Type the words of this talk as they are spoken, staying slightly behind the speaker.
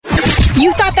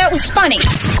You thought that was funny.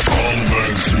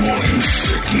 Holmbergs Morning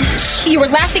Sickness. You were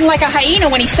laughing like a hyena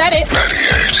when he said it.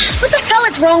 98. What the hell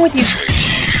is wrong with you?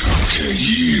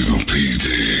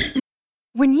 KUPD.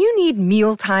 When you need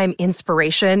mealtime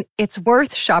inspiration, it's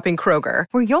worth shopping Kroger,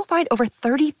 where you'll find over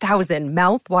 30,000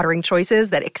 mouth-watering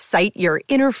choices that excite your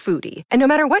inner foodie. And no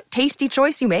matter what tasty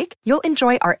choice you make, you'll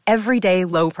enjoy our everyday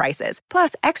low prices,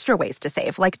 plus extra ways to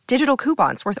save, like digital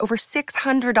coupons worth over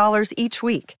 $600 each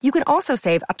week. You can also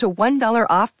save up to $1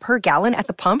 off per gallon at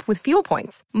the pump with fuel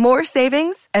points. More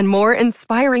savings and more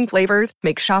inspiring flavors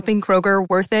make shopping Kroger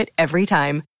worth it every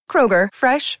time. Kroger,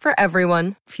 fresh for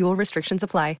everyone. Fuel restrictions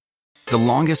apply. The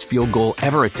longest field goal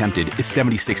ever attempted is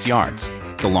 76 yards.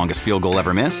 The longest field goal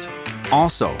ever missed?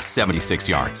 Also 76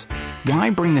 yards. Why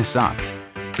bring this up?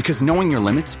 Because knowing your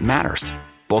limits matters,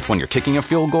 both when you're kicking a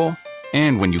field goal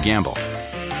and when you gamble.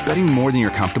 Betting more than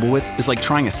you're comfortable with is like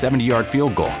trying a 70-yard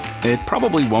field goal. It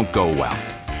probably won't go well.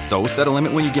 So set a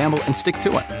limit when you gamble and stick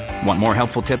to it. Want more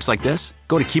helpful tips like this?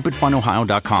 Go to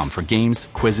keepitfunohio.com for games,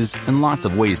 quizzes, and lots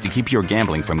of ways to keep your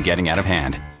gambling from getting out of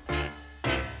hand.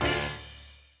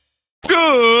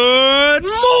 Good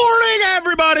morning,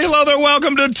 everybody. Hello there.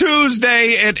 Welcome to Tuesday.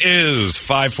 It is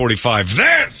 5:45.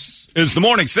 This is the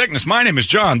Morning Sickness. My name is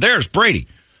John. There's Brady.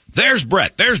 There's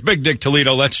Brett. There's Big Dick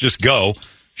Toledo. Let's just go,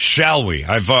 shall we?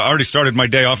 I've already started my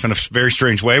day off in a very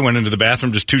strange way. Went into the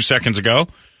bathroom just 2 seconds ago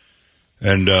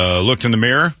and looked in the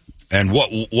mirror. And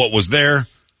what was there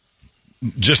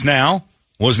just now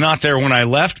was not there when I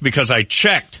left because I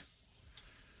checked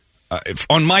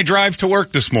on my drive to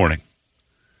work this morning.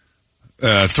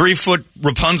 3-foot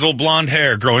Rapunzel blonde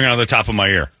hair growing out of the top of my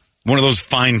ear. One of those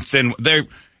fine, thin. I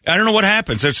don't know what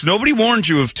happens. Nobody warned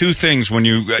you of two things when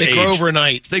you They age. grow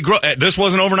overnight. They grow. This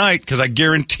wasn't overnight because I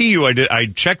guarantee you I did. I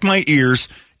checked my ears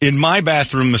in my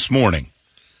bathroom this morning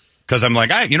because I'm like,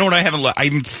 you know what? I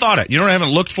even thought it. You know what I haven't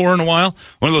looked for in a while?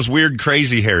 One of those weird,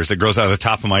 crazy hairs that grows out of the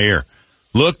top of my ear.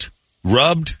 Looked,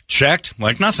 rubbed, checked,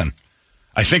 like nothing.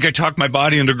 I think I talked my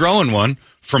body into growing one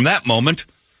from that moment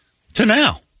to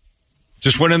now.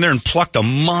 Just went in there and plucked a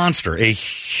monster, a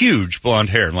huge blonde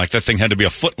hair. And like that thing had to be a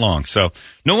foot long. So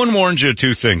no one warned you of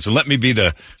two things. And let me be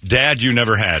the dad you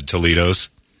never had, Toledo's.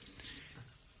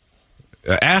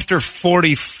 After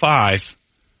 45,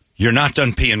 you're not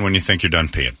done peeing when you think you're done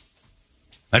peeing.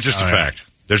 That's just a fact.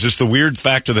 There's just the weird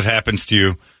factor that happens to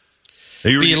you.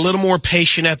 Be a little more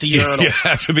patient at the urinal. You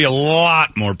have to be a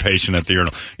lot more patient at the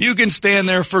urinal. You can stand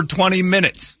there for 20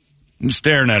 minutes and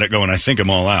staring at it going, I think I'm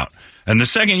all out. And the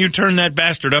second you turn that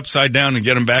bastard upside down and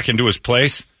get him back into his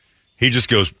place, he just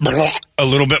goes a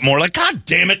little bit more like, God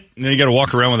damn it. And then you got to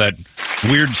walk around with that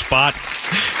weird spot.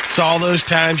 It's all those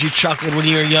times you chuckled when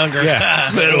you were younger.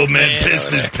 Yeah. Little man pissed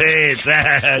his pants.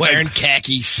 Wearing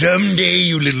khakis. Someday,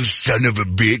 you little son of a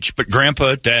bitch. But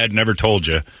Grandpa, Dad never told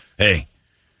you, hey,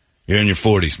 you're in your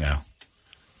 40s now.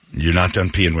 You're not done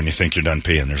peeing when you think you're done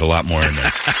peeing. There's a lot more in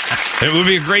there. It would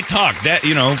be a great talk. That,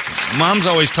 moms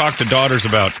always talk to daughters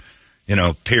about,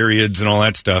 periods and all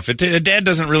that stuff. Dad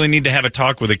doesn't really need to have a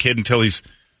talk with a kid until he's,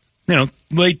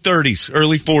 late 30s,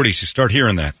 early 40s. You start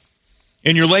hearing that.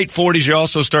 In your late 40s, you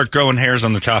also start growing hairs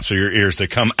on the tops of your ears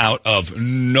that come out of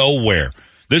nowhere.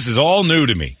 This is all new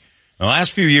to me. In the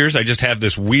last few years, I just have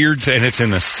this weird thing, and it's in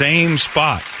the same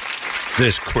spot.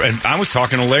 And I was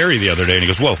talking to Larry the other day, and he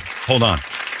goes, whoa, hold on.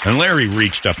 And Larry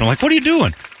reached up, and I'm like, what are you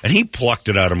doing? And he plucked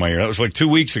it out of my ear. That was like 2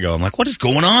 weeks ago. I'm like, what is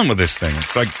going on with this thing?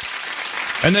 It's like...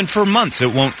 And then for months,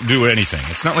 it won't do anything.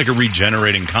 It's not like a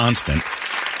regenerating constant.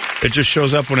 It just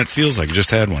shows up when it feels like you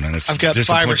just had one. And it's I've got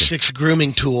 5 or 6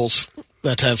 grooming tools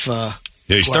that have...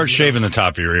 you start shaving the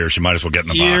top of your ears, you might as well get in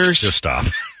the box. Just stop.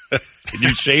 Can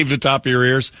you shave the top of your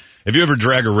ears? Have you ever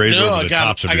drag a razor over the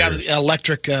tops of your ears? I got the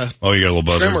electric you got a little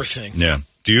buzzer? trimmer thing. Yeah.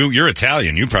 You're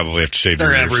Italian. You probably have to shave your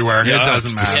ears. They're everywhere. Yeah, it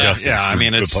doesn't matter. Disgusting. Yeah, I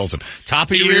mean, it's repulsive. Top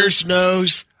of your ears?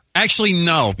 Nose... Actually,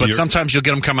 no, but sometimes you'll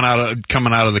get them coming out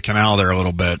of the canal there a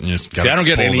little bit. And you just see, I don't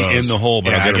get any in the hole,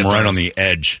 but I get them right on the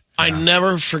edge. I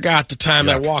never forgot the time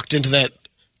I walked into that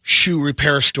shoe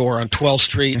repair store on 12th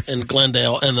Street in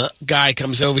Glendale, and the guy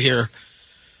comes over here.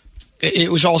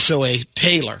 It was also a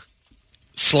tailor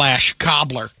 /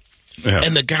 cobbler. Yeah.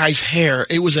 And the guy's hair,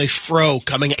 it was a fro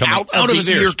coming out of his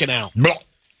ear canal.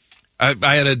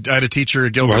 I had a teacher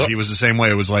at Gilbert. He was the same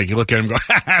way. It was like, you look at him and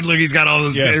go, look, he's got all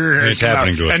those ear hairs. It's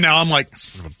happening to it. And now I'm like,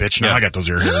 son of a bitch, now I got those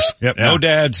ear hairs. Yep. Yeah. No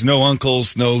dads, no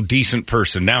uncles, no decent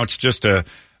person. Now it's just a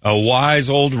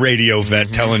wise old radio vet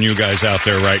telling you guys out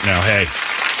there right now, hey,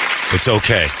 it's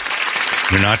okay.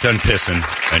 You're not done pissing,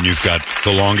 and you've got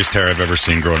the longest hair I've ever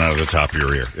seen growing out of the top of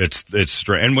your ear. It's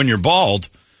straight. And when you're bald,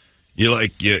 you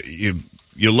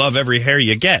love every hair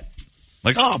you get.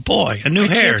 Like, oh boy, a new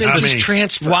hair.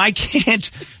 Transfer. Why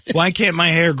can't my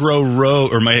hair grow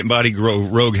rogue, or my body grow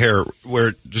rogue hair where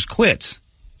it just quits?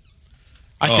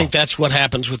 I think that's what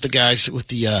happens with the guys with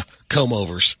the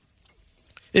comb-overs.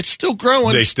 It's still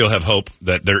growing. They still have hope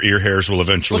that their ear hairs will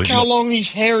eventually... Look how long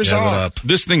these hairs are.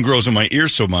 This thing grows in my ear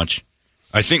so much.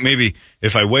 I think maybe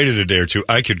if I waited a day or two,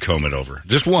 I could comb it over.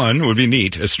 Just one would be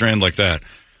neat, a strand like that.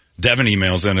 Devin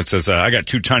emails in. It says, I got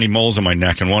 2 tiny moles in my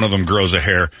neck, and one of them grows a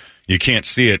hair. You can't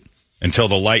see it until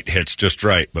the light hits just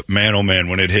right. But man, oh man,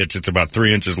 when it hits, it's about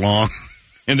 3 inches long.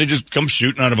 And they just come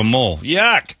shooting out of a mole.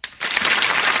 Yuck!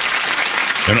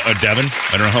 And, Devin,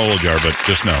 I don't know how old you are, but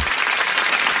just know,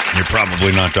 you're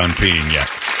probably not done peeing yet.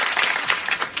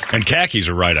 And khakis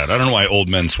are right out. I don't know why old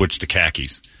men switch to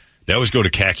khakis. They always go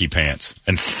to khaki pants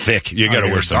and thick. You got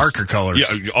to wear some darker colors.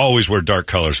 Yeah, you always wear dark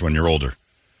colors when you're older.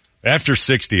 After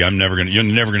 60, you're never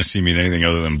gonna see me in anything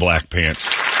other than black pants.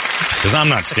 Because I'm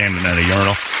not standing at a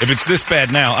urinal. If it's this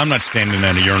bad now, I'm not standing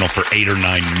at a urinal for 8 or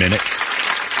 9 minutes.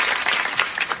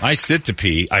 I sit to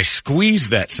pee. I squeeze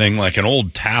that thing like an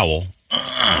old towel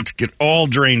to get all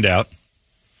drained out.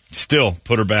 Still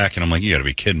put her back, and I'm like, you got to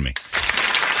be kidding me.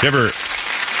 You ever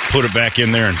put it back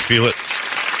in there and feel it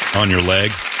on your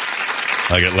leg?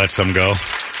 Like it lets them go?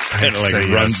 And it like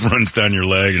runs down your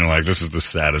leg, and you're like, this is the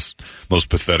saddest, most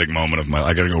pathetic moment of my life.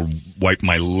 I got to go wipe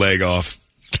my leg off.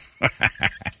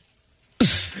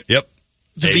 Yep.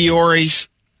 The Vioris,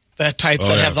 that type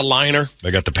that have the liner.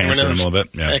 They got the pants in them a little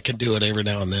bit. Yeah. I can do it every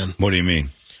now and then. What do you mean?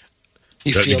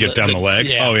 You get down the leg?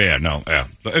 Yeah. Oh, yeah, no, yeah.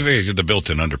 I think it's the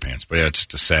built-in underpants. But yeah, it's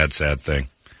just a sad thing.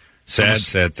 Sad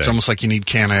thing. It's almost like you need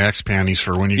Can I X panties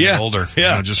for when you get older.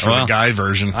 Yeah. Just for the guy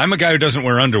version. I'm a guy who doesn't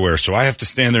wear underwear, so I have to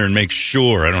stand there and make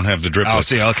sure I don't have the driplets. Oh,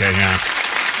 see, okay, yeah.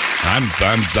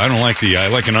 I don't like I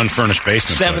like an unfurnished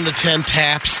basement. 7 to 10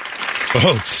 taps.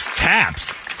 Oh,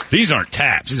 taps. These aren't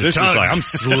taps. This is like, I'm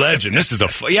sledging. This is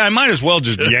I might as well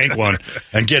just yank one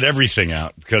and get everything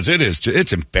out because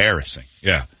it's embarrassing.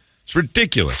 Yeah. It's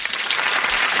ridiculous.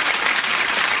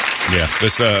 Yeah.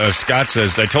 This Scott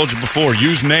says, I told you before,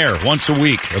 use Nair once a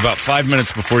week, about 5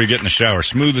 minutes before you get in the shower.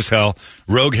 Smooth as hell.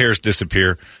 Rogue hairs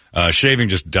disappear. Shaving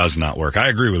just does not work. I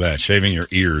agree with that. Shaving your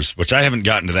ears, which I haven't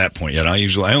gotten to that point yet. I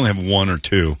only have 1 or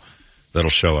 2 that'll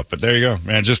show up. But there you go.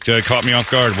 Man, just caught me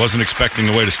off guard. Wasn't expecting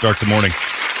the way to start the morning.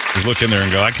 Just look in there and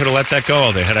go, I could have let that go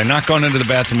all day. Had I not gone into the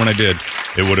bathroom when I did,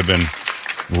 it would have been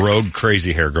rogue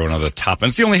crazy hair growing out of the top. And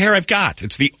it's the only hair I've got.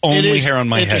 It's the only hair on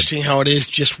my head. Interesting how it is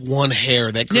just one hair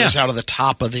that grows out of the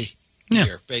top of the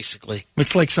ear, basically.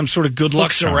 It's like some sort of good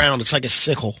luck charm. Looks around. It's like a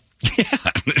sickle. Yeah,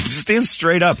 it stands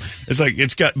straight up. It's like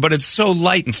but it's so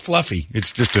light and fluffy.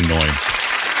 It's just annoying.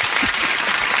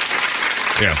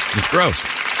 Yeah, it's gross.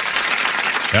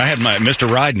 I had my Mr.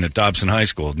 Ryden at Dobson High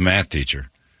School, math teacher.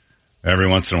 Every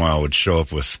once in a while would show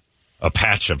up with a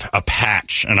patch,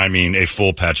 and I mean a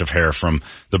full patch of hair from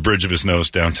the bridge of his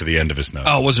nose down to the end of his nose.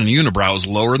 Oh, it wasn't unibrow. It was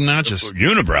lower than that? Just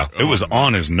unibrow. It was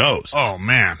on his nose. Oh,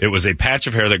 man. It was a patch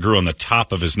of hair that grew on the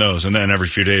top of his nose, and then every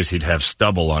few days he'd have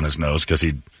stubble on his nose because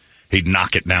he'd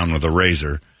knock it down with a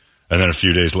razor, and then a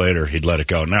few days later he'd let it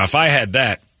go. Now, if I had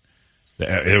that,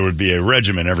 it would be a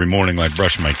regimen every morning like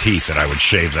brushing my teeth that I would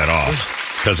shave that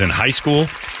off. Because in high school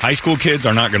kids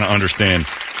are not going to understand,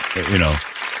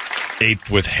 ape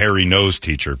with hairy nose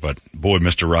teacher. But, boy,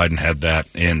 Mr. Ryden had that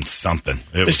in something.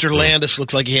 Mr. Landis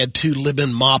looked like he had 2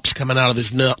 Libyan mops coming out of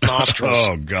his nostrils.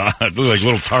 Oh, God. Looked like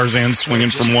little Tarzan swinging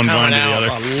from one vine to the other.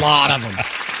 A lot of them.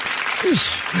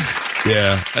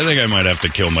 Yeah, I think I might have to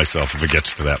kill myself if it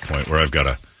gets to that point where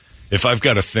if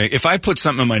I put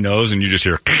something in my nose and you just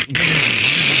hear,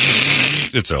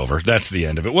 it's over. That's the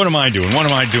end of it. What am I doing? What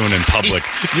am I doing in public?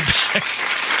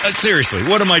 Seriously,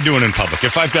 what am I doing in public?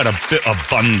 If I've got a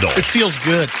bundle. It feels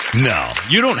good. No,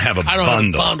 you don't have a bundle. I don't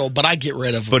have a bundle, but I get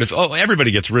rid of them. But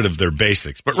everybody gets rid of their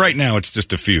basics. But right now, it's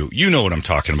just a few. You know what I'm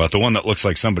talking about. The one that looks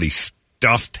like somebody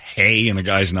stuffed hay in a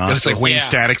guy's nostrils. It's like Wayne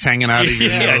Statics hanging out of your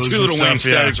nose. 2 little Wayne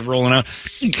Statics rolling out.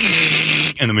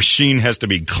 And the machine has to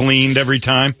be cleaned every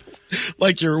time.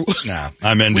 Like you're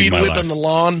I'm ending my life. Whipping the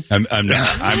lawn.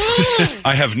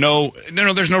 I have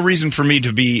there's no reason for me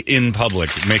to be in public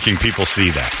making people see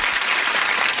that.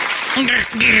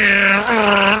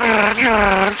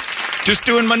 Just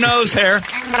doing my nose hair.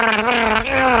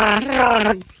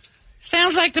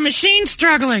 Sounds like the machine's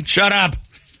struggling. Shut up.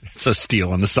 It's a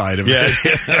steel on the side of it. Yeah.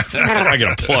 I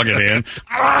gotta plug it in.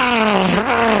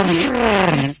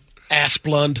 Ass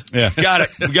blund. Yeah, got it.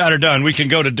 We got her done. We can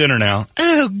go to dinner now.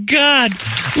 Oh, God.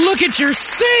 Look at your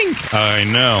sink. I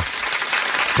know.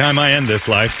 It's time I end this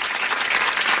life.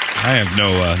 I have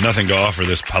nothing to offer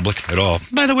this public at all.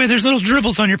 By the way, there's little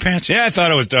dribbles on your pants. Yeah, I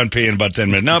thought I was done peeing about 10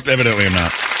 minutes. Nope, evidently I'm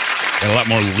not. Got a lot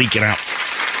more leaking out.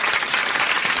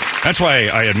 That's why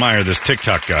I admire this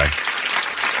TikTok guy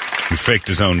who faked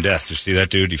his own death. You see that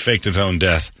dude? He faked his own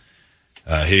death.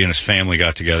 He and his family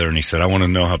got together, and he said, I want to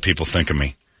know how people think of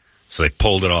me. So they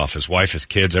pulled it off. His wife, his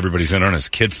kids, everybody's in on it. His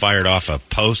kid fired off a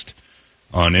post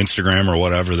on Instagram or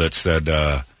whatever that said,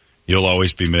 you'll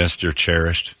always be missed, you're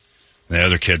cherished. And the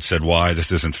other kid said, why?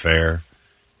 This isn't fair.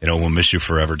 We'll miss you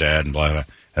forever, Dad, and blah, blah.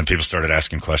 And people started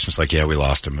asking questions like, yeah, we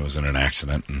lost him. It was in an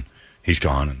accident, and he's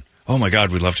gone. And, oh, my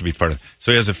God, we'd love to be part of it.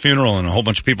 So he has a funeral, and a whole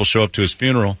bunch of people show up to his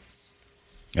funeral.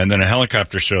 And then a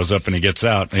helicopter shows up, and he gets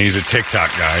out. And he's a TikTok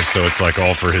guy, so it's like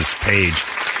all for his page.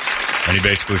 And he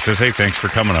basically says, hey, thanks for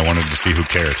coming. I wanted to see who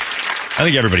cared. I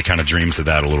think everybody kind of dreams of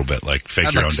that a little bit, like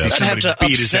fake your own death. Somebody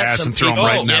beat his ass and throw him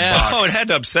right in that box. Oh, it had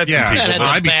to upset some people. That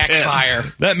had to backfire.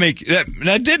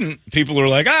 That didn't. People were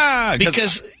like,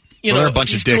 because they're a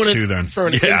bunch of dicks too. Then for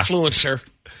an influencer.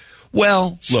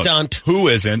 Well, stunt. Look, who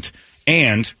isn't?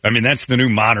 And I mean, that's the new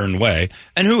modern way.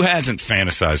 And who hasn't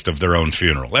fantasized of their own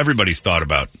funeral? Everybody's thought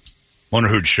about. Wonder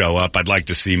who'd show up. I'd like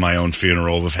to see my own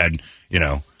funeral. We've had,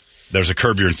 There's a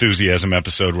Curb Your Enthusiasm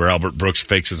episode where Albert Brooks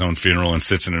fakes his own funeral and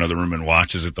sits in another room and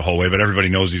watches it the whole way. But everybody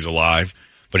knows he's alive.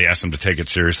 But he asks them to take it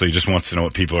seriously. He just wants to know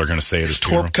what people are going to say at his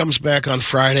funeral. Torp comes back on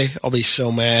Friday. I'll be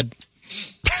so mad.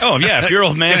 Oh, yeah. If your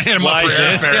old man flies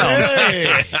in.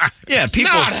 Yeah,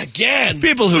 people. Not again.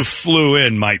 People who flew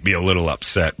in might be a little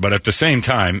upset. But at the same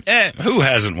time, who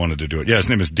hasn't wanted to do it? Yeah, his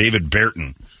name is David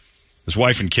Burton. His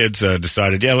wife and kids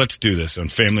decided, let's do this.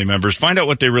 And family members, find out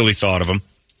what they really thought of him.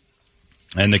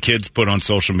 And the kids put on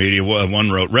social media,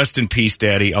 one wrote, rest in peace,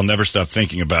 Daddy. I'll never stop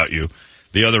thinking about you.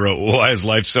 The other wrote, why is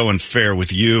life so unfair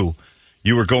with you?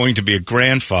 You were going to be a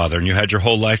grandfather, and you had your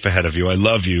whole life ahead of you. I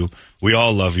love you. We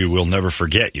all love you. We'll never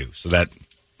forget you. So that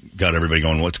got everybody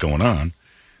going, what's going on?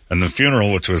 And the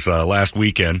funeral, which was last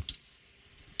weekend,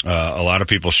 a lot of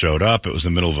people showed up. It was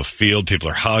in the middle of a field. People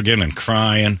are hugging and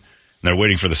crying. And they're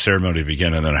waiting for the ceremony to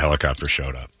begin, and then a helicopter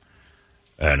showed up.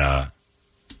 And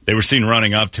they were seen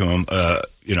running up to him,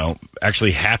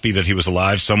 actually happy that he was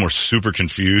alive. Some were super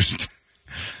confused.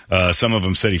 Some of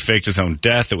them said he faked his own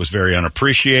death. It was very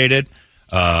unappreciated.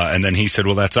 And then he said,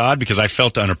 well, that's odd because I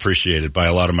felt unappreciated by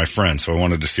a lot of my friends, so I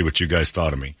wanted to see what you guys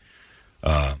thought of me.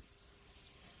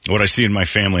 What I see in my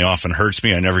family often hurts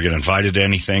me. I never get invited to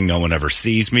anything. No one ever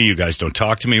sees me. You guys don't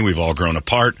talk to me. We've all grown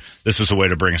apart. This was a way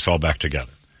to bring us all back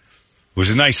together. It was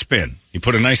a nice spin. He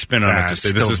put a nice spin on it to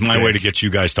say, this is my way to get you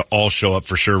guys to all show up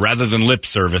for sure, rather than lip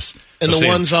service. And the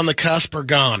ones on the cusp are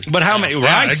gone. But how many?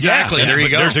 Right, exactly. Yeah, there you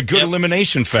go. There's a good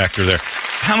elimination factor there.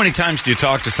 How many times do you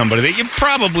talk to somebody that you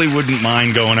probably wouldn't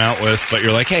mind going out with, but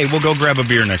you're like, hey, we'll go grab a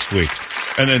beer next week.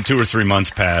 And then 2 or 3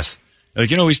 months pass. Like,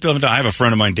 we still haven't done. I have a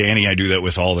friend of mine, Danny, I do that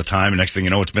with all the time. And next thing you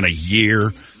know, it's been a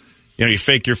year. You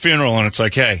fake your funeral, and it's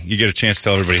like, hey, you get a chance to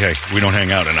tell everybody, hey, we don't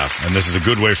hang out enough. And this is a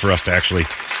good way for us to actually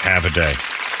have a day.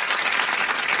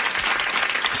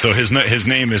 So his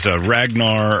name is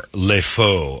Ragnar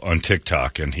Lefaux on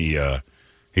TikTok, and he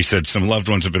said some loved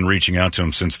ones have been reaching out to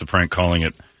him since the prank, calling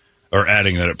it, or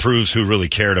adding that it proves who really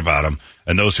cared about him,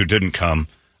 and those who didn't come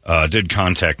did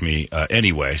contact me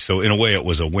anyway. So in a way, it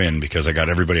was a win because I got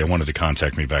everybody I wanted to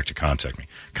contact me back to contact me.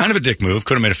 Kind of a dick move.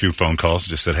 Could have made a few phone calls,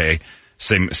 just said, hey,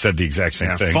 said the exact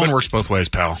same thing. Phone works both ways,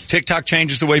 pal. TikTok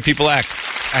changes the way people act.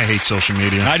 I hate social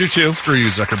media. I do too. Screw you,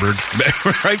 Zuckerberg.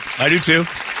 Right? I do too.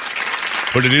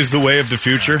 But it is the way of the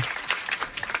future.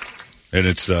 And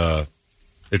it's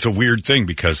a weird thing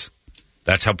because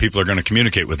that's how people are going to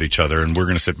communicate with each other. And we're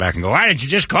going to sit back and go, why didn't you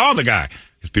just call the guy?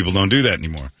 Because people don't do that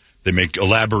anymore. They make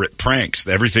elaborate pranks.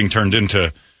 Everything turned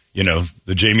into,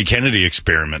 the Jamie Kennedy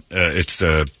experiment. It's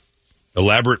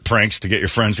elaborate pranks to get your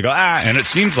friends to go, and it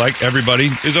seems like everybody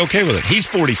is okay with it. He's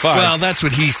 45. Well, that's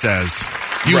what he says.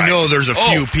 You know there's a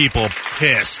few people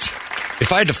pissed.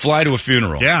 If I had to fly to a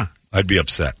funeral, I'd be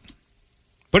upset.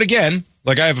 But again,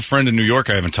 like I have a friend in New York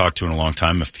I haven't talked to in a long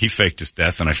time. If he faked his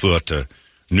death and I flew out to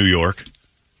New York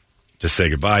to say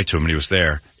goodbye to him and he was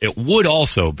there, it would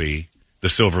also be the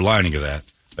silver lining of that,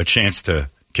 a chance to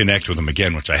connect with him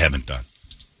again, which I haven't done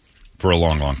for a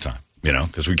long, long time,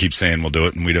 because we keep saying we'll do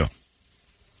it and we don't.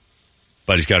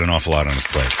 But he's got an awful lot on his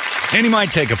plate. And he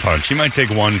might take a punch. He might take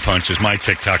one punch as my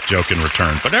TikTok joke in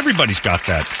return. But everybody's got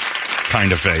that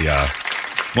kind of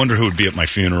wonder who would be at my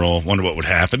funeral, wonder what would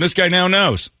happen. This guy now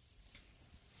knows.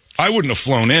 I wouldn't have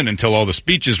flown in until all the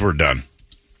speeches were done.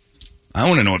 I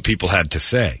want to know what people had to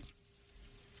say.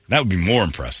 That would be more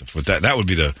impressive. With that would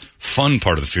be the fun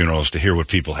part of the funeral, is to hear what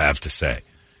people have to say.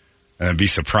 And be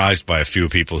surprised by a few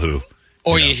people who...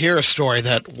 Or you hear a story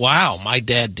that, wow, my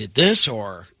dad did this,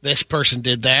 or this person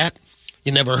did that.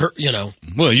 You never heard,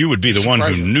 Well, you would be the one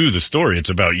who knew the story.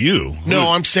 It's about you.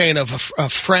 No, I'm saying of a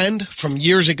friend from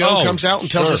years ago comes out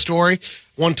and tells a story.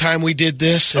 One time we did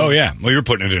this. Oh, yeah. Well, you're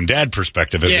putting it in dad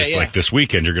perspective as if like this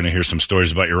weekend you're going to hear some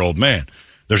stories about your old man.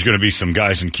 There's going to be some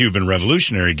guys in Cuban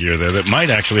revolutionary gear there that might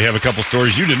actually have a couple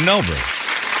stories you didn't know, bro.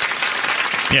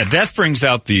 Yeah, death brings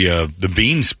out the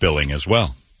bean spilling as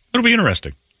well. It'll be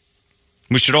interesting.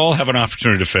 We should all have an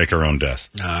opportunity to fake our own death.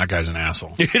 Nah, that guy's an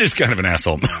asshole. It is kind of an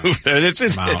asshole move.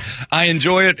 I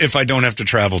enjoy it if I don't have to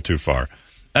travel too far.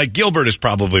 Gilbert is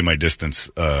probably my distance.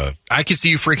 I can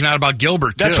see you freaking out about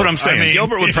Gilbert, too. That's what I'm saying. I mean,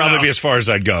 Gilbert would probably be as far as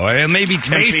I'd go. Maybe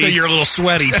Tempe. Mesa, your little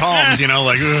sweaty palms,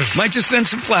 like... Ugh. Might just send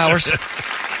some flowers.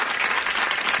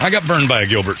 I got burned by a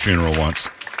Gilbert funeral once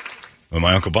when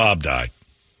my Uncle Bob died.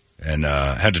 And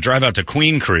had to drive out to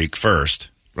Queen Creek first.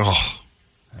 Oh,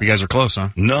 you guys are close, huh?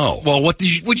 No. Well, what'd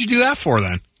you do that for,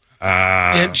 then?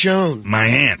 Aunt Joan. My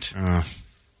aunt.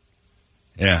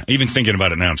 Yeah, even thinking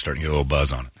about it now, I'm starting to get a little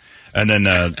buzz on it. And then,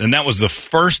 and that was the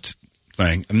first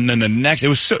thing. And then the next,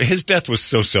 his death was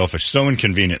so selfish, so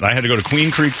inconvenient. I had to go to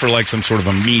Queen Creek for like some sort of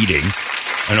a meeting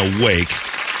and a wake.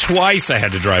 Twice I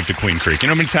had to drive to Queen Creek. You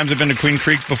know how many times I've been to Queen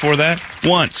Creek before that?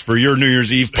 Once for your New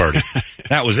Year's Eve party.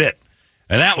 That was it.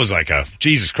 And that was like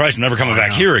Jesus Christ, I'm never coming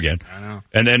back here again. I know.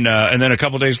 And then a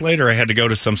couple days later, I had to go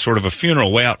to some sort of a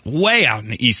funeral way out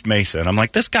in East Mesa. And I'm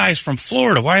like, this guy's from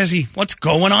Florida. What's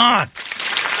going on?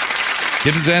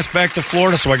 Get his ass back to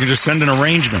Florida so I can just send an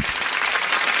arrangement.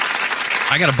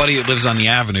 I got a buddy that lives on the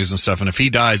avenues and stuff, and if he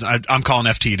dies, I'm calling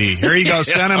FTD. Here you go,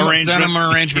 send him an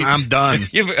arrangement. I'm done.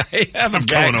 I'm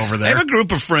going over there. I have a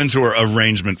group of friends who are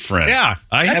arrangement friends. Yeah,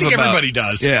 I think everybody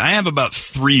does. Yeah, I have about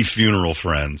 3 funeral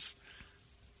friends.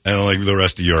 And like the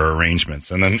rest of you are arrangements.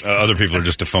 And then other people are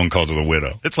just a phone call to the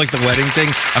widow. It's like the wedding thing.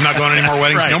 I'm not going to any more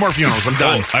weddings. Right. No more funerals. I'm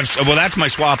done. Well, that's my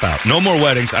swap out. No more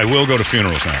weddings. I will go to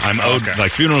funerals now. I'm owed,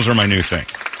 like funerals are my new thing.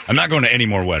 I'm not going to any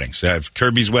more weddings. I have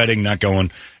Kirby's wedding, not going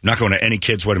to any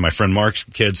kids' wedding. My friend Mark's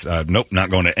kids, nope, not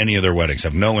going to any of their weddings. I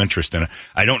have no interest in it.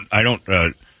 I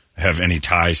don't have any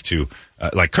ties to,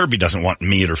 like Kirby doesn't want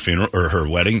me at her funeral or her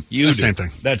wedding. Same thing.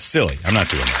 That's silly. I'm not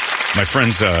doing that. My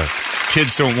friends,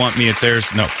 kids don't want me at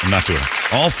theirs. No, I'm not doing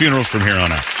it. All funerals from here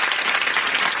on out.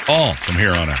 All from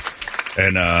here on out.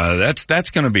 And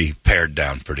that's going to be pared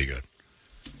down pretty good.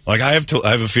 Like I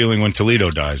have a feeling when Toledo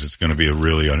dies, it's going to be a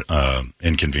really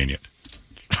inconvenient.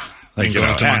 Like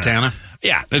going to Montana.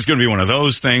 Yeah, there's going to be one of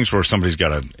those things where somebody's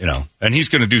got to, and he's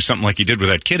going to do something like he did with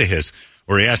that kid of his,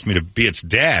 where he asked me to be its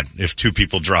dad if 2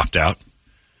 people dropped out.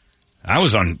 I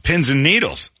was on pins and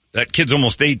needles. That kid's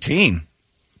almost 18.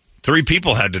 3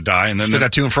 people had to die, and then still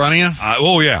got 2 in front of you.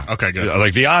 Oh yeah, okay, good.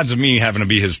 Like the odds of me having to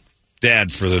be his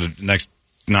dad for the next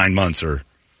 9 months, or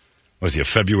was he a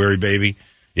February baby?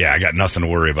 Yeah, I got nothing to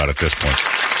worry about at this point.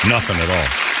 Nothing at all.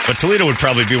 But Toledo would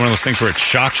probably be one of those things where it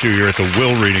shocks you. You're at the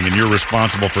will reading, and you're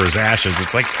responsible for his ashes.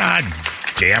 It's like, God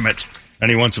damn it! And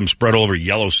he wants them spread all over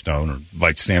Yellowstone or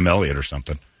like Sam Elliott or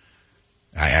something.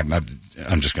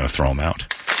 I'm just going to throw him out,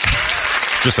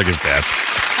 just like his dad.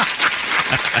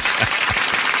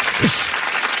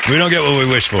 We don't get what we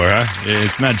wish for, huh?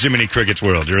 It's not Jiminy Cricket's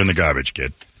world. You're in the garbage,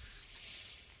 kid.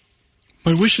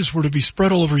 My wishes were to be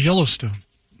spread all over Yellowstone.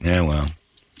 Yeah, well.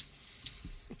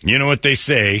 You know what they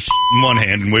say, in one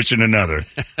hand and wish in another.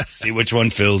 See which one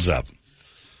fills up.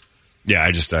 Yeah,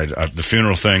 the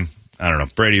funeral thing, I don't know.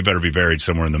 Brady, you better be buried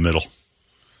somewhere in the middle.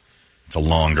 It's a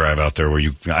long drive out there where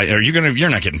you're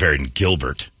not getting buried in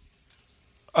Gilbert.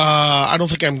 I don't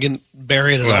think I'm getting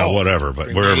buried at all. Well, whatever,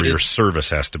 but wherever your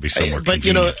service has to be somewhere But,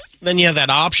 convenient. then you have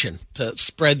that option to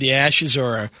spread the ashes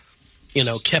or,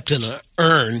 kept in an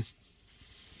urn.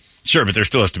 Sure, but there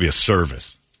still has to be a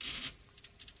service.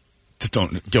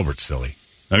 Gilbert's silly.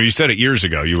 I mean, you said it years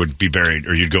ago. You would be buried,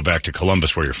 or you'd go back to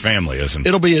Columbus where your family is. And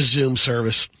it'll be a Zoom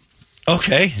service.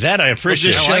 Okay, that I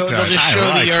appreciate. They'll just show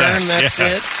the urn. That's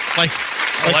it. Like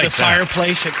the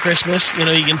fireplace at Christmas.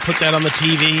 You can put that on the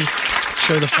TV.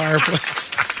 Show the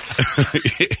fireplace.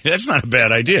 That's not a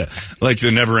bad idea. Like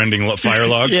the never-ending fire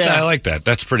logs. Yeah, I like that.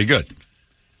 That's pretty good.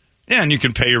 Yeah, and you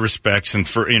can pay your respects and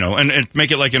and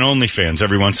make it like an OnlyFans.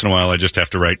 Every once in a while, I just have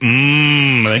to write,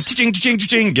 cha-ching, cha-ching,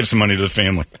 cha-ching, give some money to the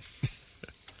family.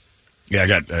 Yeah, I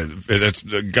got, that's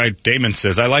the guy Damon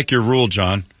says, I like your rule,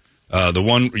 John. I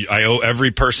owe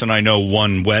every person I know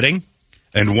 1 wedding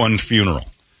and 1 funeral.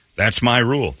 That's my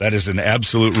rule. That is an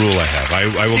absolute rule I have.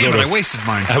 I wasted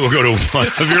mine. I will go to one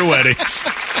of your weddings.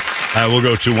 I will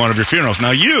go to one of your funerals.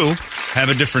 Now, you have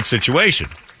a different situation.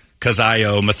 Because I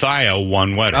owe Matthias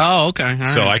 1 wedding. Oh, okay. All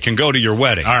so right. I can go to your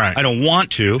wedding. All right. I don't want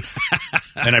to,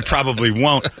 and I probably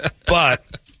won't, but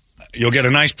You'll get a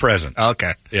nice present.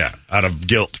 Okay. Yeah, out of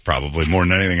guilt, probably, more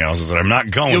than anything else, is that I'm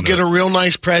not going. You'll get a real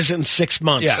nice present in 6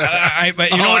 months. Yeah,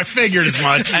 I figured as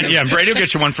much. And, yeah, Brady will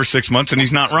get you one for 6 months, and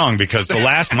he's not wrong, because the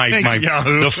last,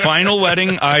 the final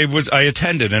wedding I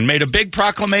attended and made a big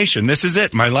proclamation. This is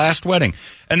it, my last wedding.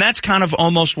 And that's kind of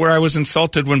almost where I was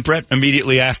insulted when Brett,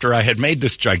 immediately after I had made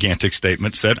this gigantic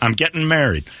statement, said, I'm getting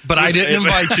married. But I didn't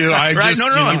invite you.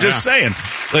 I'm just saying.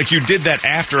 Like, you did that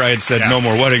after I had said no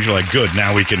more weddings. You're like, good,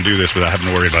 now we can do this without having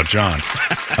to worry about John.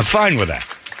 I'm fine with that.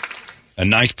 A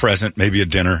nice present, maybe a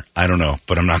dinner, I don't know,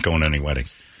 but I'm not going to any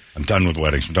weddings. I'm done with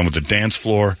weddings. I'm done with the dance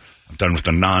floor. I'm done with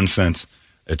the nonsense.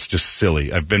 It's just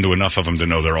silly. I've been to enough of them to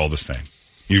know they're all the same.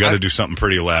 You got to do something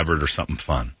pretty elaborate or something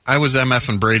fun. I was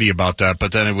MFing Brady about that,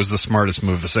 but then it was the smartest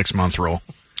move, the 6-month rule.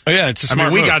 Oh, yeah, it's a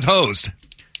smart move. We got hosed.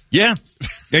 Yeah.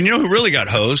 And you know who really got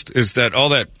hosed is that all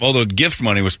the gift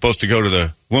money was supposed to go to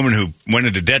the woman who went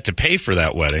into debt to pay for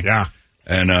that wedding. Yeah.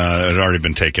 And it had already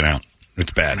been taken out.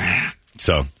 It's bad.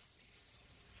 So,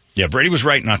 yeah, Brady was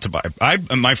right not to buy.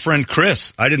 My friend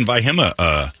Chris, I didn't buy him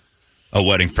a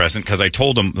wedding present because I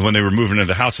told him when they were moving into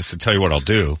the house, I said, tell you what I'll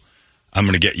do. I'm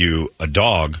going to get you a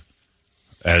dog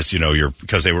as,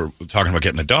 because they were talking about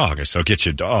getting a dog. I said, I'll get you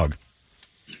a dog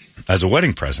as a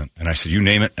wedding present. And I said, you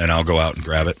name it, and I'll go out and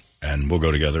grab it, and we'll go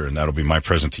together, and that'll be my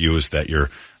present to you is that your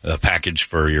package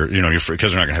for your,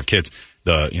 because they're not going to have kids,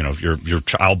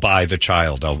 I'll buy the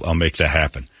child. I'll make that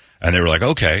happen. And they were like,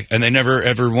 okay. And they never,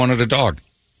 ever wanted a dog.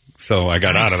 So I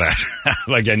got out of that.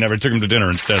 Like, I never took them to dinner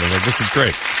instead. I was like, this is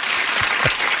great.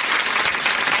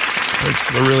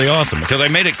 It's really awesome because I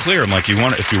made it clear. I'm like,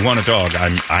 if you want a dog,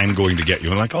 I'm going to get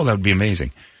you. I'm like, oh, that would be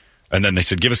amazing. And then they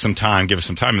said, give us some time.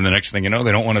 And the next thing you know,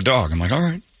 they don't want a dog. I'm like, all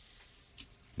right.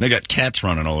 They got cats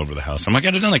running all over the house. I'm like,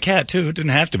 I'd have done a cat too. It didn't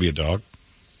have to be a dog.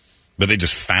 But they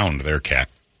just found their cat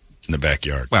in the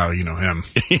backyard. Well, you know him.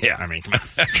 Yeah, I mean, come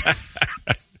on.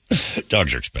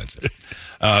 Dogs are expensive.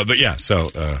 But yeah, so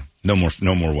no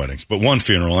more weddings. But one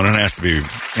funeral, and it has to be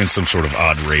in some sort of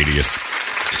odd radius.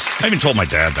 I even told my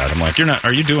dad that. I'm like,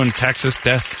 are you doing Texas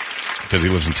death? Because he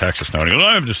lives in Texas now. And he goes,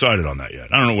 I haven't decided on that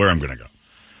yet. I don't know where I'm going to go.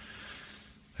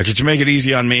 Like, could you make it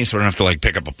easy on me so I don't have to, like,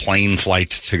 pick up a plane flight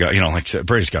to go?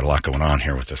 Brady's got a lot going on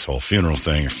here with this whole funeral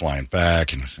thing. You're flying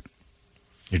back. And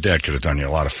your dad could have done you a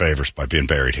lot of favors by being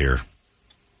buried here.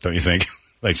 Don't you think?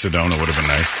 Like, Sedona would have been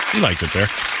nice. He liked it there.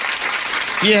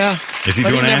 Yeah. Is he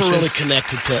doing never ashes? Really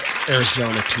connected to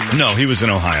Arizona too much. No, he was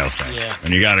an Ohio thing. Yeah.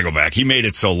 And you got to go back. He made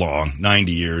it so long,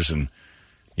 90 years, and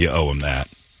you owe him that.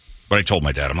 But I told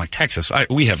my dad, I'm like, Texas,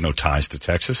 we have no ties to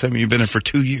Texas. I mean, you've been there for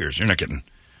 2 years. You're not getting...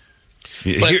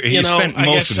 He spent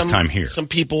most of his time here. Some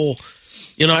people,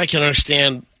 I can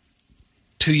understand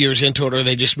 2 years into it, or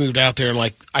they just moved out there and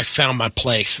like, I found my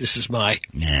place. This is my...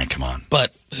 Nah, come on.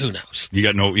 But who knows?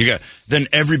 Then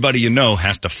everybody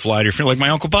has to fly to your funeral. Like my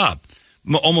Uncle Bob.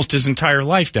 Almost his entire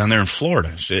life down there in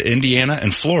Florida, Indiana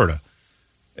and Florida.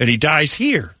 And he dies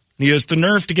here. He has the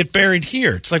nerve to get buried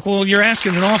here. It's like, well, you're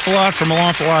asking an awful lot from an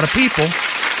awful lot of people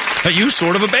that you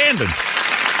sort of abandoned.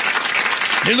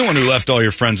 You're the one who left all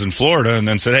your friends in Florida and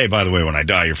then said, hey, by the way, when I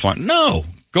die, you're flying. No,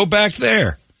 go back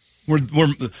there.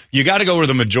 You got to go where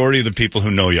the majority of the people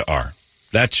who know you are.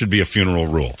 That should be a funeral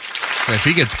rule. If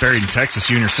he gets buried in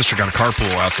Texas, you and your sister got a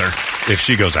carpool out there. If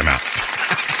she goes, I'm out.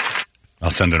 I'll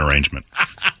send an arrangement.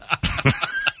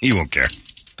 He won't care.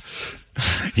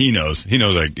 He knows. He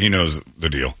knows the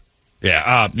deal.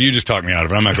 Yeah, you just talked me out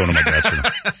of it. I'm not going to my dad's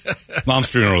funeral. Mom's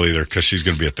funeral either, because she's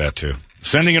going to be at that too.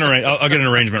 Sending an I'll get an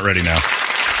arrangement ready now.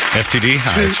 FTD,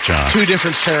 hi, it's John. 2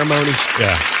 different ceremonies.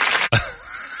 Yeah.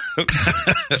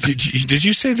 Did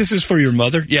you say this is for your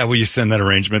mother? Yeah, will you send that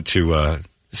arrangement to,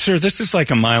 sir, this is like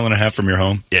 1.5 miles from your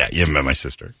home? Yeah, you haven't met my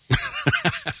sister.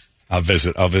 I'll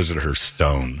visit her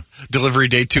stone. Delivery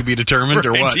date to be determined,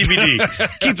 or what?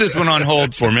 TBD. Keep this one on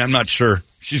hold for me. I'm not sure.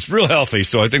 She's real healthy,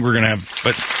 so I think we're going to have...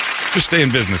 But just stay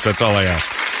in business. That's all I ask.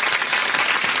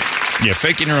 Yeah,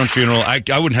 faking your own funeral. I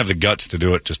wouldn't have the guts to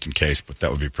do it just in case, but that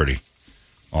would be pretty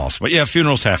awesome. But yeah,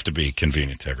 funerals have to be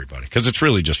convenient to everybody because it's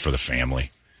really just for the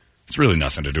family. It's really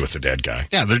nothing to do with the dead guy.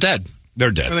 Yeah, they're dead.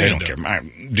 They're dead. They don't care.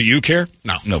 Do you care?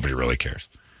 No. Nobody really cares.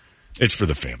 It's for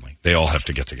the family. They all have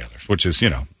to get together, which is,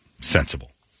 sensible.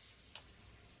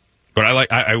 But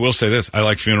I will say this. I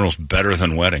like funerals better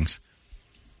than weddings.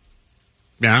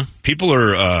 Yeah. People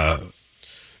are...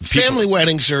 Family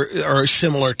weddings are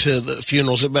similar to the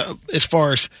funerals as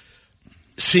far as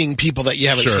seeing people that you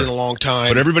haven't seen in a long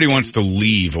time. But everybody wants to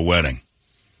leave a wedding.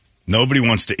 Nobody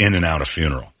wants to in and out a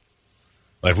funeral.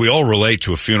 Like, we all relate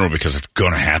to a funeral because it's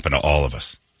going to happen to all of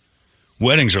us.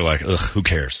 Weddings are like, ugh, who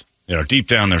cares? Deep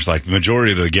down there's like, the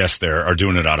majority of the guests there are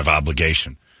doing it out of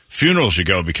obligation. Funerals you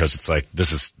go because it's like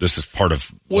this is part of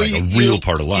a real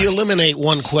part of life. You eliminate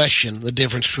one question. The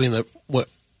difference between the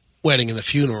wedding and the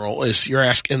funeral is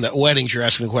in the weddings you're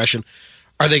asking the question,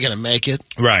 are they going to make it?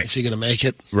 Right. Is he going to make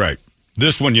it? Right.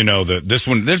 This one,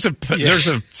 there's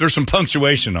some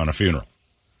punctuation on a funeral.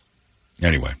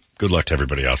 Anyway, good luck to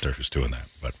everybody out there who's doing that.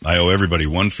 But I owe everybody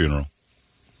one funeral,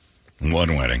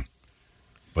 one wedding.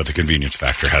 But the convenience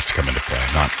factor has to come into play,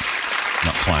 not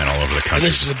flying all over the country. And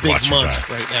this is a big month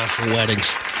right now for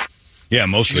weddings. Yeah,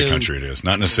 most of the country it is.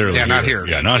 Not necessarily here. Not here.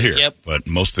 Yeah, not here. Yep. But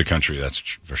most of the country, that's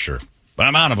for sure. But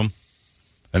I'm out of them.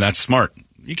 And that's smart.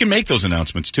 You can make those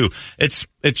announcements, too.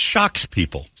 It shocks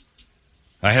people.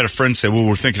 I had a friend say, well,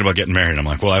 we're thinking about getting married. I'm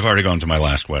like, well, I've already gone to my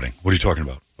last wedding. What are you talking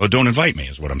about? Well, don't invite me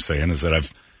is what I'm saying, is that I'm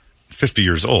 50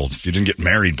 years old. If you didn't get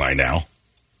married by now,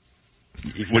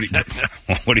 what do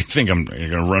you think? You're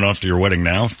going to run off to your wedding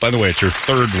now? By the way, it's your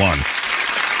third one.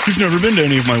 You've never been to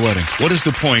any of my weddings. What is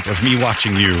the point of me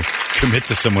watching you commit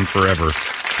to someone forever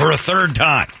for a third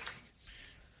time?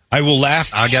 I will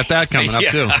laugh. I'll get that coming up,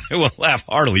 too. I will laugh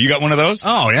heartily. You got one of those?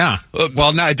 Oh, yeah.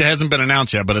 Well, no, it hasn't been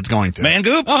announced yet, but it's going to. Man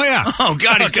Goop? Oh, yeah. Oh,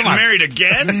 God, he's getting married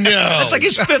again? No. It's like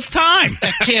his fifth time.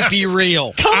 That can't be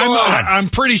real. Come on. I'm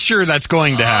pretty sure that's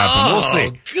going to happen. We'll see.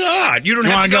 Oh, God. You don't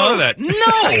have to go to that.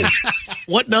 No.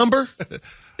 What number?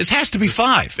 This has to be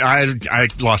 5. I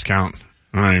lost count.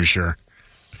 I'm not even sure.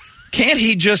 Can't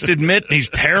he just admit he's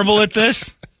terrible at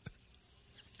this?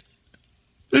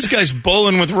 This guy's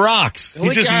bowling with rocks. The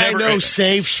only guy I know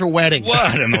saves for weddings.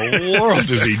 What in the world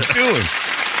is he doing?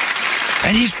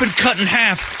 And he's been cut in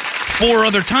half 4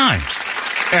 other times.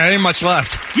 Yeah, ain't much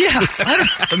left. Yeah.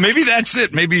 Maybe that's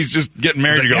it. Maybe he's just getting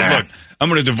married to go, look, I'm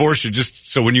going to divorce you just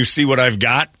so when you see what I've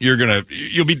got,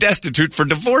 you'll be destitute for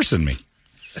divorcing me.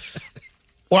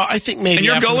 Well, I think maybe and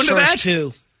you're after going the to first that?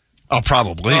 2. Oh,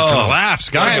 probably. For the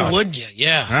laughs. Why wouldn't you?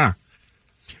 Yeah.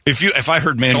 If I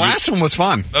heard Man The last one was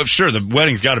fun. Oh, sure, the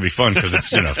wedding's got to be fun because it's,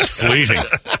 fleeting.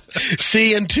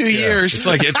 See you in 2 years. It's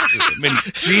like,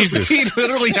 Jesus. He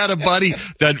literally had a buddy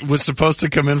that was supposed to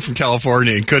come in from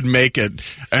California and couldn't make it.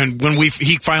 And when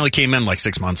he finally came in like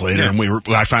 6 months later, and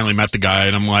I finally met the guy,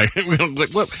 and I'm like,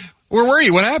 what? Where were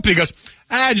you? What happened? He goes,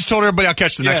 I just told everybody I'll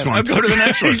catch the next one. I'll go to the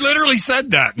next one. He literally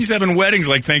said that. He's having weddings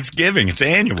like Thanksgiving. It's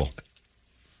annual.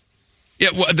 Yeah,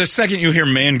 well, the second you hear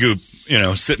Man Goop,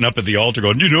 sitting up at the altar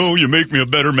going, you make me a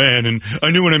better man, and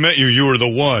I knew when I met you, you were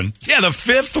the one. Yeah, the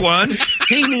 5th one.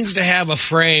 He needs to have a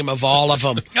frame of all of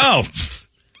them. Oh,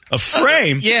 a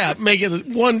frame? Yeah, make it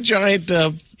one giant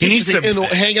he needs to,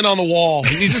 hanging on the wall.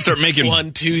 He needs to start making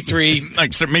 1, 2, 3.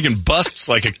 Like start making busts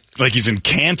like he's in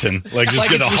Canton. Like just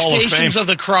get a Hall of Fame. Stations of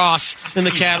the Cross in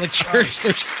the Catholic Church.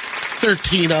 There's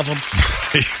 13 of them.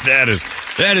 That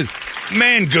is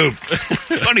Man Goop.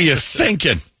 What are you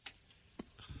thinking?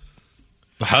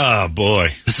 Ah, boy.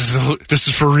 This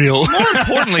is for real. More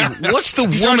importantly, what's the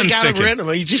woman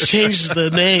thinking? He just changes the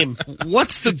name.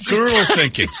 What's the girl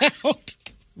thinking?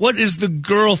 What is the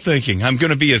girl thinking? I'm going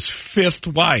to be his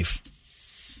 5th wife.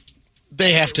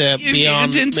 They have to be on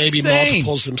maybe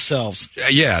multiples themselves.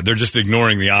 Yeah, they're just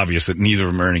ignoring the obvious that neither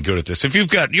of them are any good at this. If you've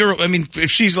got if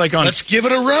she's like on, let's give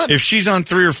it a run. If she's on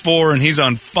 3 or 4 and he's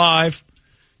on 5,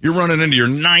 you're running into your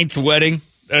 9th wedding.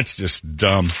 That's just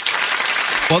dumb.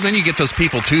 Well, then you get those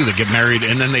people, too, that get married,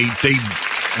 and then they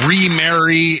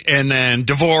remarry and then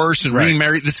divorce and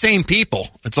remarry. The same people.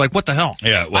 It's like, what the hell?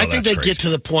 Yeah, well, I think they get to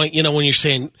the point, when you're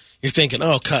thinking,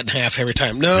 cut in half every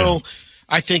time. No, yeah.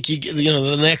 I think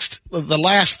the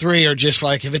last 3 are just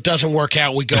like, if it doesn't work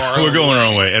out, we go our own way. We're going our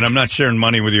own way, and I'm not sharing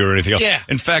money with you or anything else. Yeah.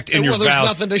 In fact, in your vows, there's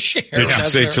nothing to share. You should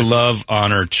say to love,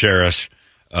 honor, cherish,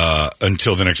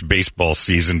 until the next baseball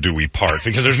season do we part,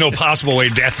 because there's no possible way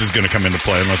death is going to come into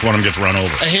play unless one of them gets run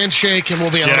over. A handshake and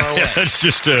we'll be on our way. Yeah, let's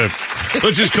just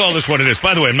call this what it is.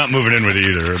 By the way, I'm not moving in with you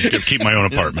either. I'll keep my own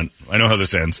apartment. I know how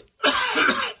this ends.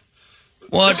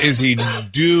 What is he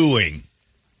doing?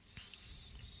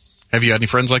 Have you had any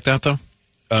friends like that, though?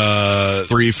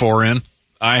 3, 4 in?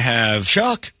 I have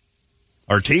Chuck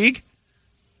Artigue.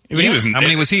 How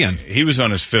many was he in? He was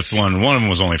on his 5th one. One of them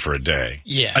was only for a day.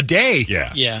 Yeah. A day?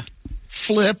 Yeah.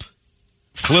 Flip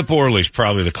Orley's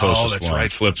probably the closest one. Oh, that's right.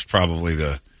 Flip's probably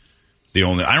the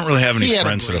only. I don't really have any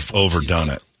friends that have overdone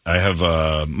it. I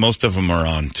have most of them are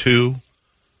on 2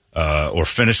 or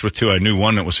finished with 2. I knew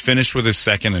one that was finished with his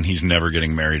 2nd, and he's never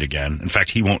getting married again. In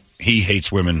fact, he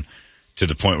hates women to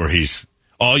the point where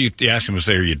you ask him to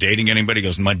say, are you dating anybody? He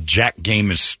goes, my jack game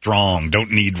is strong.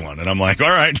 Don't need one. And I'm like, all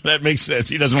right, that makes sense.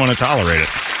 He doesn't want to tolerate it.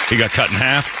 He got cut in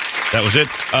half. That was it.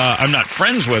 I'm not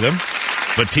friends with him,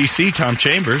 but TC, Tom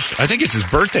Chambers, I think it's his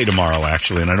birthday tomorrow,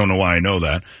 actually, and I don't know why I know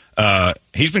that.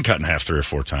 He's been cut in half 3 or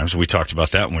 4 times. We talked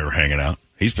about that when we were hanging out.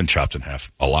 He's been chopped in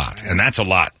half a lot, and that's a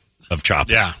lot of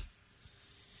chopping. Yeah.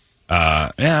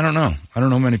 I don't know. I don't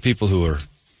know many people who are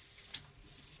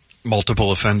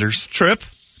multiple offenders. Trip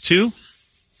 2,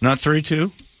 not 3,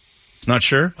 2. Not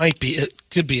sure. It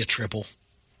could be a triple.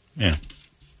 Yeah.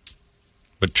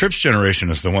 But Tripp's generation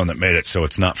is the one that made it so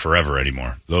it's not forever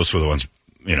anymore. Those were the ones,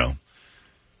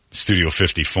 Studio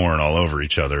 54 and all over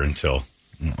each other until,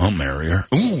 I'll marry her.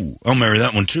 Ooh, I'll marry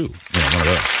that one too. Yeah, one of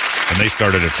those. And they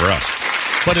started it for us.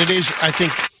 But it is, I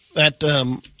think, that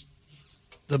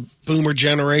the boomer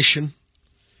generation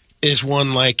is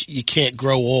one like you can't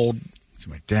grow old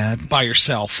my dad by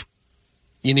yourself.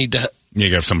 You need to... You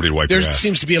got somebody to wipe your ass. There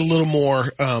seems to be a little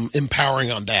more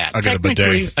empowering on that. I got a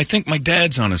bidet. I think my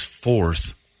dad's on his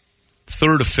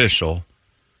third official,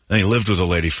 and he lived with a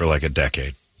lady for like a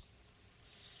decade.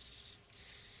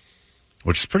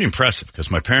 Which is pretty impressive, because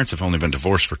my parents have only been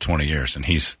divorced for 20 years, and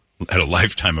he's had a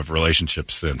lifetime of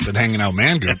relationships since. Been hanging out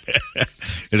man group.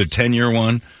 Had a 10-year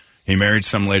one. He married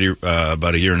some lady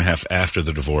about a year and a half after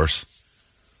the divorce,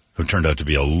 who turned out to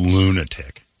be a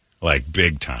lunatic, like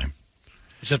big time.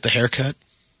 Is that the haircut?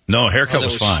 No, haircut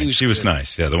was fine. She was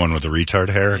nice. Yeah, the one with the retard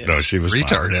hair. Yeah. No, she was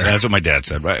retard hair. That's what my dad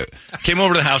said. Came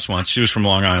over to the house once. She was from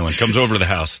Long Island. Comes over to the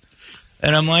house.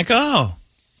 And I'm like, oh,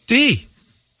 D,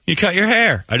 you cut your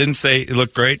hair. I didn't say it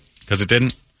looked great, because it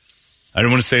didn't. I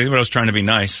didn't want to say anything, but I was trying to be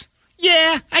nice.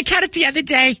 Yeah, I cut it the other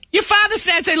day. Your father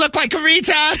says I look like a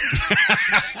retard.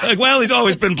 Like, well, he's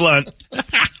always been blunt.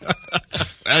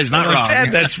 He's not wrong.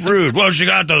 Dad, that's rude. Well, she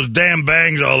got those damn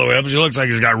bangs all the way up. She looks like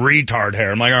she's got retard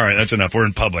hair. I'm like, all right, that's enough. We're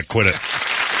in public. Quit it.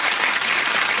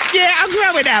 Yeah, I'll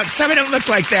grow it out so I don't look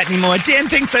like that anymore. Dan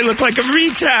thinks I look like a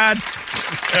retard.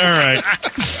 All right.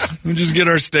 We'll just get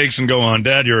our steaks and go on.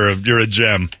 Dad, you're a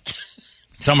gem.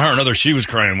 Somehow or another, she was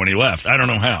crying when he left. I don't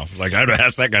know how. Like, I'd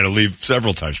asked that guy to leave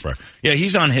several times prior. Yeah,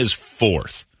 he's on his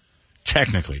 4th,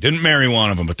 technically. Didn't marry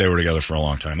one of them, but they were together for a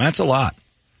long time. That's a lot.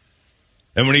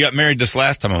 And when he got married this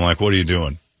last time, I'm like, what are you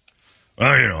doing?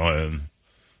 Well,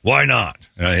 why not?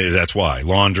 That's why.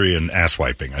 Laundry and ass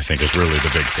wiping, I think, is really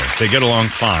the big thing. They get along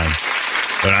fine,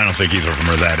 but I don't think either of them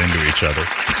are that into each other.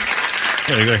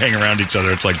 They hang around each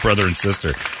other. It's like brother and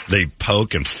sister. They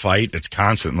poke and fight. It's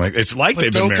constant. It's like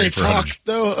they've been married for 100 years.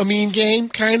 Don't they talk, though, a mean game,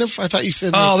 kind of? I thought you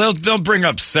said... Oh, they'll bring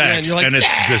up sex, yeah, and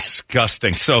it's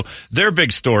disgusting. So their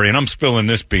big story, and I'm spilling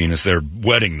this bean, is their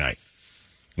wedding night,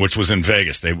 which was in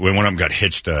Vegas. They went up and got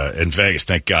hitched in Vegas,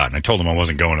 thank God. And I told them I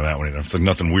wasn't going to that one either. It's like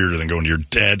nothing weirder than going to your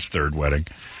dad's 3rd wedding.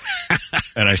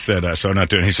 And I said, so I'm not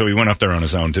doing it. So he went up there on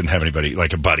his own, didn't have anybody,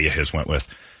 like a buddy of his went with.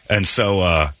 And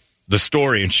so the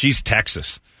story, and she's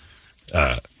Texas.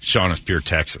 Sean is pure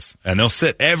Texas. And they'll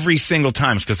sit every single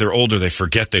time, because they're older, they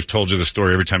forget they've told you the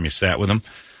story every time you sat with them.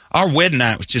 Our wedding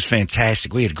night was just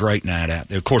fantastic. We had a great night out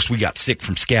there. Of course, we got sick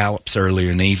from scallops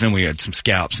earlier in the evening. We had some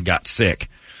scallops and got sick.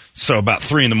 So about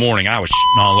 3 a.m, I was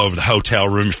shitting all over the hotel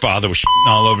room. Your father was shitting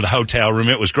all over the hotel room.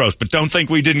 It was gross. But don't think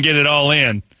we didn't get it all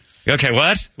in. Okay,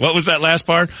 what? What was that last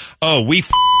part? Oh, we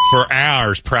for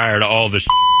hours prior to all this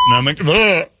shit. And I'm like,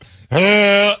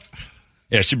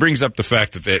 yeah, she brings up the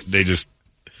fact that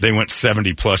they went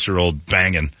 70-plus-year-old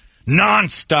banging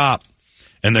nonstop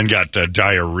and then got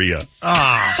diarrhea.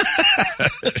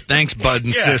 Thanks, Bud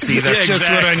and Sissy. That's just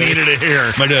what I needed to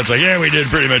hear. My dad's like, yeah, we did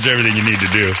pretty much everything you need to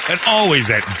do. And always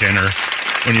at dinner,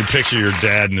 when you picture your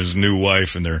dad and his new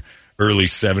wife in their early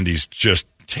 70s just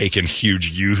taking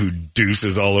huge yoo-hoo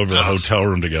deuces all over the hotel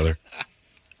room together.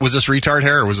 Was this retard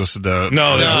hair, or was this the...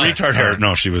 No, retard hair.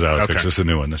 No, she was out of the picture. This is a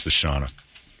new one. This is Shauna.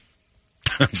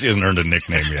 She hasn't earned a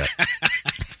nickname yet.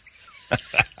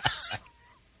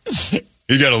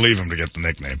 You got to leave him to get the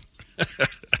nickname.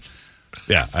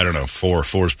 Yeah, I don't know. 4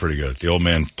 is pretty good. The old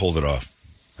man pulled it off.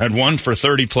 Had one for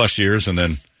 30-plus years, and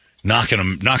then knocking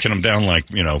them down like,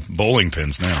 bowling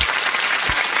pins now.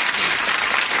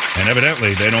 And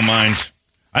evidently, they don't mind.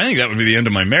 I think that would be the end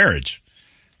of my marriage.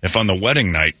 If on the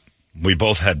wedding night, we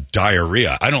both had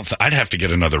diarrhea. I'd have to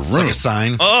get another room. It's like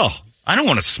a sign. Oh, I don't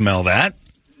want to smell that.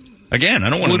 Again, I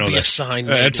don't want to know that. Would be a sign.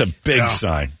 It's a big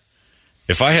sign.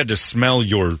 If I had to smell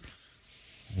your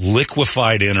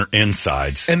liquefied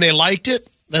insides. And they liked it,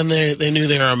 then they knew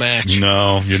they were a match.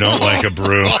 No, you don't like a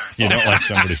brew. You don't like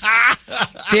somebody's.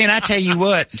 Dan, I tell you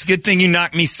what, it's a good thing you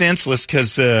knocked me senseless,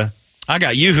 because I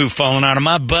got yoo-hoo falling out of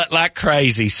my butt like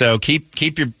crazy. So keep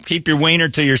your wiener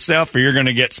to yourself, or you're going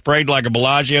to get sprayed like a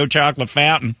Bellagio chocolate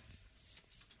fountain.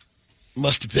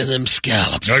 Must have been them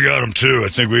scallops. I got them too. I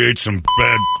think we ate some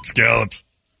bad scallops.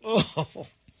 Oh.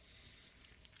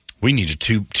 We need a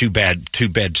two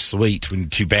bed suite. We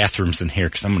need 2 bathrooms in here,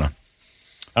 because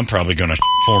I'm probably gonna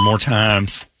 4 more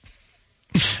times.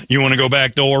 You want to go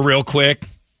back door real quick?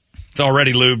 It's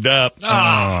already lubed up.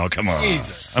 Oh, come on.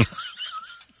 Jesus.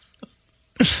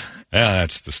 Yeah,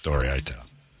 that's the story I tell.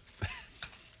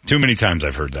 Too many times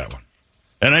I've heard that one.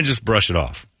 And I just brush it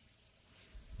off.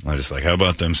 I'm just like, how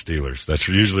about them Steelers? That's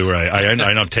usually where I end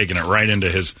up taking it right into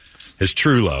his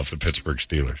true love, the Pittsburgh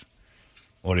Steelers.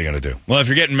 What are you going to do? Well, if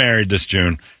you're getting married this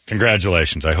June,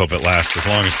 congratulations. I hope it lasts as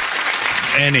long as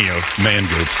any of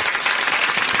Mangoops.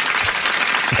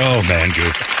 Oh,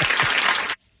 Mangoop.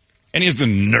 And he has the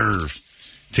nerve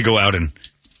to go out and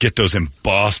get those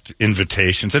embossed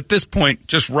invitations. At this point,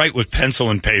 just write with pencil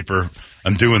and paper,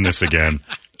 I'm doing this again.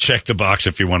 Check the box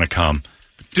if you want to come.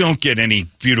 Don't get any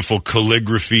beautiful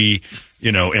calligraphy,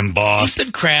 embossed. He's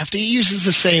been crafty. He uses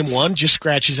the same one, just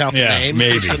scratches out the name.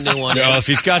 Maybe. Puts a new one in. If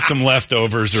he's got some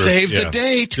leftovers. Save the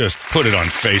date. Just put it on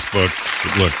Facebook.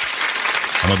 Look,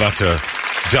 I'm about to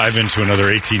dive into another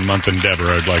 18-month endeavor.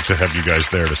 I'd like to have you guys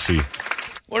there to see.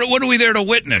 What are we there to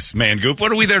witness, Mangoop?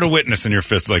 What are we there to witness in your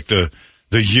fifth, like the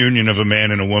union of a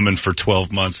man and a woman for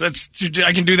 12 months?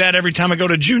 I can do that every time I go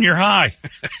to junior high.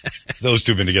 Those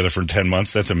two have been together for 10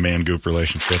 months. That's a man-goop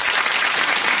relationship.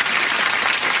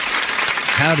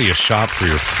 How do you shop for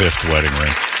your fifth wedding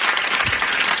ring?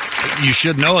 You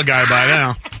should know a guy by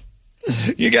now.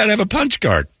 You got to have a punch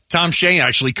card. Tom Shane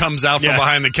actually comes out from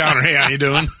behind the counter. Hey, how you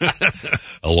doing?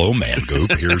 Hello,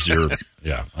 man-goop. Here's your...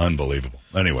 Yeah, unbelievable.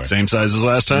 Anyway. Same size as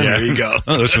last time? Yeah. There you go.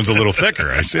 Oh, this one's a little thicker,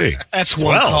 I see. That's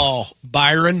one call.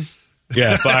 Byron?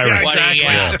 Yeah, Byron. Exactly.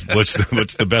 Yeah.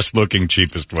 What's the best-looking,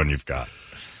 cheapest one you've got?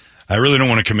 I really don't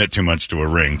want to commit too much to a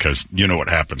ring because you know what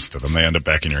happens to them. They end up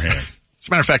back in your hands. As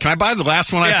a matter of fact, can I buy the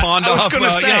last one I pawned off? I was going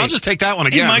to say. I'll just take that one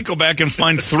again. He might go back and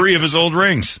find 3 of his old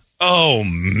rings. Oh,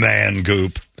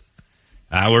 Mangoop.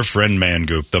 Our friend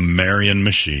Mangoop, the Marion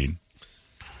Machine.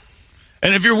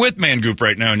 And if you're with Mangoop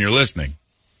right now and you're listening,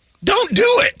 don't do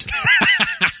it.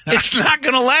 It's not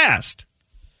going to last.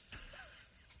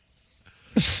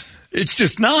 It's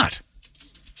just not.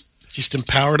 Just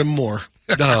empowered him more.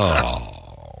 No.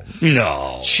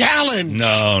 Challenge.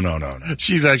 No.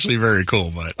 She's actually very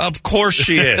cool, but... Of course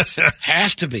she is.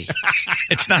 Has to be.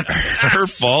 It's not her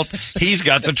fault. He's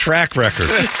got the track record.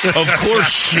 Of course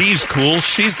she's cool.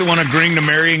 She's the one agreeing to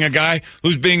marrying a guy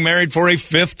who's being married for a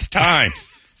 5th time.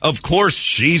 Of course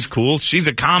she's cool. She's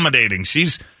accommodating.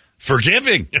 She's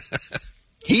forgiving.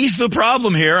 He's the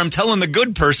problem here. I'm telling the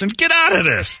good person, get out of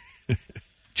this.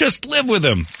 Just live with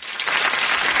him.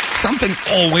 Something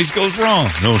always goes wrong.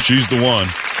 No, she's the one.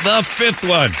 The 5th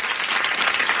one.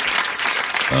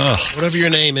 Ugh. Whatever your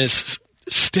name is,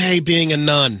 stay being a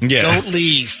nun. Yeah. Don't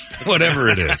leave. Whatever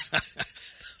it is.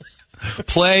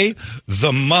 Play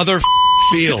the mother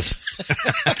field.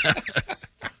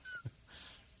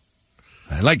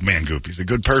 I like Mangoop. He's a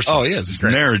good person. Oh, he is. It's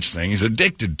a marriage thing. He's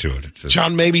addicted to it.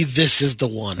 John, maybe this is the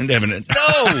one. No,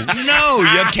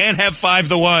 you can't have 5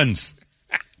 the ones.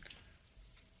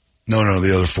 No,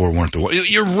 the other 4 weren't the one.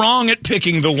 You're wrong at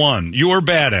picking the one. You're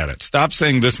bad at it. Stop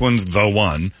saying this one's the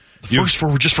one. The first 4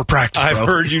 were just for practice, I've bro.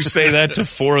 heard you say that to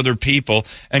 4 other people,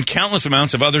 and countless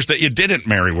amounts of others that you didn't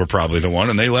marry were probably the one,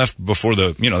 and they left before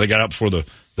they got out before the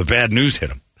bad news hit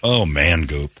them. Oh,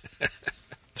 Mangoop.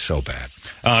 So bad.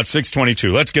 It's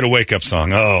 6:22. Let's get a wake-up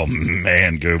song. Oh,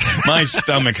 Mangoop. My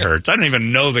stomach hurts. I don't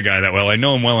even know the guy that well. I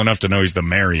know him well enough to know he's the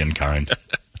Marion kind.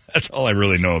 That's all I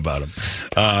really know about him.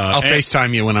 I'll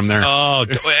FaceTime you when I'm there. Oh,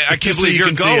 I can't believe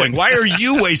you're going. Why are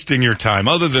you wasting your time,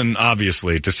 other than,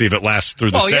 obviously, to see if it lasts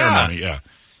through the ceremony? Yeah.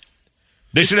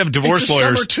 They should have divorce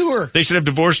lawyers. Summer tour. They should have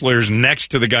divorce lawyers next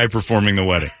to the guy performing the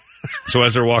wedding. So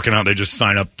as they're walking out, they just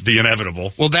sign up the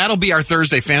inevitable. Well, that'll be our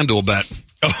Thursday FanDuel bet.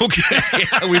 Okay.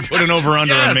 Yeah, we put an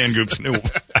over-under on Mangoop's new.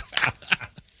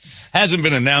 Hasn't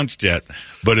been announced yet,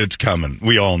 but it's coming.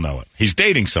 We all know it. He's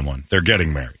dating someone. They're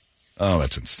getting married. Oh,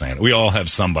 that's insane. We all have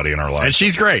somebody in our lives. And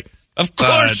she's great. Of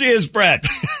course she is, Brett.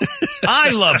 I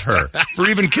love her for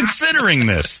even considering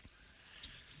this.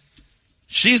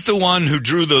 She's the one who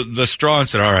drew the straw and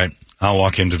said, all right, I'll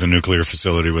walk into the nuclear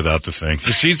facility without the thing.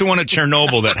 She's the one at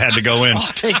Chernobyl that had to go in.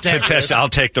 I'll take that risk. I'll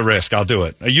take the risk. I'll do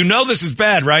it. You know this is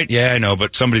bad, right? Yeah, I know,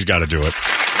 but somebody's got to do it.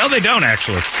 No, they don't,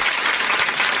 actually.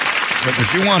 But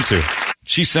if you want to.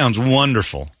 She sounds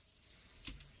wonderful.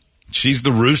 She's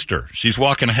the rooster. She's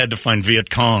walking ahead to find Viet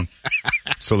Cong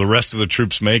so the rest of the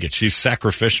troops make it. She's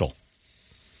sacrificial.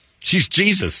 She's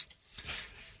Jesus.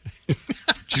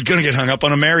 She's going to get hung up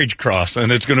on a marriage cross, and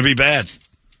it's going to be bad.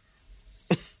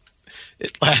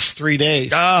 It lasts 3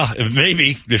 days.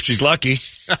 Maybe, if she's lucky.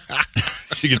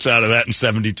 She gets out of that in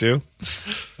 72.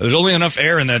 There's only enough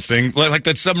air in that thing, like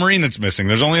that submarine that's missing.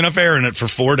 There's only enough air in it for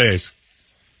 4 days.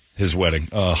 His wedding.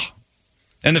 Oh.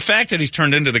 And the fact that he's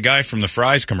turned into the guy from the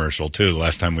Fries commercial, too, the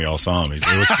last time we all saw him. He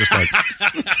looks just like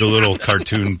the little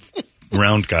cartoon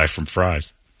round guy from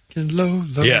Fries. Low.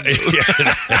 Yeah.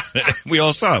 We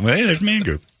all saw him. Hey, there's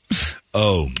Mangoop.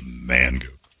 Oh,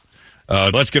 Mangoop.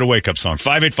 Let's get a wake-up song.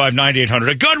 585-9800.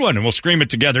 A good one, and we'll scream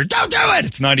it together. Don't do it!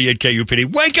 It's 98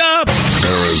 KUPD. Wake up!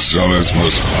 Arizona's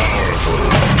most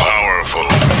powerful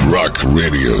rock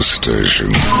radio station.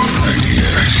 98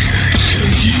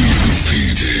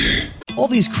 KUPD. All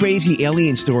these crazy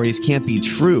alien stories can't be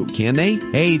true, can they?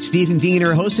 Hey, it's Stephen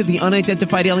Diener, host of the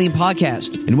Unidentified Alien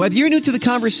Podcast. And whether you're new to the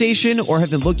conversation or have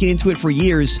been looking into it for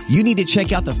years, you need to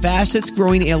check out the fastest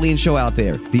growing alien show out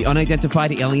there, the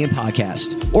Unidentified Alien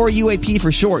Podcast, or UAP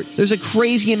for short. There's a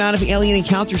crazy amount of alien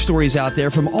encounter stories out there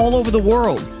from all over the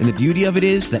world. And the beauty of it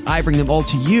is that I bring them all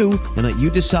to you and let you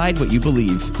decide what you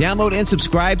believe. Download and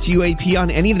subscribe to UAP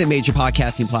on any of the major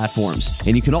podcasting platforms.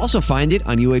 And you can also find it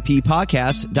on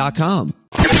UAPpodcast.com.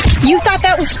 You thought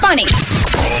that was funny.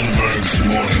 Holmbergs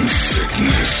morning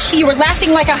sickness. You were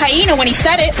laughing like a hyena when he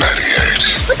said it.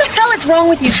 98 What the hell is wrong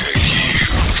with you?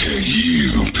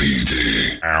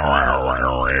 KUPD.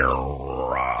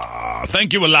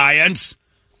 Thank you, Alliance.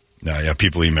 Yeah,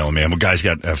 people emailing me. A guy's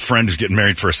got a friend who's getting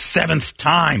married for a 7th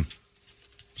time.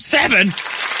 7?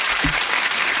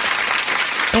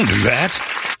 Don't do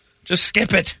that. Just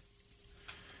skip it.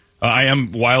 I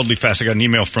am wildly fast. I got an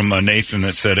email from Nathan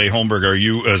that said, hey, Holmberg, are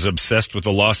you as obsessed with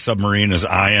the lost submarine as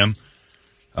I am?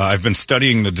 I've been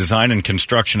studying the design and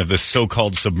construction of this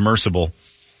so-called submersible,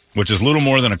 which is little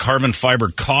more than a carbon fiber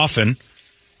coffin.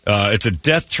 It's a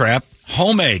death trap,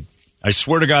 homemade. I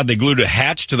swear to God, they glued a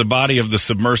hatch to the body of the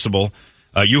submersible.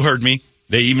 You heard me.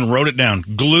 They even wrote it down.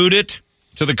 Glued it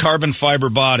to the carbon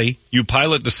fiber body. You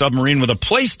pilot the submarine with a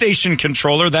PlayStation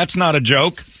controller. That's not a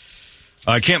joke.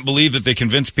 I can't believe that they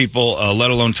convinced people, let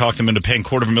alone talk them into paying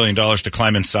 $250,000 to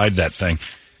climb inside that thing.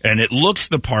 And it looks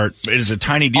the part. It is a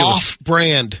tiny deal.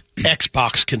 Off-brand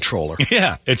Xbox controller.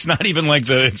 Yeah, it's not even like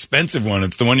the expensive one.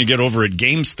 It's the one you get over at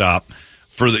GameStop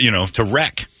for the, to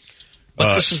wreck.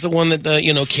 But this is the one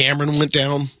that Cameron went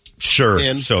down. Sure.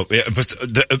 In. So, yeah, but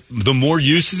the more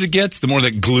uses it gets, the more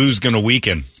that glue's going to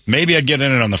weaken. Maybe I'd get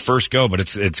in it on the first go, but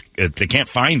they can't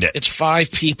find it. It's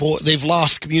 5 people. They've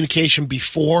lost communication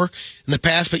before in the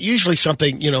past, but usually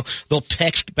something, they'll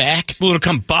text back. Well, it'll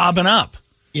come bobbing up.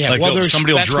 Yeah, like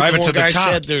somebody will drive it to the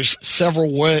top. Said there's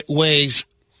several ways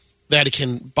that it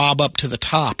can bob up to the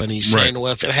top, and he's saying,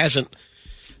 well, if it hasn't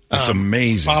that's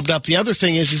amazing. bobbed up. The other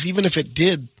thing is even if it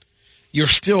did, you're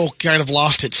still kind of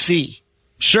lost at sea.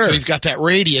 Sure. So you've got that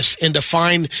radius, and to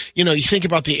find, you think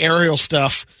about the aerial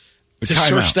stuff, to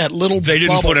search that little They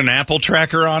didn't bubble. put an Apple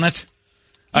tracker on it?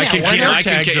 Yeah,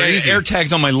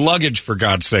 AirTags on my luggage, for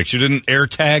God's sakes. You didn't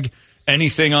AirTag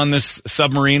anything on this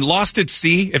submarine? Lost at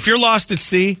sea? If you're lost at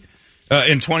sea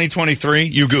in 2023,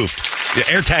 you goofed. You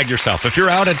AirTag yourself. If you're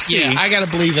out at sea... Yeah, I got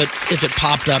to believe it. If it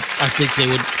popped up, I think they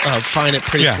would find it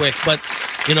pretty quick. But,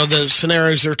 the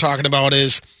scenarios they're talking about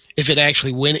is if it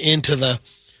actually went into the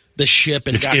ship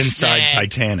and got inside snagged,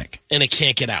 Titanic. And it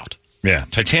can't get out. Yeah,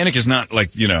 Titanic is not like,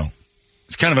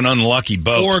 it's kind of an unlucky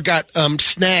boat. Or got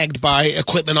snagged by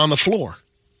equipment on the floor.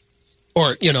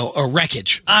 Or, a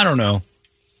wreckage. I don't know.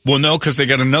 Well, no, because they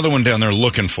got another one down there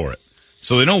looking for it.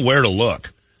 So they know where to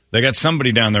look. They got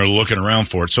somebody down there looking around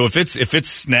for it. So if it's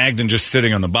snagged and just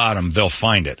sitting on the bottom, they'll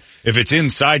find it. If it's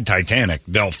inside Titanic,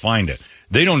 they'll find it.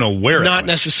 They don't know where Not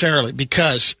necessarily,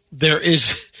 because there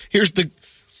is...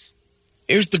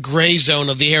 Here's the gray zone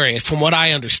of the area, from what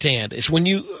I understand, is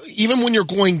even when you're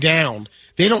going down,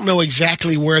 they don't know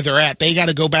exactly where they're at. They got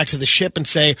to go back to the ship and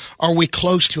say, are we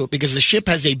close to it? Because the ship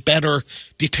has a better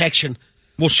detection.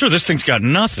 Well, sure, this thing's got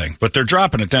nothing, but they're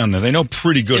dropping it down there. They know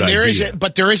pretty good idea.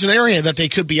 But there is an area that they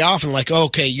could be off and like,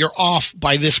 okay, you're off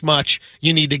by this much.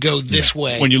 You need to go this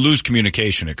way. When you lose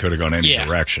communication, it could have gone any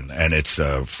direction, and it's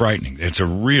frightening. It's a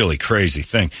really crazy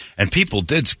thing. And people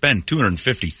did spend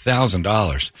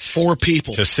 $250,000 4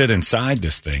 people to sit inside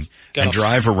this thing and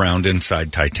drive around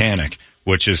inside Titanic,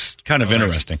 which is kind of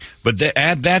interesting. But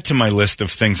add that to my list of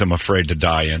things I'm afraid to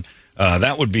die in.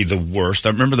 That would be the worst. I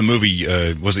remember the movie,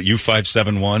 was it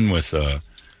U-571 with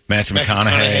Matthew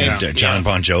McConaughey? John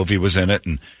Bon Jovi was in it,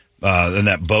 and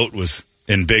that boat was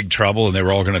in big trouble, and they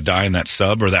were all going to die in that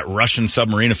sub, or that Russian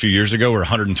submarine a few years ago where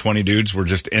 120 dudes were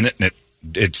just in it, and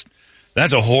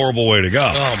that's a horrible way to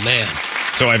go. Oh, man.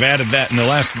 So I've added that in the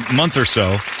last month or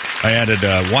so. I added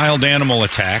wild animal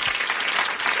attack.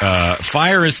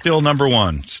 Fire is still number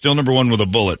 1. Still number 1 with a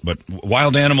bullet, but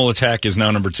wild animal attack is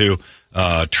now number 2.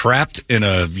 Trapped in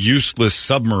a useless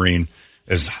submarine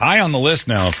is high on the list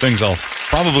now of things I'll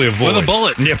probably avoid. With a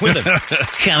bullet. Yeah, with it.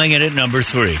 Coming in at number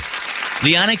 3.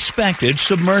 The unexpected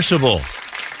submersible.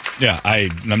 Yeah,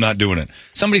 I'm not doing it.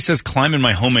 Somebody says climb in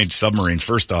my homemade submarine.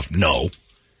 First off, no.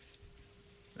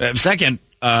 Second,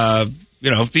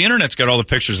 if the internet's got all the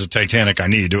pictures of Titanic I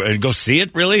need to go see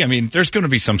it, really? I mean, there's going to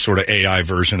be some sort of AI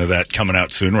version of that coming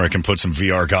out soon where I can put some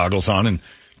VR goggles on and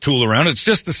tool around. It's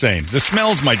just the same. The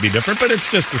smells might be different, but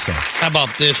it's just the same. How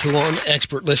about this? One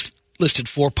expert listed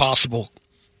 4 possible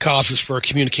causes for a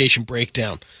communication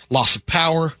breakdown. Loss of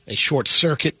power, a short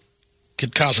circuit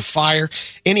could cause a fire.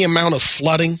 Any amount of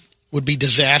flooding would be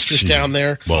disastrous down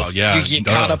there. Well, yeah. You get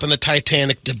caught up in the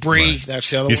Titanic debris. Right. That's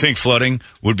the other one. You think flooding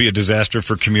would be a disaster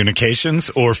for communications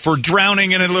or for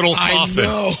drowning in a little coffin? I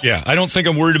know. Yeah, I don't think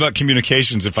I'm worried about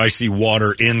communications if I see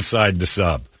water inside the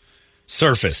sub.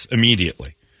 Surface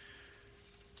immediately.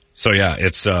 So, yeah,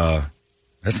 it's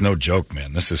that's no joke,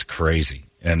 man. This is crazy.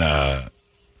 And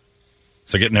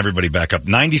so getting everybody back up.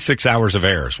 96 hours of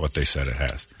air is what they said it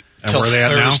has. And where are they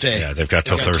at now? Yeah, they've got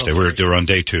till Thursday. They're on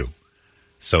day 2.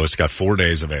 So it's got 4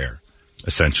 days of air,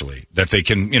 essentially, that they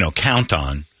can, count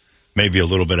on. Maybe a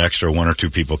little bit extra. 1 or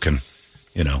 2 people can,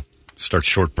 start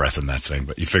short breathing that thing.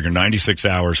 But you figure 96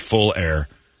 hours full air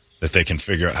that they can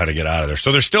figure out how to get out of there.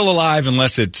 So they're still alive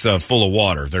unless it's full of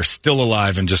water. They're still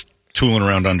alive and just tooling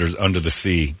around under the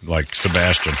sea like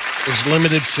Sebastian. There's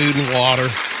limited food and water.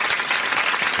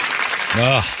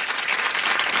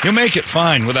 You'll make it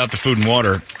fine without the food and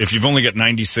water. If you've only got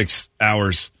 96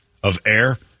 hours of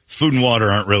air, food and water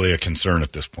aren't really a concern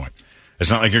at this point. It's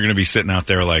not like you're going to be sitting out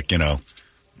there like,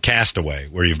 Castaway,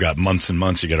 where you've got months and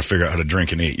months you got to figure out how to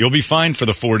drink and eat. You'll be fine for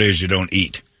the 4 days you don't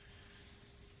eat.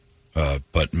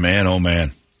 But man, oh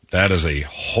man, that is a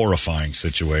horrifying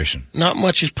situation. Not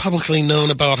much is publicly known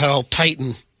about how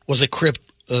Titan was equipped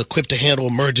to handle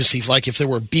emergencies, like if there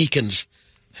were beacons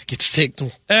that could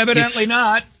signal. Evidently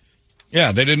not.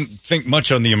 Yeah, they didn't think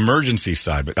much on the emergency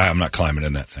side, but I'm not climbing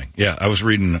in that thing. Yeah, I was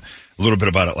reading a little bit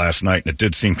about it last night, and it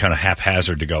did seem kind of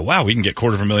haphazard to go, wow, we can get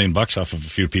 $250,000 off of a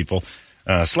few people.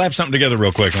 Slap something together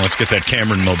real quick, and let's get that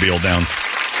Cameron mobile down.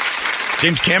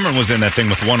 James Cameron was in that thing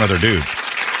with one other dude.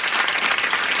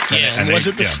 Yeah, and was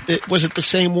it the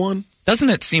same one? Doesn't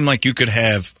it seem like you could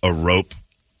have a rope?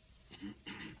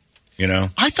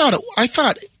 I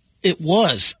thought it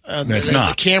was. It's not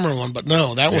the Cameron one, but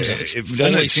no, that one's.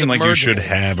 Doesn't it seem like you should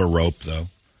have a rope though?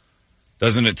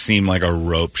 Doesn't it seem like a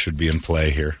rope should be in play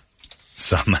here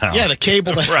somehow? Yeah, the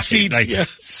cable that right, feeds. Like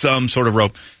some sort of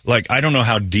rope. Like I don't know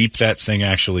how deep that thing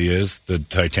actually is, the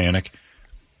Titanic,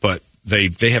 but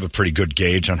they have a pretty good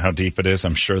gauge on how deep it is.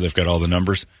 I'm sure they've got all the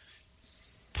numbers.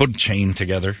 Put a chain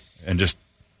together and just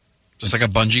like a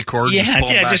bungee cord. Yeah,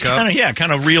 just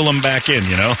kind of reel them back in.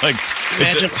 Like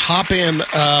imagine hop in.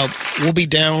 We'll be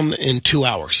down in 2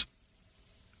 hours.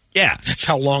 Yeah, that's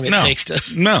how long it takes to.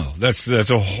 No, that's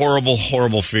a horrible,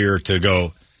 horrible fear to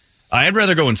go. I'd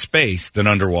rather go in space than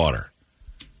underwater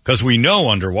because we know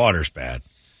underwater's bad.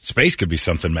 Space could be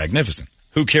something magnificent.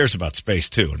 Who cares about space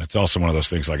too? And it's also one of those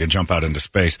things like I jump out into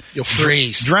space. You'll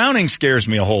freeze. Drowning scares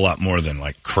me a whole lot more than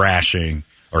like crashing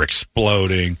or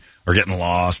exploding or getting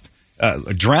lost.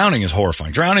 Drowning is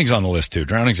horrifying. Drowning's on the list too.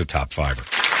 Drowning's a top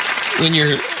 5er. When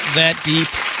you're that deep,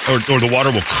 or the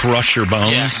water will crush your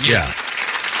bones. Yeah.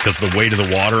 Because the weight of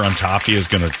the water on top of you is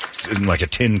going to, like a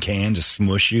tin can, just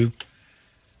smush you.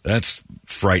 That's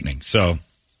frightening. So,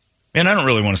 man, I don't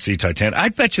really want to see Titanic. I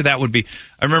bet you that would be.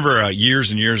 I remember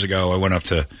years and years ago, I went up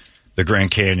to the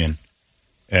Grand Canyon,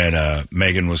 and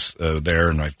Megan was there,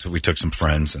 and we took some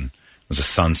friends, and it was a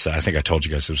sunset. I think I told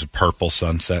you guys it was a purple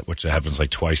sunset, which happens like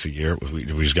twice a year. We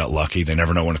just got lucky. They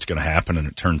never know when it's going to happen, and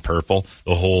it turned purple.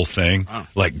 The whole thing,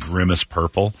 like grimace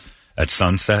purple at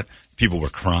sunset. People were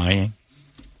crying.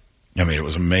 I mean, it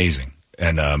was amazing.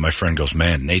 And my friend goes,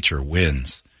 man, nature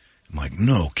wins. I'm like,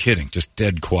 no kidding. Just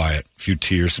dead quiet. A few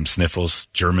tears, some sniffles.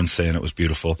 Germans saying it was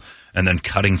beautiful. And then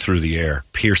cutting through the air,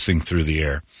 piercing through the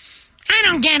air. I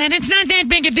don't get it. It's not that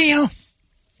big a deal.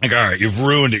 Like, all right, you've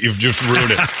ruined it. You've just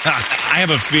ruined it. I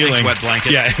have a feeling. Thanks, wet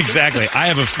blanket. Yeah, exactly. I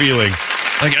have a feeling.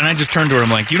 Like, and I just turned to her. I'm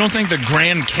like, you don't think the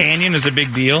Grand Canyon is a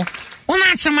big deal? Well,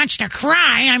 not so much to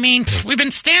cry. I mean, we've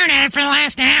been staring at it for the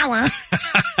last hour.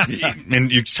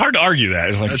 And it's hard to argue that.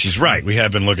 It's like, she's right. We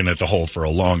have been looking at the hole for a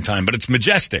long time, but it's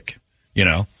majestic,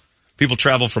 People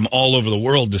travel from all over the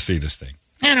world to see this thing.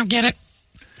 I don't get it.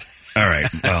 All right.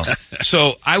 Well,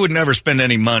 so I would never spend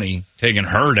any money taking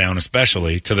her down,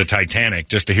 especially to the Titanic,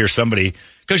 just to hear somebody,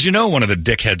 because one of the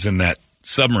dickheads in that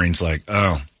submarine's like,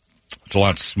 oh, it's a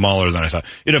lot smaller than I thought.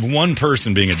 You'd have one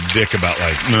person being a dick about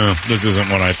like, no, this isn't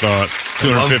what I thought.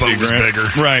 $250,000.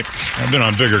 Bigger. Right. I've been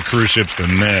on bigger cruise ships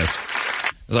than this.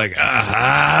 It's like,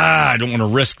 I don't want to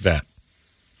risk that.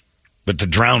 But to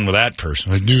drown with that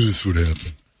person, I knew this would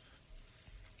happen.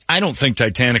 I don't think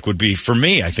Titanic would be, for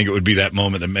me, I think it would be that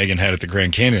moment that Megan had at the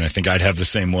Grand Canyon. I think I'd have the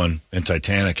same one in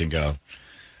Titanic and go,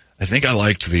 I think I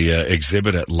liked the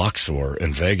exhibit at Luxor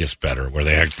in Vegas better, where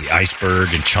they had the iceberg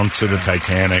and chunks of the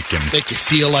Titanic. And make you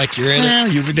feel like you're in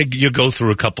it. You go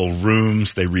through a couple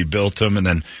rooms, they rebuilt them, and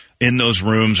then in those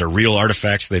rooms are real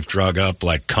artifacts they've drug up,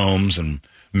 like combs and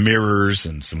mirrors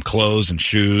and some clothes and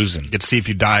shoes. And you get to see if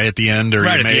you die at the end, or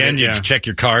right you at the made end, it, you check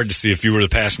your card to see if you were the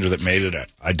passenger that made it.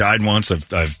 I died once.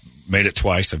 I've made it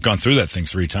twice. I've gone through that thing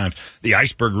 3 times. The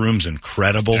iceberg room's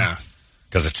incredible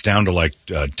because it's down to like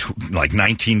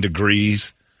 19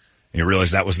 degrees. You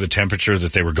realize that was the temperature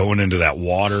that they were going into that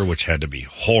water, which had to be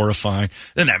horrifying.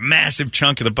 Then that massive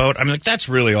chunk of the boat. I mean, like, that's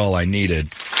really all I needed.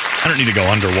 I don't need to go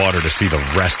underwater to see the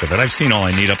rest of it. I've seen all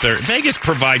I need up there. Vegas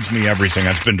provides me everything.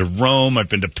 I've been to Rome. I've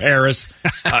been to Paris.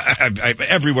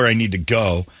 Everywhere I need to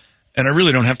go. And I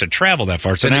really don't have to travel that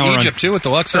far. It's an hour Egypt, too, with the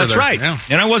Luxor. That's there. right. Yeah.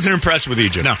 And I wasn't impressed with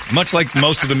Egypt. No. Much like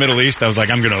most of the Middle East, I was like,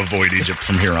 I'm going to avoid Egypt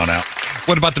from here on out.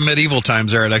 What about the medieval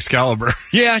times there at Excalibur?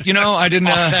 Yeah, I didn't...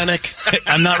 Authentic.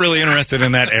 I'm not really interested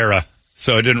in that era.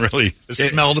 So I didn't really... It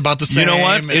smelled about the same. You know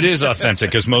what? It is authentic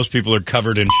because most people are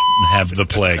covered in and have the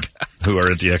plague who are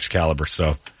at the Excalibur.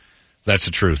 So that's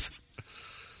the truth.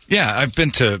 Yeah, I've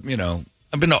been to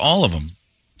all of them.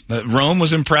 Rome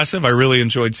was impressive. I really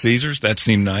enjoyed Caesars. That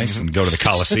seemed nice. And go to the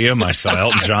Colosseum. I saw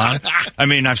Elton John. I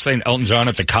mean, I've seen Elton John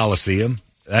at the Colosseum.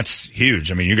 That's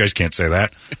huge. I mean, you guys can't say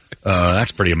that.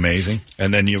 That's pretty amazing.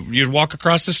 And then you'd walk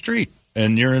across the street,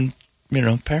 and you're in,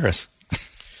 Paris.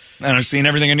 And I've seen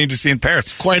everything I need to see in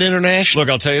Paris. Quite international. Look,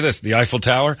 I'll tell you this. The Eiffel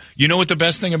Tower. You know what the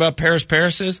best thing about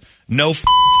Paris is? No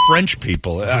French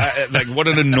people. Like, what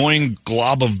an annoying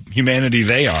glob of humanity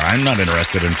they are. I'm not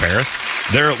interested in Paris.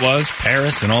 There it was,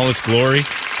 Paris in all its glory.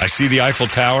 I see the Eiffel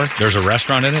Tower. There's a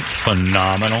restaurant in it.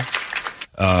 Phenomenal.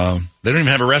 They don't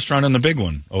even have a restaurant in the big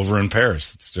one over in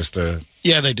Paris. It's just a...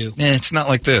 Yeah, they do. It's not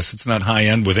like this. It's not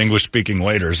high-end with English-speaking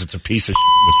waiters. It's a piece of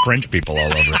with French people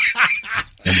all over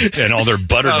it. And all their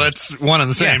buttered... Oh, that's one and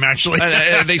the same, actually.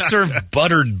 They serve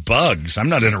buttered bugs. I'm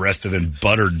not interested in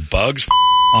buttered bugs.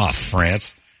 Off,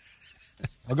 France.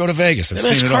 I'll go to Vegas. I've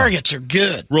seen it all. Escargots are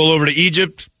good. Roll over to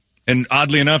Egypt. And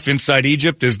oddly enough, inside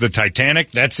Egypt is the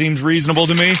Titanic. That seems reasonable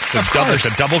to me. It's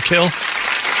a double kill.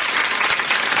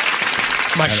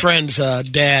 My friend's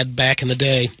dad back in the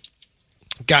day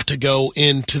got to go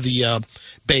into the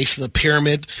base of the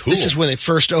pyramid. Cool. This is when they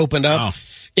first opened up. Oh.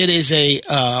 It is a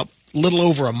little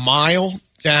over a mile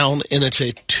down, and it's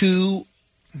a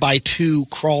 2x2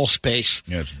 crawl space.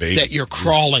 Yeah, it's big. That you're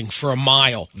crawling for a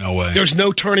mile. No way. There's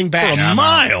no turning back. For a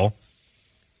mile?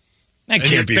 That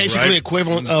can't be basically right.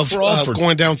 equivalent of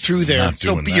going down through there.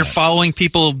 So you're following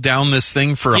people down this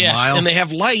thing for a mile? And they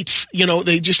have lights.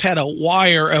 They just had a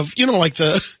wire of, like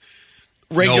the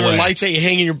regular lights that you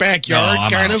hang in your backyard,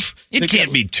 kind of. It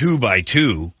can't be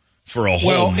 2x2 for a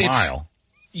whole mile.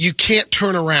 You can't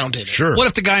turn around in it. Sure. What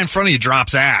if the guy in front of you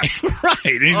drops ass? Right.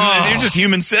 You're just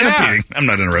human centipeding. Yeah. I'm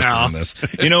not interested in this.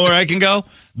 You know where I can go?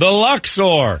 The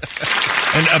Luxor.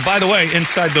 And by the way,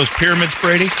 inside those pyramids,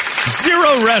 Brady,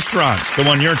 0 restaurants, the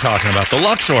one you're talking about. The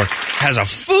Luxor has a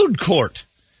food court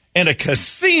and a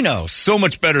casino. So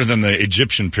much better than the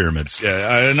Egyptian pyramids.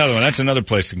 Yeah, another one. That's another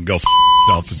place that can go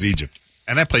itself is Egypt.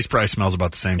 And that place probably smells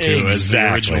about the same, too, as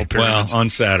the original pyramids. Well, on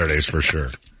Saturdays, for sure.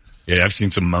 Yeah, I've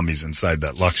seen some mummies inside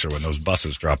that Luxor when those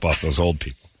buses drop off those old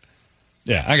people.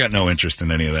 Yeah, I got no interest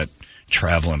in any of that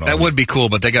traveling. That would be cool,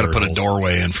 but they got to put a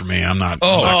doorway in for me. I'm not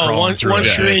crawling through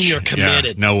once you're in, you're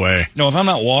committed. Yeah, no way. No, if I'm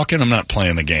not walking, I'm not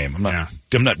playing the game.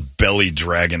 I'm not belly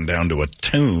dragging down to a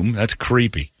tomb. That's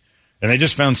creepy. And they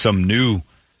just found some new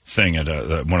thing at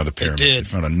one of the pyramids. They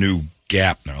found a new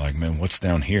gap. And they're like, man, what's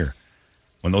down here?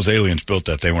 When those aliens built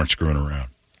that, they weren't screwing around.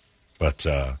 But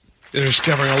they're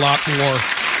discovering a lot more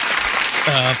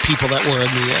people that were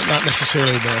in the not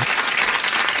necessarily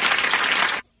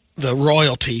the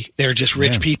royalty. They're just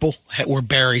rich people that were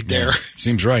buried there.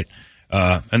 Seems right.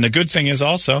 And the good thing is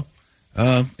also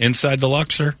inside the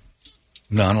Luxor,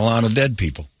 not a lot of dead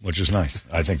people, which is nice.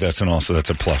 I think that's a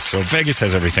plus. So Vegas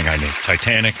has everything I need: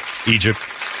 Titanic, Egypt,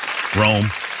 Rome,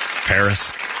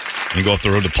 Paris. You go up the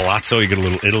road to Palazzo, you get a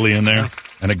little Italy in there.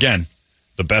 And again,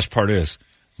 the best part is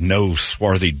no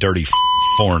swarthy, dirty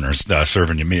foreigners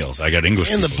serving you meals. I got English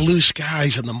and people. The blue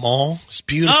skies in the mall. It's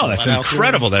beautiful. Oh, that's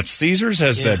incredible. That Caesars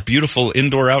has that beautiful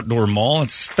indoor-outdoor mall.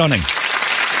 It's stunning.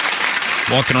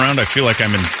 Walking around, I feel like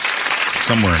I'm in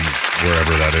somewhere in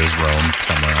wherever that is, Rome,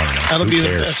 somewhere. I don't know. That'll be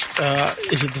the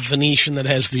best. Is it the Venetian that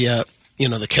has the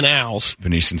the canals?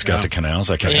 Venetian's got the canals.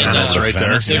 I can't remember right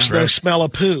there. There's no smell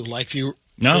of poo like the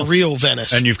No. The real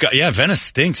Venice. And you've got, Venice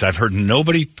stinks. I've heard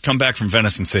nobody come back from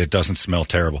Venice and say it doesn't smell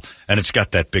terrible. And it's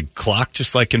got that big clock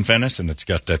just like in Venice, and it's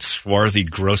got that swarthy,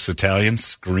 gross Italian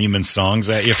screaming songs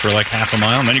at you for like half a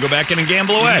mile, and then you go back in and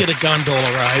gamble away. You get a gondola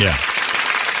ride. Yeah.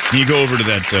 You go over to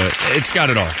that, it's got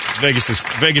it all.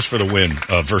 Vegas for the win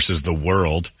versus the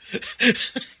world. I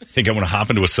think I want to hop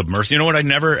into a submersible. You know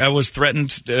what I was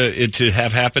threatened to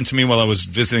have happen to me while I was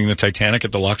visiting the Titanic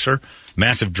at the Luxor?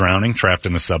 Massive drowning, trapped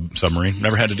in the submarine.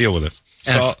 Never had to deal with it.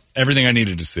 Saw everything I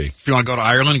needed to see. If you want to go to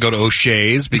Ireland, go to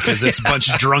O'Shea's because it's a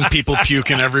bunch of drunk people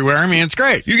puking everywhere. I mean, it's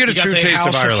great. You get a true taste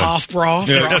of Ireland. Hofbrau,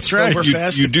 yeah, that's right.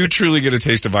 You do truly get a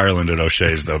taste of Ireland at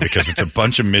O'Shea's, though, because it's a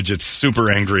bunch of midgets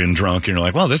super angry and drunk. And you're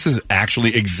like, well, this is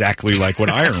actually exactly like what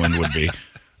Ireland would be.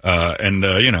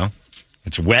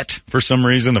 It's wet for some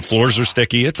reason. The floors are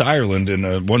sticky. It's Ireland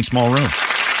in one small room.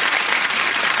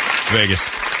 Vegas.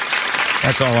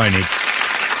 That's all I need.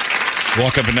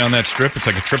 Walk up and down that strip. It's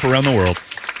like a trip around the world.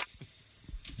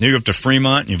 You go up to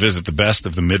Fremont and you visit the best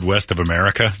of the Midwest of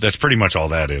America. That's pretty much all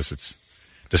that is. It's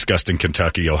disgusting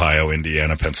Kentucky, Ohio,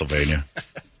 Indiana, Pennsylvania.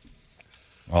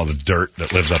 All the dirt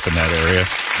that lives up in that area.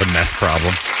 The meth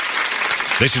problem.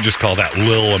 They should just call that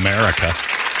Lil America.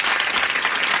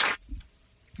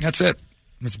 That's it.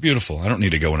 It's beautiful. I don't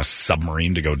need to go in a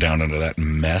submarine to go down into that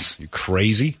mess. You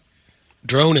crazy?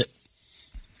 Drone it.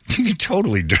 You can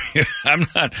totally do it.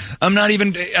 I'm not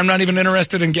even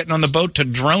interested in getting on the boat to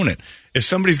drone it. If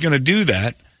somebody's going to do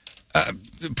that,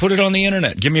 put it on the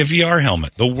internet. Give me a VR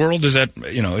helmet. The world is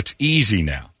it's easy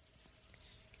now.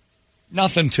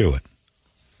 Nothing to it.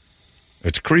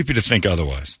 It's creepy to think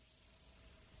otherwise.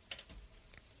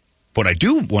 What I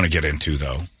do want to get into,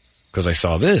 though, because I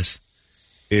saw this,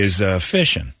 is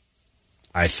fishing.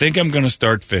 I think I'm going to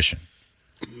start fishing.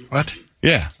 What?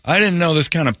 Yeah. I didn't know this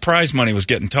kind of prize money was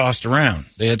getting tossed around.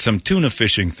 They had some tuna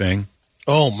fishing thing.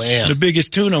 Oh, man. The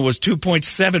biggest tuna was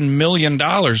 $2.7 million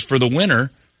for the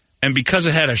winner, and because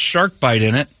it had a shark bite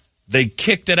in it, they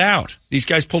kicked it out. These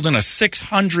guys pulled in a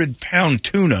 600-pound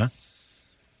tuna.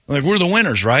 Like, we're the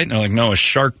winners, right? And they're like, no, a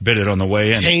shark bit it on the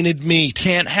way in. Tainted meat.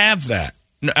 Can't have that.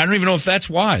 I don't even know if that's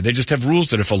why. They just have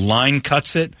rules that if a line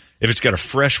cuts it, if it's got a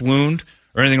fresh wound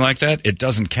or anything like that, it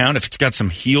doesn't count. If it's got some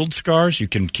healed scars, you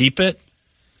can keep it.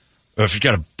 Or if you've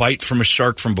got a bite from a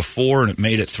shark from before and it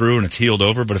made it through and it's healed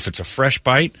over, but if it's a fresh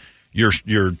bite, your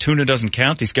tuna doesn't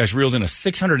count. These guys reeled in a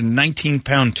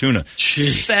 619-pound tuna.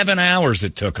 Jeez. 7 hours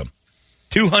it took them.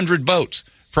 200 boats.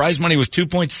 Prize money was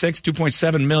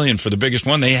 $2.7 million for the biggest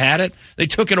one. They had it. They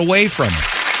took it away from them.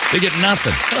 They get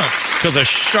nothing because a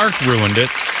shark ruined it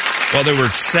while they were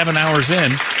 7 hours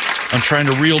in. I'm trying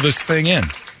to reel this thing in.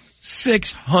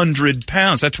 600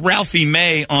 pounds. That's Ralphie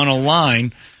May on a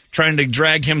line trying to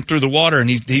drag him through the water, and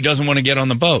he doesn't want to get on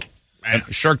the boat. And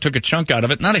the shark took a chunk out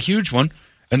of it, not a huge one,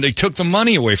 and they took the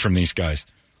money away from these guys.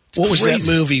 What was that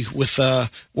movie with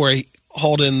where he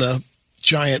hauled in the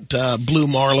giant blue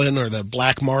marlin or the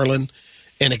black marlin,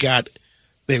 and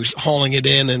they was hauling it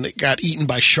in, and it got eaten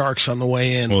by sharks on the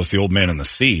way in? Well, it's The Old Man in the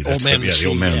Sea. The Old Man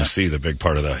in the Sea, the big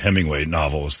part of the Hemingway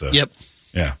novel was the... Yep.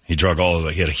 Yeah, he drug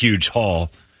he had a huge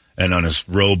haul, and on his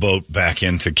rowboat back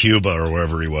into Cuba or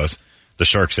wherever he was, the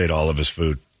sharks ate all of his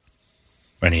food,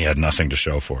 and he had nothing to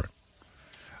show for it.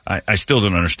 I still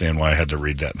don't understand why I had to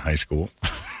read that in high school.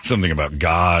 Something about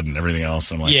God and everything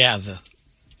else. I'm like, yeah, the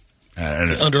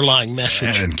underlying message.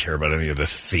 I didn't care about any of the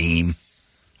theme.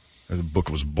 The book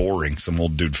was boring. Some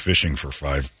old dude fishing for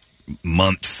 5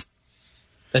 months.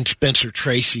 And Spencer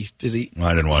Tracy, did he? Well,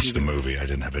 I didn't watch the movie. I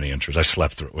didn't have any interest. I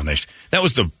slept through it when that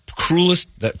was the cruelest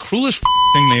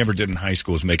thing they ever did in high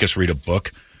school was make us read a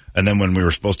book, and then when we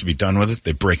were supposed to be done with it,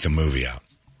 they break the movie out.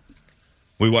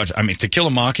 We watched. To Kill a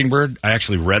Mockingbird. I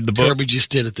actually read the book. Kirby just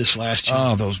did it this last year.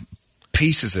 Oh, those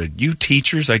pieces of you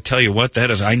teachers! I tell you what, that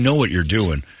is. I know what you're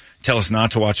doing. Tell us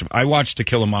not to watch it. I watched To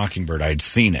Kill a Mockingbird. I had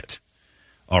seen it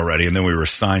already, and then we were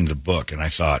assigned the book, and I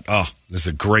thought, oh, this is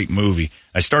a great movie.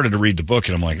 I started to read the book,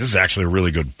 and I'm like, this is actually a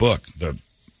really good book.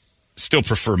 Still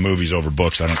prefer movies over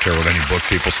books. I don't care what any book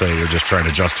people say. You're just trying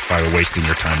to justify wasting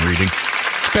your time reading.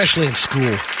 Especially in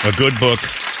school. A good book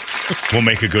will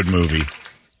make a good movie.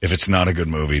 If it's not a good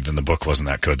movie, then the book wasn't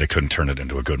that good. They couldn't turn it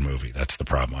into a good movie. That's the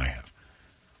problem I have.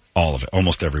 All of it.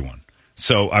 Almost everyone.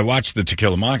 So I watched the To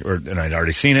Kill a Mockingbird, and I'd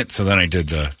already seen it. So then I did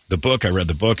the book. I read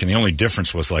the book, and the only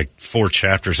difference was like 4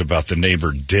 chapters about the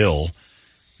neighbor Dill.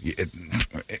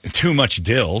 Too much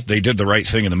Dill. They did the right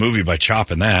thing in the movie by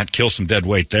chopping that, kill some dead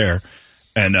weight there.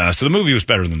 And so the movie was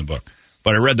better than the book.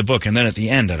 But I read the book, and then at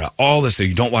the end, out of all this,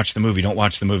 you don't watch the movie, don't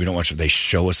watch the movie, don't watch it. They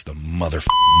show us the movie.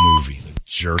 The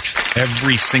jerks.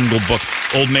 Every single book.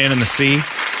 Old Man in the Sea.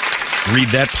 read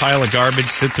that pile of garbage,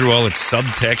 sit through all its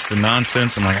subtext and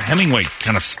nonsense. I'm like, Hemingway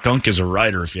kind of stunk as a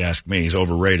writer, if you ask me. He's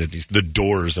overrated. He's the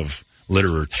Doors of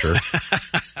literature.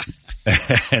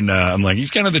 And I'm like, he's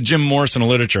kind of the Jim Morrison of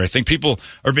literature. I think people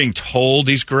are being told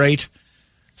he's great,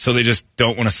 so they just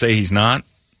don't want to say he's not.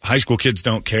 High school kids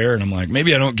don't care, and I'm like,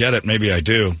 maybe I don't get it, maybe I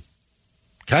do.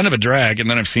 Kind of a drag, and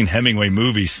then I've seen Hemingway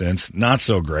movies since. Not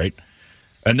so great.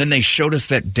 And then they showed us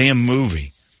that damn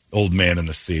movie, Old Man in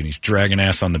the Sea, and he's dragging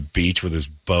ass on the beach with his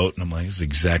boat, and I'm like, this is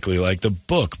exactly like the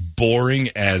book. Boring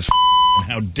as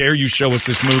and how dare you show us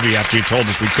this movie after you told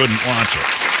us we couldn't watch it.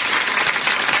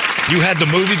 You had the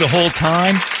movie the whole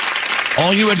time.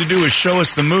 All you had to do was show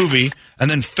us the movie and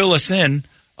then fill us in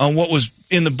on what was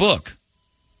in the book.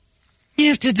 You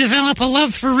have to develop a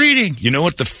love for reading. You know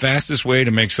what the fastest way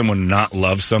to make someone not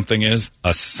love something is?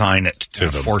 Assign it to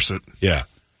them. Force it. Yeah.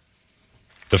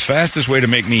 The fastest way to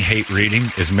make me hate reading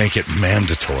is make it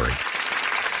mandatory.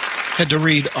 Had to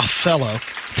read Othello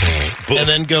and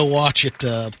then go watch it.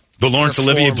 The Laurence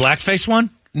Olivier blackface one?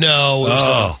 No, it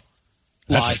was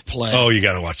live play. Oh, you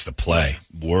got to watch the play.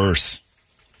 Worse.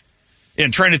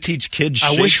 And trying to teach kids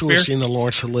Shakespeare. I wish we had seen the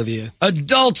Laurence Olivier.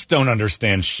 Adults don't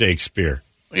understand Shakespeare.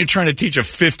 You're trying to teach a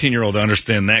 15-year-old to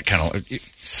understand that kind of...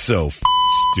 So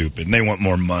stupid. And they want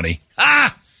more money.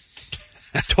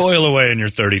 Toil away in your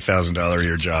 $30,000 a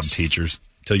year job, teachers,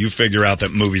 until you figure out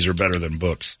that movies are better than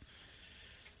books.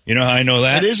 You know how I know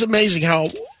that? It is amazing how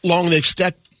long they've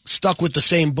stuck with the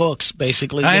same books,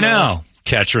 basically. I know.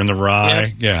 Catcher in the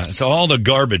Rye. Yeah, it's all the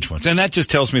garbage ones. And that just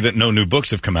tells me that no new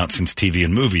books have come out since TV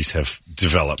and movies have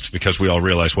developed because we all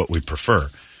realize what we prefer.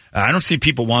 I don't see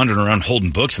people wandering around holding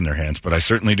books in their hands, but I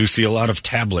certainly do see a lot of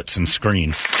tablets and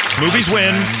screens. Movies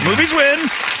win. Movies win.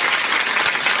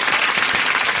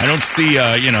 I don't see,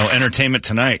 Entertainment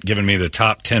Tonight giving me the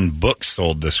top 10 books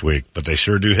sold this week, but they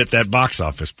sure do hit that box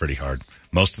office pretty hard.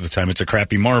 Most of the time it's a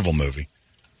crappy Marvel movie.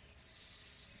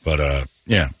 But, I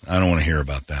don't want to hear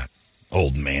about that.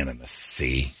 Old Man in the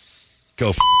Sea. Go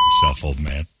yourself, old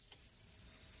man.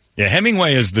 Yeah,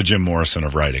 Hemingway is the Jim Morrison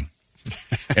of writing.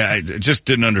 Yeah, I just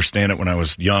didn't understand it when I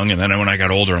was young, and then when I got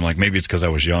older, I'm like, maybe it's because I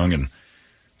was young, and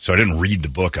so I didn't read the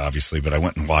book, obviously, but I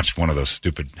went and watched one of those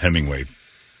stupid Hemingway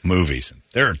movies, and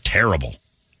they're terrible.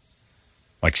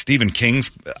 Like Stephen King's...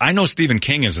 I know Stephen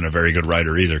King isn't a very good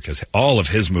writer either, because all of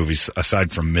his movies,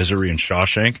 aside from Misery and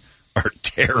Shawshank, are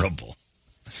terrible.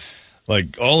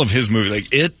 Like, all of his movies,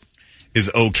 like, It is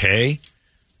okay.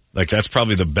 Like, that's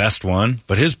probably the best one.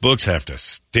 But his books have to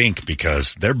stink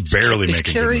because they're barely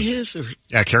making Carrie good his? Or?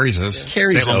 Yeah, Carrie's his.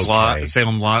 Carrie's Salem's okay. Lot.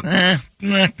 Salem Lot.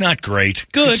 Not great.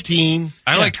 Good. Christine.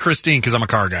 I liked Christine because I'm a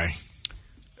car guy.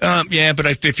 Yeah,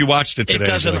 but if you watched it today, it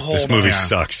doesn't like, hold this movie on.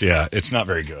 sucks. Yeah, it's not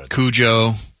very good.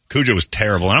 Cujo was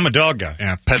terrible, and I'm a dog guy.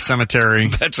 Yeah, Pet Sematary.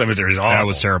 Pet Sematary is awful. That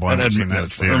was terrible. I haven't seen that.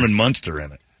 Herman Munster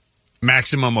in it.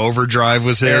 Maximum Overdrive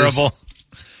was his. Terrible.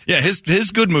 Yeah,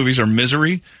 his good movies are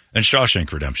Misery and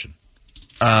Shawshank Redemption.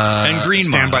 And Green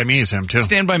Stand Mile. By Me is him, too.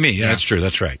 Stand By Me. Yeah, that's true.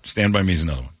 That's right. Stand By Me is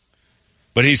another one.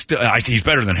 But he's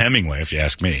better than Hemingway, if you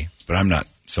ask me. But I'm not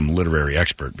some literary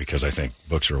expert because I think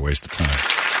books are a waste of time.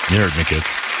 You heard me, kids.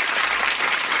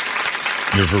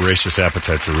 Your voracious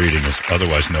appetite for reading is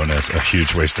otherwise known as a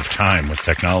huge waste of time with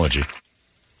technology.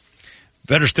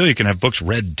 Better still, you can have books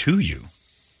read to you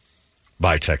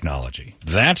by technology.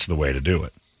 That's the way to do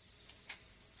it.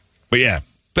 But yeah,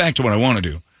 back to what I want to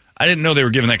do. I didn't know they were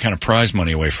giving that kind of prize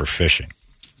money away for fishing.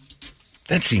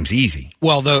 That seems easy.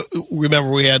 Well, remember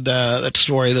we had that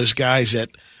story of those guys that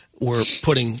were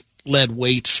putting lead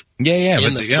weights in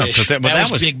the fish. That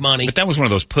was big money. But that was one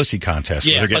of those pussy contests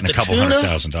where they're getting a couple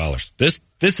 $100,000.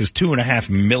 This is $2.5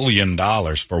 million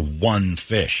for one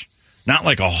fish. Not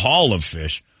like a haul of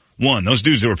fish. One, those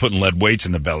dudes that were putting lead weights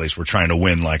in the bellies were trying to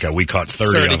win we caught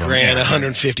 30 of them. $30,000,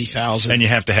 $150,000. And you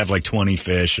have to have 20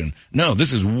 fish. And no,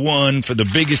 this is one for the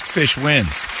biggest fish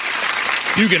wins.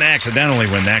 You can accidentally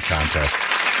win that contest.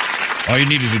 All you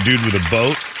need is a dude with a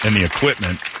boat and the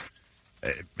equipment.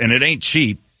 And it ain't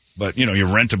cheap, but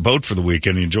you rent a boat for the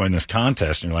weekend and you join this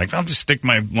contest. And you're like, I'll just stick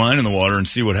my line in the water and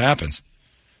see what happens.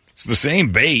 It's the same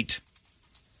bait.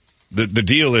 The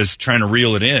deal is trying to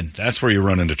reel it in. That's where you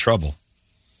run into trouble.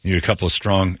 You need a couple of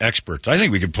strong experts. I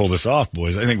think we could pull this off,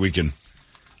 boys. I think we can.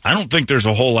 I don't think there's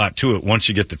a whole lot to it once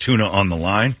you get the tuna on the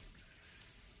line.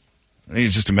 I think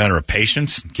it's just a matter of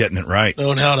patience, getting it right.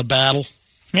 Knowing how to battle.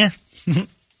 Yeah.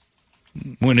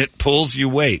 When it pulls, you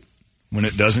wait. When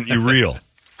it doesn't, you reel.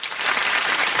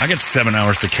 I get 7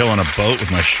 hours to kill on a boat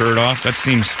with my shirt off. That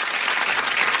seems...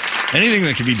 Anything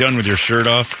that can be done with your shirt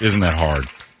off isn't that hard.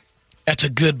 That's a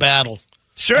good battle.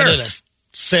 Sure. I did a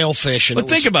sailfish, and but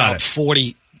think about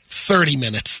it. 30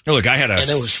 minutes. Oh, look, I had a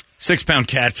 6-pound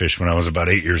catfish when I was about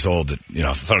 8 years old. That,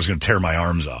 I thought I was going to tear my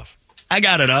arms off. I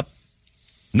got it up.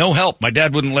 No help. My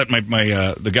dad wouldn't let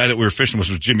the guy that we were fishing with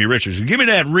was Jimmy Richards. Give me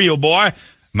that reel, boy.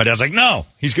 My dad's like, no,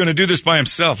 he's going to do this by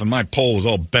himself. And my pole was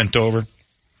all bent over.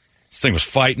 This thing was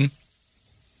fighting.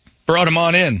 Brought him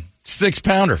on in.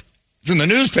 6-pounder. It's in the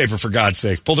newspaper, for God's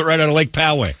sake. Pulled it right out of Lake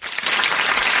Poway.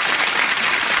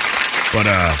 But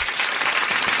I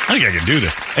think I can do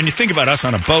this. And you think about us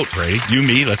on a boat, Brady. You,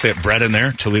 me, let's say Brett in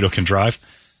there. Toledo can drive.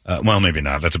 Well, maybe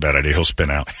not. That's a bad idea. He'll spin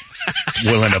out.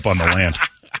 We'll end up on the land.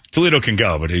 Toledo can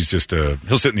go, but he's just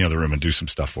he'll sit in the other room and do some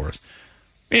stuff for us.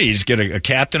 Yeah, you just get a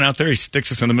captain out there. He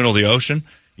sticks us in the middle of the ocean.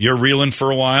 You're reeling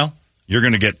for a while. You're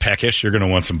going to get peckish. You're going to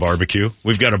want some barbecue.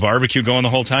 We've got a barbecue going the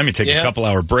whole time. You take a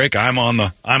couple-hour break. I'm on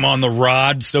the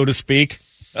rod, so to speak.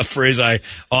 A phrase I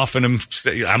often am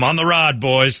say. I'm on the rod,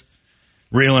 boys.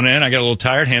 Reeling in. I got a little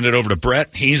tired. Hand it over to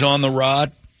Brett. He's on the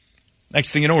rod.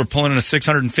 Next thing you know, we're pulling in a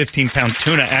 615-pound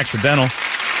tuna accidental,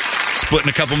 splitting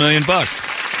a couple $1 million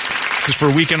just for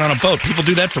a weekend on a boat. People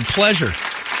do that for pleasure.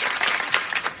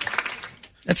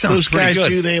 That sounds pretty good. Those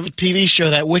guys do. They have a TV show,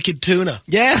 that Wicked Tuna.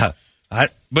 Yeah.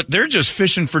 But they're just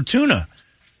fishing for tuna.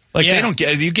 Like, they don't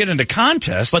get, you get into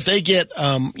contests. But they get,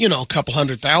 a couple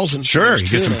 100,000. Sure, you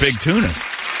get some big tunas.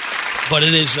 But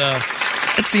it is,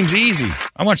 it seems easy.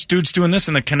 I watch dudes doing this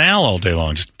in the canal all day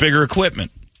long, just bigger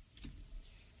equipment.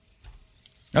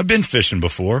 I've been fishing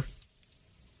before.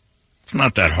 It's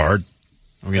not that hard.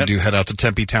 We're going to head out to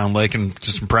Tempe Town Lake and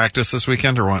do some practice this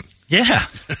weekend, or what? Yeah. I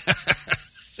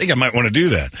think I might want to do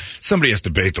that. Somebody has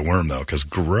to bait the worm, though, because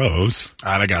gross.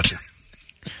 All right, I got you.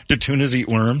 Do tunas eat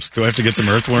worms? Do I have to get some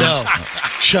earthworms? No.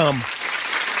 Chum.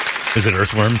 Is it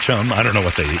earthworm chum? I don't know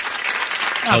what they eat.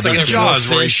 It's like a Jaws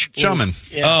where he's chumming.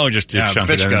 Yeah. Oh, just chunk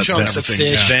fish guts. Chunks of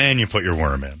fish. Then you put your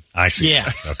worm in. I see. Yeah.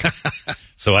 Okay.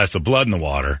 So as the blood in the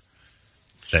water,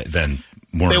 then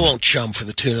worm. They won't chum for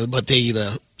the tuna, but they eat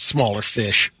a smaller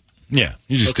fish. Yeah.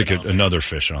 You just stick another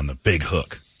fish on the big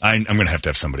hook. I'm going to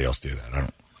have somebody else do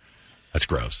that. That's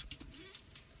gross.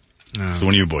 So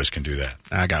one of you boys can do that.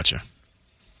 I got you.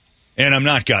 And I'm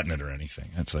not gutting it or anything.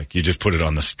 It's like you just put it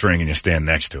on the string and you stand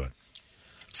next to it.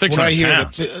 600 When I hear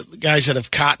pounds. the guys that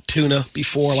have caught tuna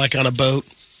before, like on a boat,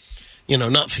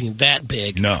 nothing that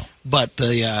big. No. But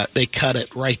they cut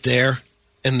it right there,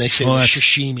 and they say the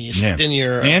sashimi is in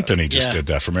your... Anthony just did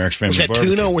that from Eric's Family Was that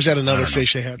Barbecue. tuna or was that another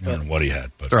fish they had? I don't know what he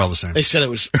had. But they're all the same. They said it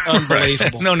was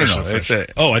unbelievable. No. I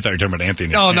thought you were talking about Anthony.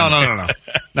 No.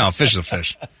 No, fish is a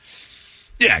fish.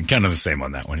 Yeah, kind of the same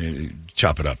on that one. You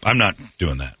chop it up. I'm not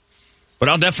doing that. But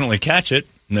I'll definitely catch it,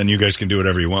 and then you guys can do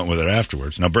whatever you want with it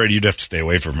afterwards. Now, Brady, you'd have to stay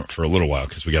away from it for a little while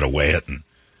because we got to weigh it, and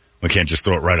we can't just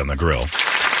throw it right on the grill.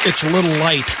 It's a little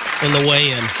light in the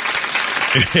weigh-in.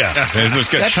 Yeah. It's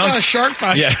got That's chunks. not a shark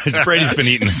bite. Yeah, Brady's been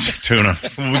eating tuna.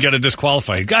 We got to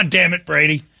disqualify you. God damn it,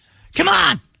 Brady. Come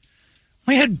on.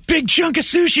 We had a big chunk of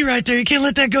sushi right there. You can't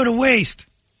let that go to waste.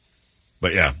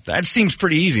 But, yeah, that seems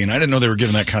pretty easy, and I didn't know they were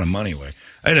giving that kind of money away.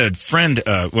 I had a friend,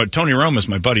 Tony Romas,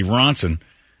 my buddy Ronson,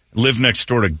 lived next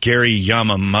door to Gary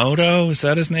Yamamoto. Is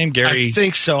that his name? Gary? I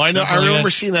think so. I remember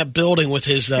seeing that building with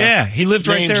his yeah, he lived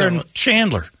right there in it.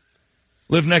 Chandler.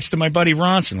 Lived next to my buddy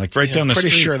Ronson, like right down the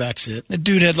street. Pretty sure that's it. The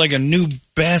dude had like a new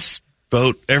bass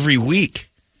boat every week.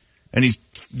 And he's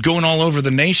going all over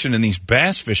the nation in these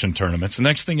bass fishing tournaments. The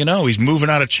next thing you know, he's moving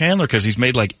out of Chandler because he's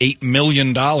made like $8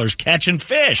 million catching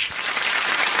fish.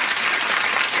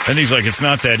 And he's like, it's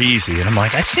not that easy. And I'm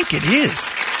like, I think it is.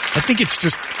 I think it's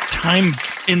just time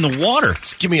in the water.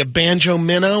 Just give me a banjo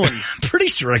minnow. And I'm pretty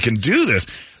sure I can do this.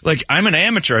 Like, I'm an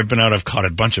amateur. I've caught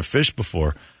a bunch of fish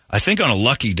before. I think on a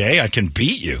lucky day, I can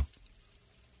beat you.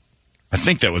 I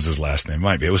think that was his last name.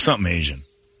 Might be. It was something Asian.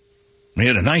 And he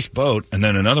had a nice boat, and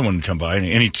then another one would come by, and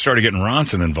he started getting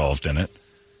Ronson involved in it.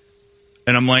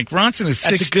 And I'm like, Ronson is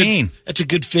 16. That's a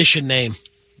good fishing name,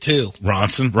 too.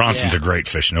 Ronson's a great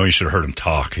fish. No, you should have heard him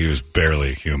talk. He was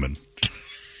barely human.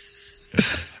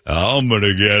 I'm going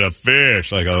to get a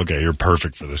fish. Like, okay, you're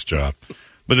perfect for this job.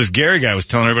 But this Gary guy was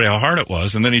telling everybody how hard it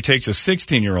was, and then he takes a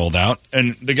 16-year-old out,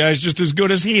 and the guy's just as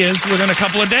good as he is within a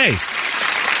couple of days.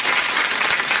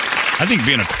 I think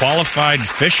being a qualified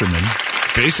fisherman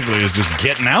basically is just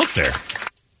getting out there.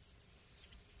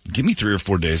 Give me 3 or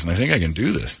 4 days, and I think I can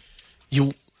do this.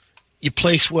 You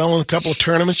place well in a couple of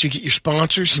tournaments, you get your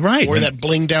sponsors. Right. Wear that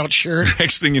blinged-out shirt.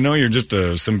 Next thing you know, you're just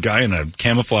some guy in a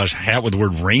camouflage hat with the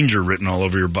word Ranger written all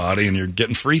over your body, and you're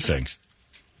getting free things.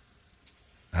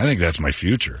 I think that's my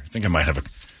future. I think I might have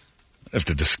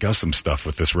to discuss some stuff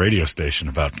with this radio station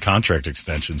about contract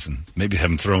extensions and maybe have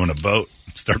them throw in a boat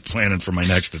and start planning for my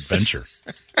next adventure.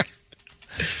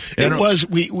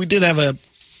 We did have a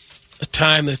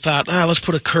time that thought, let's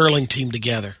put a curling team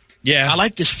together. Yeah. I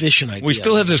like this fishing idea. We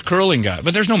still have this curling guy,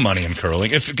 but there's no money in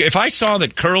curling. If I saw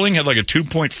that curling had like a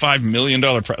 $2.5 million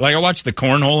prize, like I watched the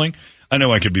cornholing, I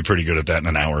know I could be pretty good at that in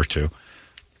an hour or two.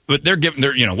 But they're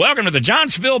welcome to the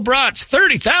Johnsonville Brats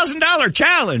 $30,000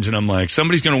 challenge. And I'm like,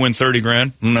 somebody's going to win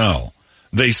 $30,000? No.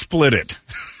 They split it.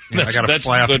 Yeah, I got to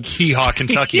fly out to Keehaw,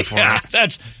 Kentucky for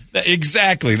it.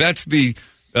 Exactly. That's the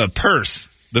purse,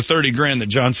 the $30,000 that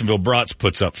Johnsonville Brats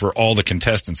puts up for all the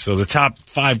contestants. So the top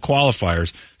 5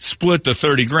 qualifiers split the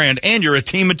 $30,000, and you're a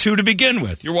team of 2 to begin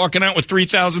with. You're walking out with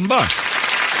 $3,000.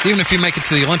 So even if you make it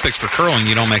to the Olympics for curling,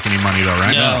 you don't make any money, though,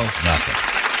 right? No, nothing.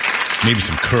 Maybe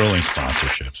some curling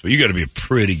sponsorships, but you got to be a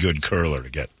pretty good curler to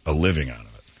get a living out of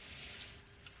it.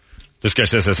 This guy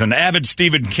says, as an avid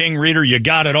Stephen King reader, you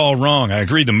got it all wrong. I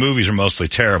agree the movies are mostly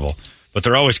terrible, but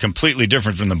they're always completely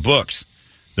different from the books.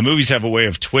 The movies have a way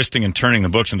of twisting and turning the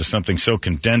books into something so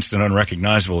condensed and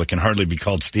unrecognizable it can hardly be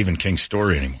called Stephen King's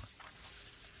story anymore.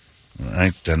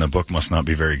 Right? Then the book must not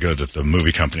be very good that the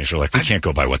movie companies are like, we can't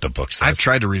go by what the book says. I've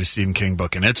tried to read a Stephen King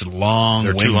book, and it's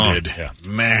long-winded. They're too long. Yeah.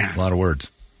 Man. A lot of words.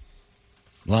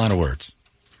 A lot of words.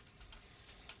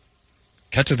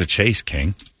 Cut to the chase,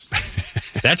 King.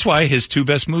 That's why his 2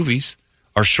 best movies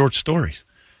are short stories.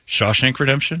 Shawshank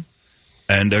Redemption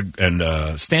and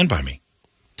Stand By Me.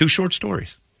 2 short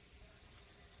stories.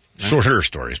 Shorter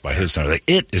stories by his time. Like,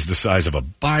 it is the size of a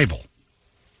Bible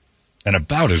and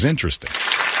about as interesting.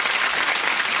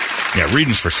 Yeah,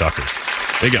 reading's for suckers.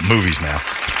 They got movies now.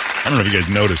 I don't know if you guys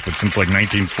noticed, but since like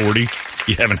 1940,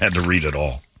 you haven't had to read at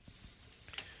all.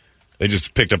 They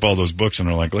just picked up all those books and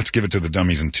they're like, let's give it to the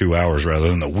dummies in 2 hours rather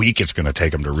than the week it's going to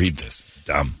take them to read this.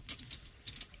 Dumb.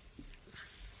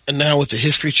 And now with the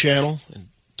History Channel and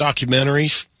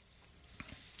documentaries.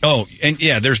 Oh, and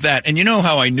yeah, there's that. And you know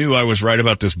how I knew I was right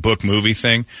about this book movie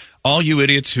thing? All you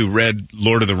idiots who read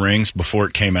Lord of the Rings before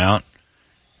it came out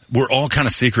were all kind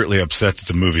of secretly upset that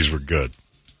the movies were good.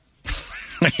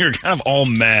 You're kind of all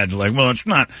mad. Like, well, it's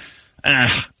not...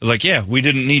 like, yeah, we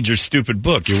didn't need your stupid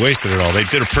book. You wasted it all. They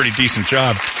did a pretty decent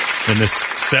job in this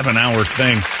 7-hour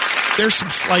thing. There's some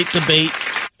slight debate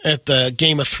at the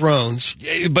Game of Thrones.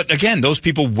 But again, those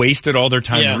people wasted all their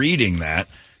time reading that.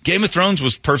 Game of Thrones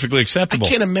was perfectly acceptable. I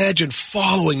can't imagine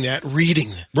following that, reading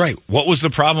that. Right. What was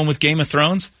the problem with Game of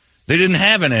Thrones? They didn't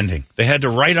have an ending. They had to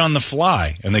write on the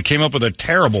fly, and they came up with a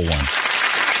terrible one.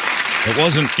 It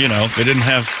wasn't, they didn't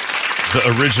have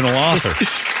the original author.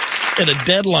 At a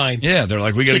deadline. Yeah, they're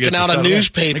like, we got to get this out a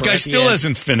newspaper. The guy still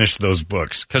hasn't finished those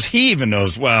books because he even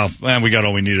knows, we got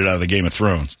all we needed out of the Game of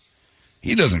Thrones.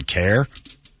 He doesn't care.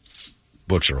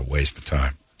 Books are a waste of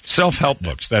time. Self-help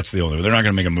books, that's the only. They're not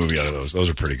going to make a movie out of those. Those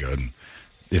are pretty good. And,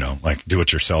 like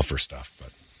do-it-yourselfer stuff. But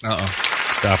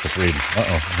stop with reading.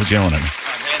 Who's yelling at me?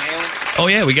 Van Halen? Oh,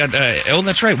 yeah, we got,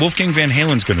 that's right. Wolfgang Van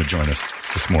Halen's going to join us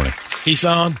this morning. He's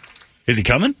on. Is he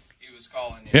coming?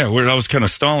 Calling, yeah, I was kind of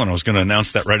stalling. I was going to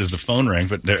announce that right as the phone rang,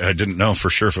 but I didn't know for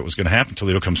sure if it was going to happen.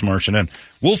 Toledo comes marching in.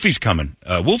 Wolfie's coming.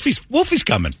 Wolfie's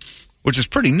coming, which is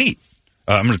pretty neat.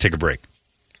 I'm going to take a break.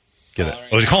 Get it?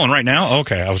 Oh, is he calling right now?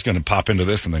 Okay, I was going to pop into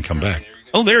this and then come back.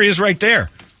 There he is right there.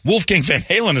 Wolfgang Van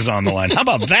Halen is on the line. How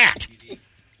about that?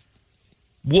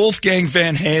 Wolfgang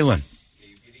Van Halen.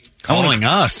 Calling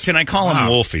us. Can I call him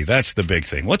Wolfie? That's the big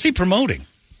thing. What's he promoting?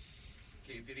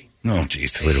 Oh,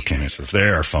 geez, Toledo can't answer.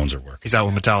 There, our phones are working. He's out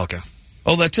with Metallica.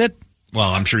 Oh, that's it? Well,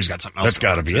 I'm sure he's got something else. That's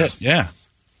got to be it, yeah.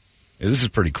 This is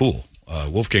pretty cool.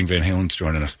 Wolfgang Van Halen's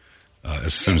joining us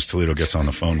as soon as Toledo gets on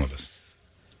the phone with us.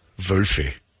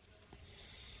 Wolfie.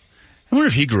 I wonder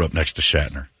if he grew up next to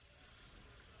Shatner.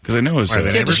 Because I know his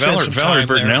Valerie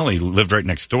Bertinelli lived right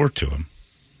next door to him.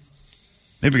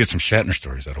 Maybe get some Shatner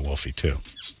stories out of Wolfie, too.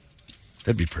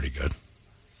 That'd be pretty good.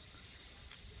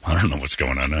 I don't know what's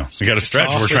going on now. We got to stretch.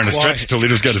 We're trying to stretch.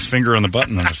 Toledo's got his finger on the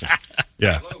button.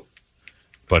 Yeah.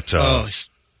 But, this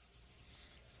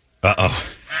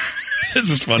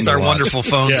is fun. It's our wonderful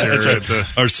phones here.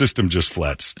 Right. Our system just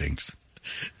flat stinks.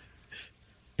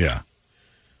 Yeah.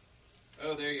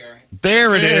 Oh, there you are.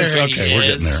 There it is. Okay, we're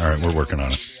getting there. All right, we're working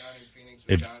on it.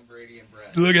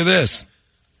 Look at this.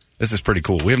 This is pretty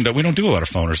cool. We don't do a lot of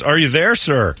phoners. Are you there,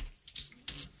 sir?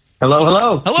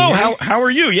 Hello. Hello. How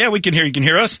are you? Yeah, we can hear you. Can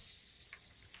hear us?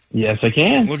 Yes, I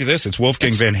can. Look at this. It's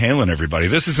Wolfgang Van Halen, everybody.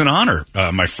 This is an honor,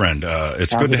 my friend.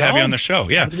 It's good to have you on the show.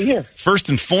 Yeah. Good to be here. First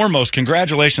and foremost,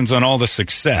 congratulations on all the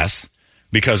success,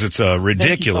 because it's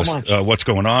ridiculous so what's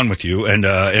going on with you. And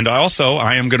I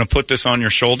am going to put this on your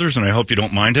shoulders, and I hope you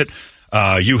don't mind it.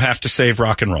 You have to save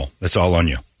rock and roll. That's all on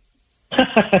you.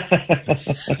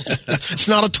 It's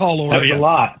not a tall order. That's a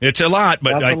lot. It's a lot,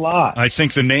 but That's a lot. I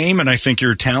think the name and I think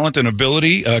your talent and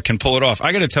ability can pull it off.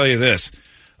 I got to tell you this.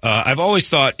 I've always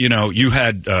thought, you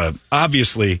had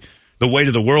obviously the weight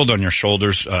of the world on your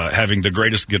shoulders, having the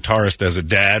greatest guitarist as a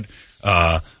dad,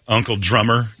 Uncle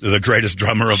Drummer, the greatest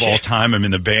drummer of all time. I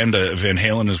mean, the band Van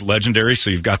Halen is legendary, so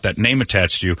you've got that name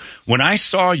attached to you. When I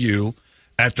saw you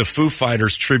at the Foo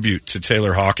Fighters tribute to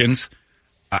Taylor Hawkins,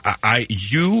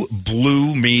 you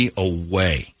blew me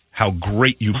away. How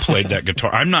great you played that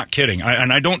guitar. I'm not kidding.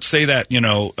 And I don't say that,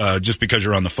 just because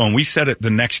you're on the phone. We said it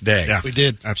the next day. Yeah, we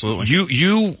did. Absolutely.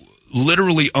 You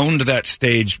literally owned that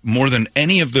stage more than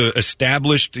any of the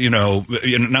established, not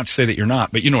to say that you're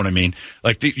not, but you know what I mean.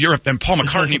 Like and Paul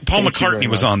McCartney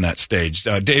was on that stage.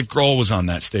 Dave Grohl was on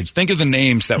that stage. Think of the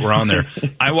names that were on there.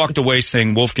 I walked away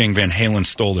saying Wolfgang Van Halen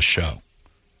stole the show.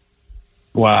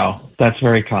 Wow, that's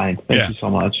very kind. Thank you so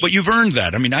much. But you've earned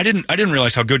that. I mean, I didn't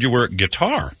realize how good you were at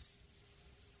guitar.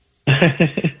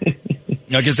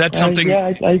 Like, is that something?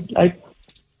 I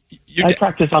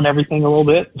practice on everything a little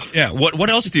bit. Yeah. What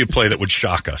else do you play that would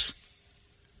shock us?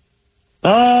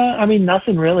 I mean,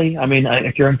 nothing really. I mean,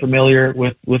 if you're unfamiliar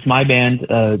with my band,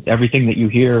 everything that you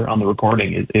hear on the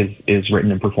recording is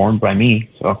written and performed by me.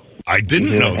 So I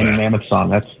didn't know that. Mammoth song.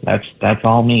 That's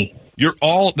all me. You're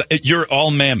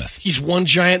all Mammoth. He's one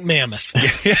giant mammoth.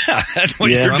 Yeah, that's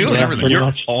what you're doing. Everything. You're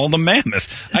much. All the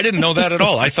Mammoth. I didn't know that at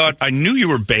all. I knew you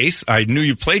were bass. I knew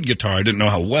you played guitar. I didn't know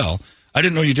how well. I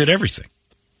didn't know you did everything.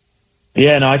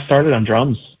 Yeah, no, I started on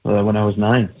drums when I was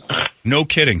 9. No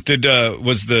kidding.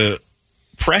 Was the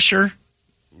pressure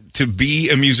to be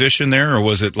a musician there, or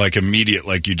was it like immediate,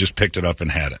 like you just picked it up and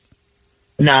had it?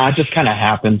 Nah, it just kind of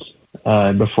happened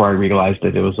before I realized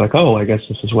it. It was like, oh, I guess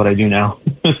this is what I do now.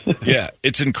 Yeah,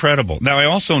 it's incredible. Now, I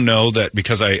also know that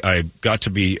because I got to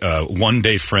be one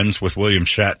day friends with William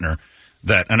Shatner,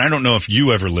 and I don't know if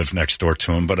you ever lived next door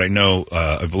to him, but I know,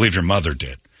 I believe your mother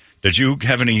did. Did you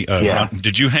have any?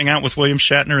 Did you hang out with William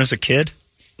Shatner as a kid?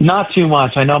 Not too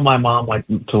much. I know my mom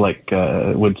would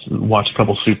watch a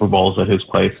couple Super Bowls at his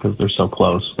place because they're so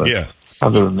close. But yeah.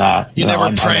 Other than that, you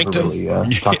never pranked him.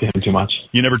 Really, talked to him too much.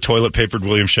 You never toilet papered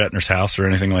William Shatner's house or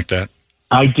anything like that?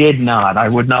 I did not. I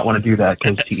would not want to do that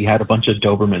because he had a bunch of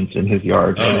Dobermans in his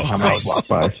yard every time I would walk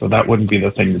by. So that wouldn't be the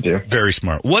thing to do. Very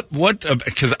smart. What?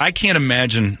 Because I can't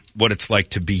imagine what it's like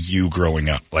to be you growing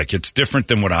up. Like, it's different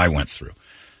than what I went through.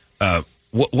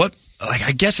 What? Like,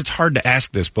 I guess it's hard to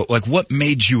ask this, but like, what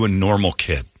made you a normal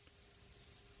kid?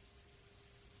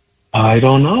 I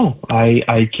don't know.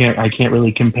 I can't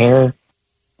really compare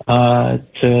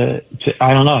to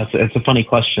I don't know. It's a funny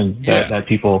question that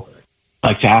people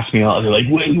like to ask me. They're like,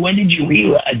 when did you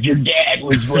realize your dad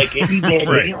was like a Van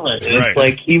Halen? It's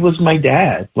like, he was my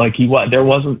dad. Like, there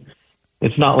wasn't.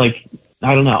 It's not like,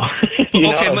 I don't know. Okay,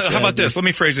 how about this? Let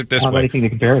me phrase it this way. Anything to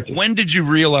compare it to. When did you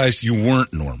realize you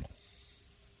weren't normal?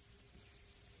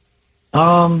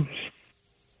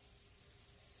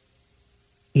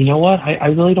 You know what? I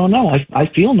really don't know. I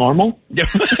feel normal. Yeah.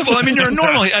 Well, I mean, you're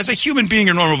normal. As a human being,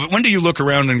 you're normal. But when do you look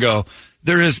around and go,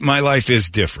 my life is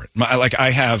different.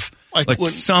 I have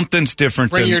something's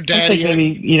different. Bring your daddy in.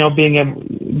 Maybe,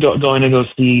 going to go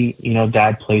see,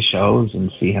 dad play shows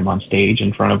and see him on stage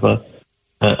in front of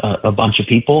a bunch of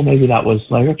people. Maybe that was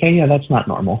like, okay, yeah, that's not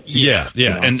normal. Yeah.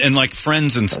 And like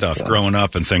friends and stuff growing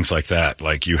up and things like that.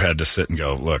 Like, you had to sit and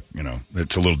go, look,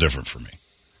 it's a little different for me.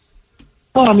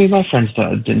 Well, I mean, my friends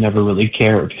never really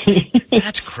cared.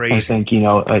 That's crazy. I think,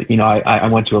 I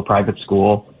went to a private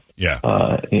school. Yeah.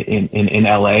 In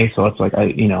LA, so it's like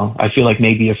I feel like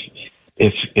maybe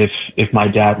if my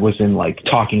dad was in like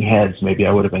Talking Heads, maybe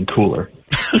I would have been cooler.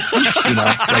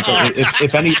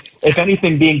 If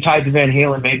anything, being tied to Van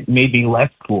Halen made me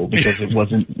less cool because it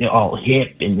wasn't all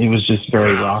hip and it was just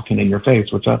very rock and in your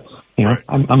face, which I'm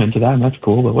into that and that's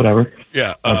cool, but whatever.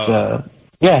 Yeah. But,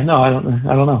 yeah, no, I don't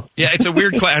know. Yeah, it's a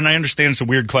weird question, and I understand it's a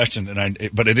weird question,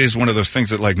 but it is one of those things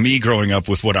that, like, me growing up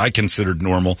with what I considered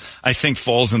normal, I think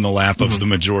falls in the lap of the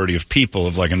majority of people,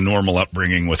 of like a normal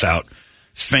upbringing without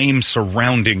fame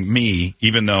surrounding me,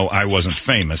 even though I wasn't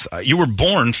famous. You were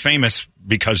born famous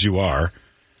because you are.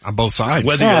 On both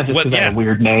sides. Had a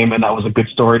weird name, and that was a good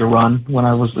story to run when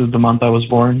I was the month I was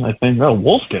born. I think,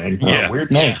 Wolfgang, weird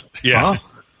name. Yeah. Huh?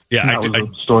 Yeah, that was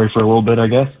a story for a little bit, I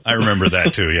guess. I remember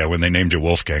that too. Yeah, when they named you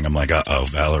Wolfgang, I'm like,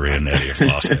 Valerie and Eddie have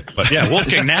lost it. But yeah,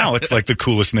 Wolfgang now, it's like the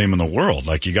coolest name in the world.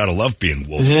 Like, you got to love being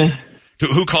Wolf. Mm-hmm.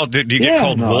 Who called? Do you get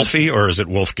called Wolfie, or is it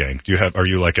Wolfgang? Are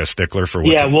you like a stickler for?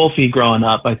 Wolfie. Growing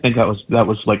up, I think that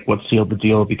was like what sealed the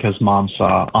deal because Mom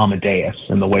saw Amadeus,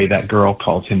 and the way that girl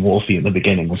calls him Wolfie in the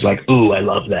beginning was like, ooh, I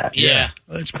love that. Yeah,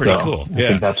 that's pretty cool. I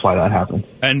think that's why that happened.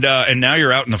 And now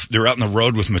you're out in the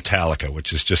road with Metallica,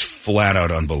 which is just flat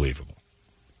out unbelievable.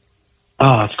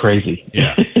 Oh, it's crazy.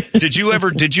 Yeah. Did you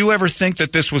ever think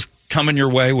that this was coming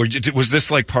your way? Was this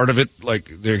like part of it?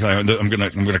 Like I'm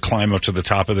gonna climb up to the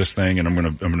top of this thing, and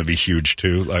I'm gonna be huge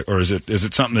too. Like, or is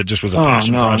it something that just was a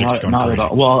passion project? Not at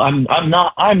all. Well,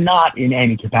 I'm not in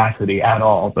any capacity at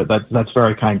all. But that's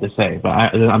very kind to say.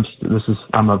 But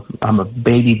I'm a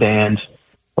baby band.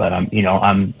 But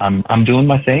I'm doing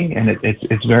my thing, and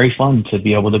it's very fun to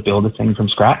be able to build a thing from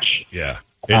scratch. Yeah.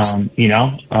 And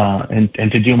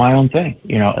to do my own thing.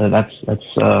 That's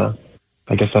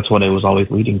I guess that's what it was always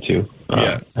leading to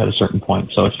at a certain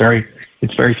point. So it's very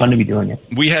fun to be doing it.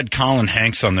 We had Colin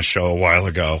Hanks on the show a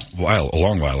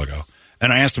long while ago,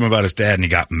 and I asked him about his dad, and he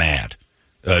got mad.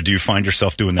 Do you find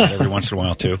yourself doing that every once in a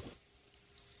while too?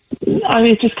 I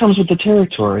mean, it just comes with the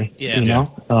territory. Yeah.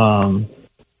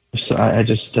 So I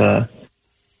just,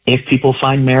 if people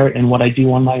find merit in what I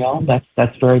do on my own,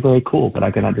 that's very, very cool. But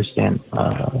I can understand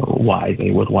why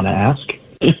they would want to ask.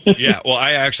 Yeah, well,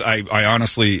 I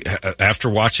honestly, after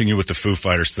watching you with the Foo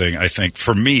Fighters thing, I think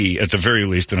for me, at the very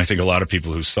least, and I think a lot of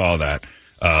people who saw that,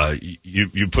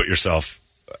 you put yourself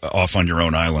off on your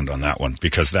own island on that one,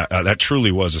 because that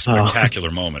truly was a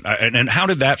spectacular moment. And how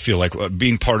did that feel like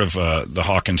being part of the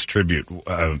Hawkins tribute?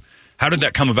 How did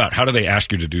that come about? How did they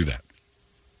ask you to do that?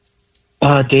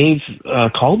 Dave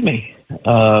called me.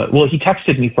 Well, he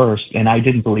texted me first, and I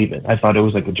didn't believe it. I thought it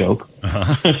was like a joke.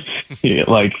 Because,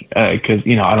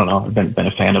 I don't know. I've been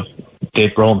a fan of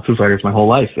Dave Grohl and Foo Fighters my whole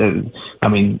life. One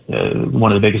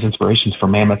of the biggest inspirations for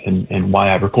Mammoth and why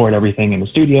I record everything in the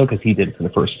studio, because he did it for the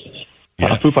first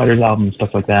Foo Fighters album and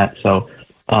stuff like that. So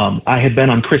I had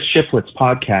been on Chris Shiflett's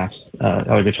podcast,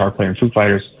 a guitar player in Foo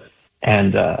Fighters,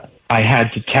 and I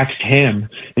had to text him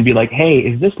and be like, "Hey,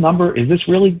 is this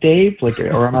really Dave? Like,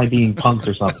 or am I being punked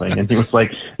or something?" And he was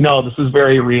like, "No, this is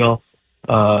very real.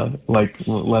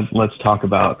 Let's talk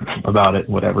about it,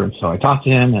 whatever." And so I talked to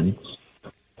him, and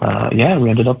we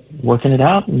ended up working it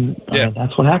out, and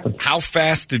that's what happened. How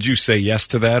fast did you say yes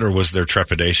to that, or was there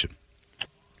trepidation?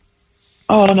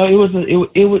 Oh no,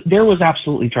 it was there was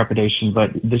absolutely trepidation,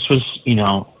 but this was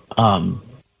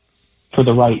for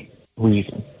the right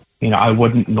reason. I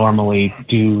wouldn't normally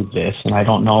do this, and I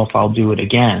don't know if I'll do it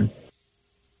again.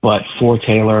 But for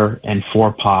Taylor and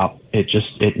for Pop,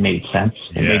 it made sense.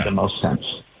 It made the most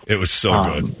sense. It was so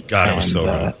good. God, it was so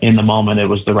good. In the moment, it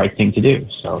was the right thing to do.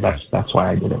 So that's why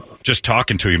I did it. Just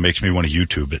talking to you makes me want to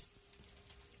YouTube it.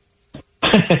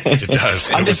 It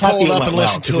does. I'm just hold up and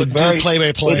listen to it do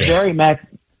play-by-play. It's very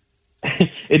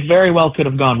it very well could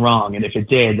have gone wrong, and if it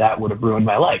did, that would have ruined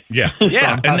my life. Yeah, So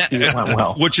and it went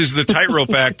well. Which is the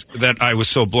tightrope act that I was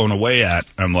so blown away at.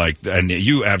 I'm like, and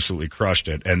you absolutely crushed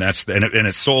it, and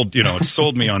it sold, it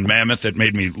sold me on Mammoth. It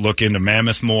made me look into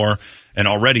Mammoth more, and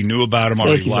already knew about him,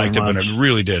 already liked it, but it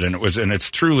really did, and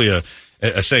it's truly a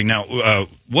thing. Now,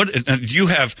 what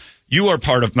you are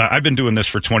part of? I've been doing this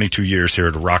for 22 years here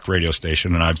at a rock radio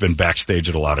station, and I've been backstage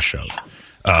at a lot of shows.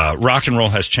 Rock and roll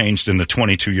has changed in the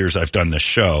 22 years I've done this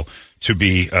show to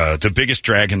be the biggest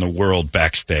drag in the world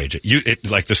backstage.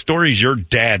 Like the stories your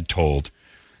dad told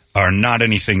are not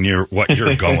anything near what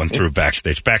you're going through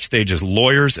backstage. Backstage is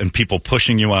lawyers and people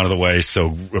pushing you out of the way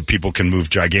so people can move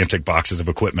gigantic boxes of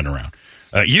equipment around.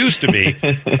 Used to be,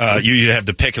 you'd have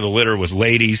the pick of the litter with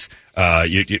ladies. Do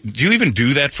you even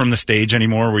do that from the stage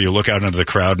anymore, where you look out into the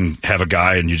crowd and have a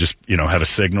guy and you just have a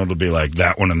signal to be like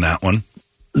that one and that one?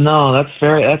 No, that's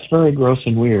very gross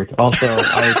and weird. Also,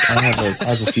 I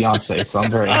have a fiance, so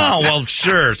I'm very happy. Oh, well,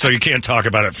 sure. So you can't talk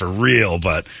about it for real,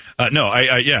 but no,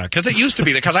 because it used to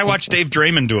be that. Because I watched Dave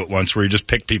Draymond do it once, where he just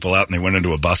picked people out and they went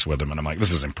into a bus with him, and I'm like,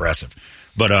 this is impressive.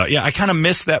 But I kind of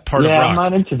miss that part of rock. I'm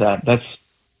not into that.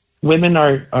 Women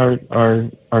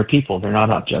are people; they're not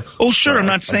objects. Oh, sure, I'm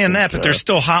not saying that, but there's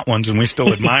still hot ones, and we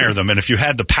still admire them. And if you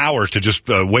had the power to just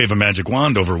wave a magic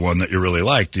wand over one that you really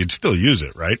liked, you'd still use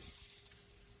it, right?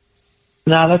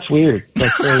 No, that's weird.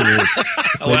 That's very weird.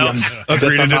 Well,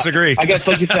 agree to disagree. I guess,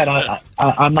 like you said,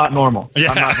 I'm not normal. Yeah,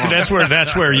 I'm not normal.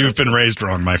 that's where you've been raised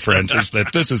wrong, my friend. Is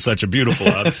that this is such a beautiful.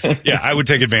 I would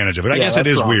take advantage of it. I guess it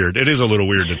is wrong. Weird. It is a little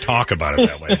weird to talk about it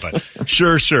that way, but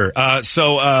sure.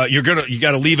 So you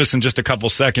got to leave us in just a couple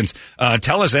seconds.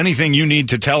 Tell us anything you need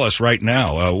to tell us right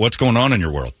now. What's going on in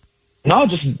your world? No,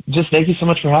 just thank you so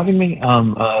much for having me.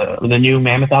 The new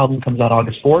Mammoth album comes out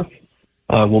August 4th.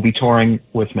 We'll be touring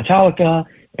with Metallica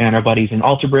and our buddies in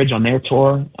Alter Bridge on their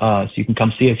tour. So you can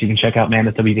come see us. You can check out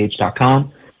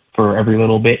mammothwh.com for every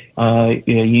little bit you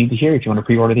need to hear. If you want to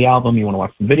pre-order the album, you want to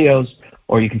watch some videos,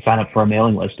 or you can sign up for our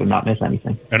mailing list and not miss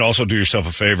anything. And also do yourself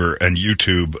a favor and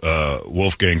YouTube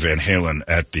Wolfgang Van Halen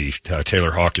at the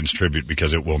Taylor Hawkins tribute,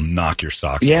 because it will knock your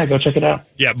socks off. Yeah, go check it out.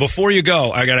 Yeah, before you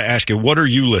go, I got to ask you, what are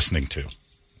you listening to?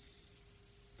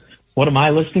 what am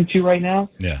I listening to right now?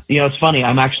 Yeah. It's funny.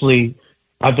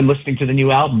 I've been listening to the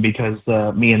new album because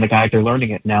me and the guys are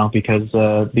learning it now because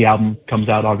the album comes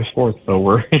out August 4th. So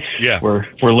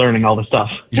we're learning all the stuff.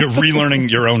 You're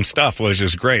relearning your own stuff, which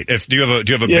is great. Do you have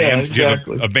a band? Exactly. Do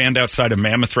you have a band outside of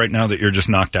Mammoth right now that you're just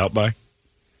knocked out by?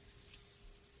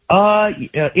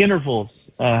 Intervals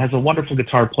has a wonderful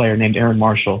guitar player named Aaron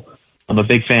Marshall. I'm a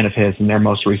big fan of his, and their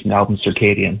most recent album,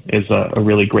 Circadian, is a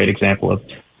really great example of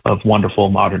wonderful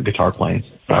modern guitar playing.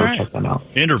 So I would check them out.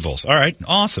 Intervals. All right.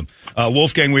 Awesome.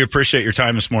 Wolfgang, we appreciate your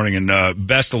time this morning, and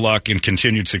best of luck and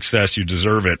continued success. You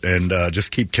deserve it, and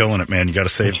just keep killing it, man. You got to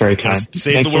save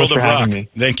the world of rock.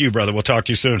 Thank you, brother. We'll talk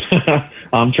to you soon.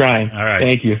 I'm trying. All right.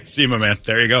 Thank you. See you, my man.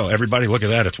 There you go. Everybody, look at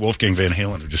that. It's Wolfgang Van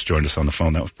Halen who just joined us on the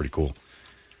phone. That was pretty cool.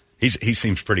 He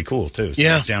seems pretty cool, too.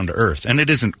 So down to earth. And it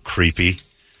isn't creepy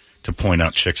to point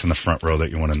out chicks in the front row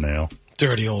that you want to nail.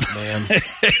 Dirty old man.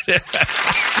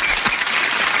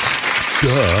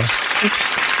 Duh.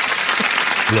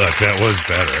 Look, that was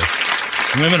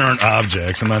better. Women aren't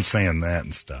objects. I'm not saying that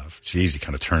and stuff. Jeez, you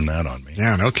kind of turned that on me.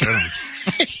 Yeah, no kidding.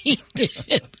 He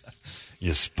did.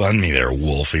 You spun me there,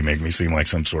 Wolfie. Make me seem like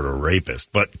some sort of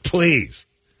rapist. But please,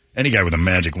 any guy with a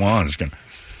magic wand is going to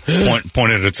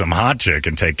point it at some hot chick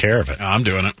and take care of it. I'm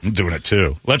doing it. I'm doing it,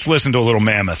 too. Let's listen to a little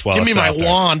Mammoth while Give me it's my out there.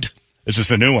 wand. This is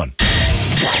the new one.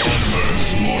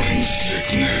 Holmbergs Morning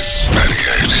Sickness.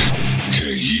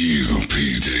 98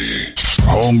 KUPD.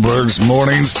 Holmbergs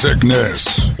Morning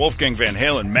Sickness. Wolfgang Van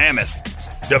Halen, Mammoth,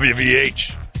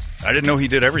 WVH. I didn't know he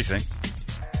did everything.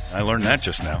 I learned that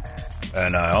just now.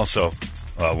 And I also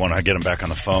want to get him back on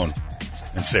the phone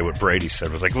and say what Brady said.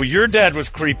 It was like, well, your dad was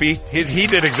creepy. He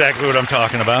did exactly what I'm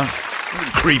talking about.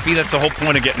 Creepy, that's the whole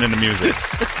point of getting into music.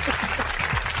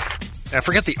 I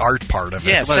forget the art part of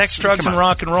it. Yeah, sex, drugs, and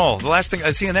rock and roll. The last thing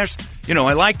I see, and there's,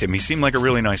 I liked him. He seemed like a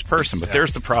really nice person, but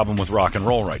there's the problem with rock and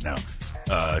roll right now.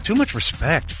 Too much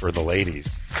respect for the ladies.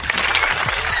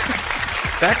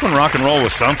 Back when rock and roll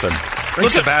was something. Bring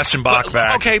Sebastian Bach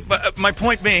back. Okay, but my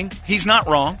point being, he's not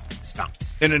wrong. No.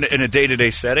 In a day-to-day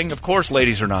setting, of course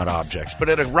ladies are not objects. But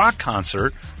at a rock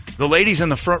concert, the ladies in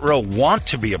the front row want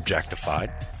to be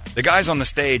objectified. The guys on the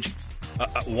stage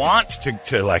want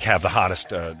to like have the hottest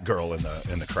girl in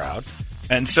the crowd,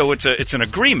 and so it's an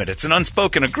agreement. It's an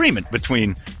unspoken agreement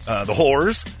between the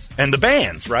whores and the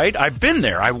bands, right? I've been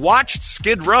there. I watched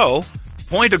Skid Row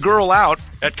point a girl out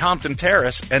at Compton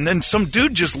Terrace, and then some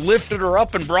dude just lifted her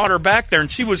up and brought her back there,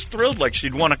 and she was thrilled like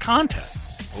she'd won a contest.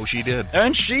 Oh, she did.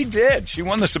 And she did. She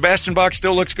won the Sebastian Bach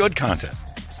Still Looks Good contest.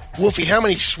 Wolfie, how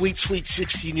many sweet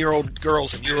 16-year-old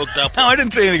girls have you hooked up with? No, I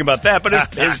didn't say anything about that, but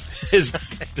his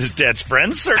dad's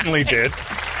friends certainly did.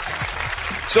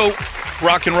 So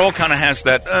rock and roll kind of has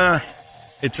that,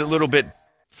 it's a little bit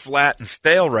flat and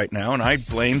stale right now, and I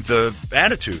blame the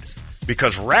attitude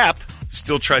because rap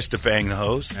still tries to bang the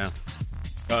hoes. Yeah.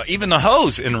 Even the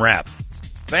hoes in rap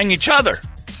bang each other.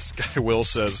 This guy Will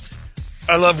says,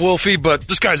 I love Wolfie, but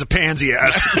this guy's a pansy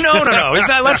ass. No.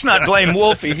 Let's not blame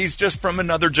Wolfie. He's just from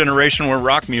another generation where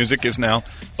rock music is now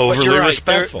overly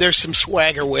respectful. There's some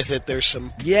swagger with it. There's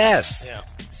some... Yes. Yeah.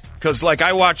 Because,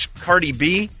 I watch Cardi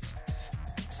B,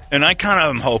 and I kind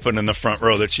of am hoping in the front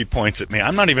row that she points at me.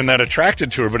 I'm not even that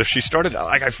attracted to her, but if she started,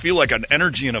 I feel like an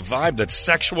energy and a vibe that's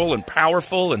sexual and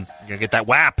powerful. And you gotta get that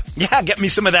WAP. Yeah, get me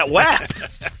some of that WAP.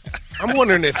 I'm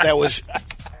wondering if that was...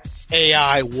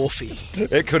 AI Wolfie.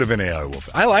 It could have been AI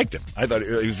Wolfie. I liked him. I thought he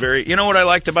was very... You know what I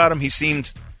liked about him? He seemed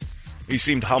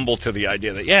humble to the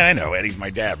idea that, I know, Eddie's my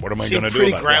dad. What am I going to do about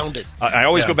it? Pretty grounded. I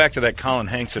always go back to that Colin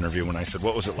Hanks interview when I said,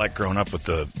 what was it like growing up with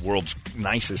the world's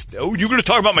nicest... Oh, you're going to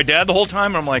talk about my dad the whole time?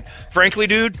 And I'm like, frankly,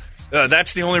 dude,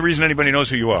 that's the only reason anybody knows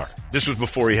who you are. This was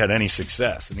before he had any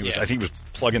success. And I think he was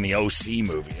plugging the OC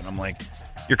movie. And I'm like,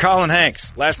 you're Colin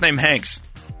Hanks. Last name Hanks.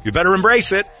 You better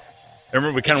embrace it. I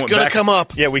remember we kind of went back. It's going to come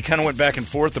up. Yeah, we kind of went back and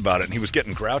forth about it, and he was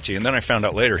getting grouchy. And then I found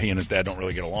out later he and his dad don't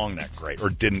really get along that great, or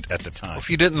didn't at the time.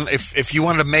 If you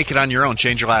wanted to make it on your own,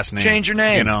 change your last name. Change your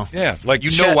name. You know, yeah, like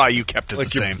you Chet, know why you kept it like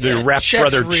the same. The rap Chet's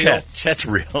brother real. Chet. Chet's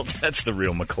real. That's the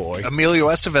real McCoy. Emilio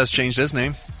Estevez changed his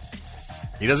name.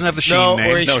 He doesn't have the Sheen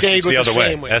name. Or he stayed it's with the other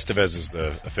way. same way. Estevez is the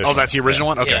official. Oh, that's the original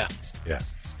one. Okay. Yeah.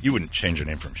 You wouldn't change your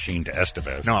name from Sheen to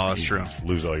Estevez. No, that's true.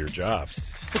 Lose all your jobs.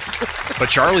 But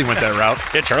Charlie went that route.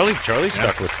 Yeah, Charlie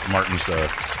stuck with Martin's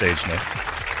stage name.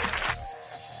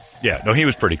 Yeah, no, he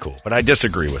was pretty cool, but I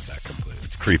disagree with that completely.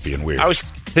 It's creepy and weird.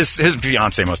 His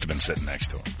fiance must have been sitting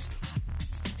next to him.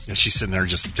 Yeah, she's sitting there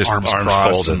just arms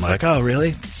crossed folded, and like, oh,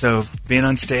 really? So being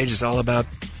on stage is all about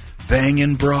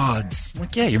banging broads. I'm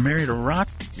like, yeah, you're married to a rock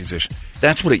musician.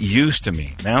 That's what it used to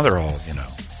mean. Now they're all,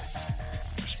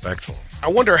 respectful. I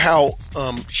wonder how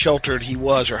sheltered he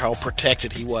was or how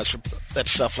protected he was from that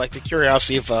stuff. Like the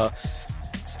curiosity of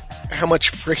how much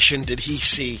friction did he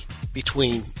see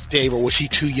between Dave, or was he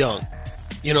too young?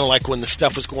 You know, like when the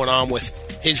stuff was going on with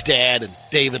his dad and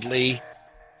David Lee,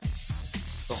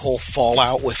 the whole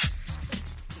fallout with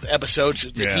the episodes.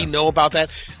 Did he know about that?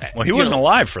 Well, he wasn't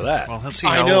alive for that. Well, let's see.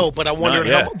 I know, but I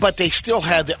wonder. But they still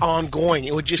had the ongoing.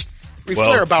 It would just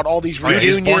refer about all these reunions.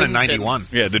 He was born in 91.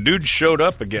 Yeah, the dude showed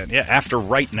up again. Yeah, after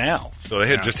Right Now. So they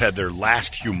had just had their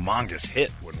last humongous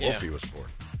hit when Wolfie was born.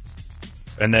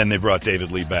 And then they brought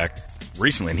David Lee back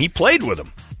recently, and he played with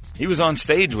him. He was on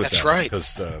stage with them. That's right.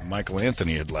 Because Michael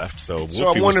Anthony had left. So Wolfie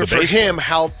So I'm wondering was the for bass him,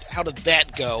 player. how did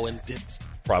that go? And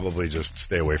Probably just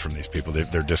stay away from these people.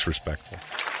 They're disrespectful.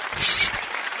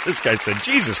 This guy said,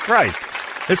 Jesus Christ.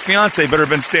 His fiancé better have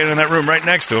been standing in that room right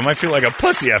next to him. I feel like a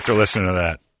pussy after listening to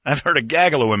that. I've heard a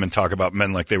gaggle of women talk about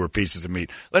men like they were pieces of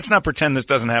meat. Let's not pretend this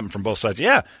doesn't happen from both sides.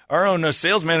 Yeah, our own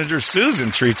sales manager,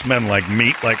 Susan, treats men like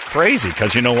meat like crazy.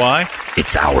 Because you know why?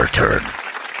 It's our turn.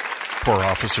 Poor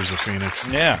officers of Phoenix.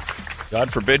 Yeah.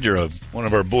 God forbid you're one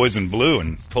of our boys in blue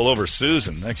and pull over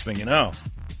Susan. Next thing you know.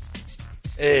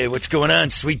 Hey, what's going on,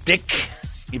 sweet dick?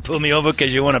 You pull me over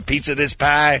because you want a piece of this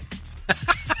pie?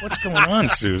 What's going on,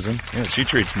 Susan? Yeah, she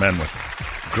treats men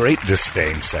with great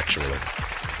disdain sexually.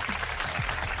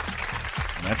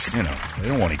 And that's, they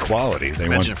don't want equality. They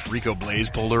Imagine if Rico Blaze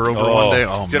pulled her over one day.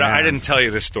 Oh, man. I didn't tell you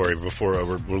this story before.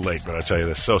 We're late, but I'll tell you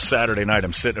this. So Saturday night,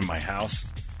 I'm sitting in my house,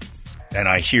 and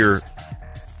I hear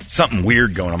something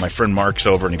weird going on. My friend Mark's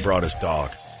over, and he brought his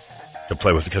dog to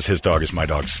play with because his dog is my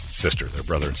dog's sister. They're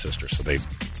brother and sister, so they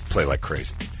play like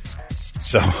crazy.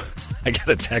 So I get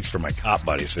a text from my cop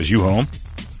buddy. He says, "You home?"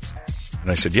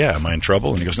 And I said, "Yeah, am I in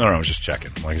trouble?" And he goes, No, I was just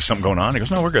checking. I'm like, is something going on? He goes,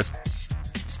 "No, we're good."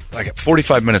 Like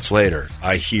 45 minutes later,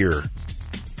 I hear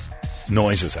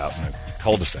noises out in the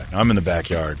cul-de-sac. Now, I'm in the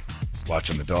backyard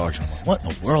watching the dogs. And I'm like, what in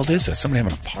the world is that? Somebody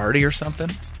having a party or something?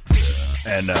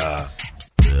 And I'm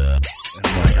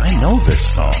like, I know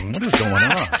this song. What is going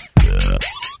on? So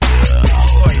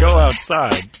I go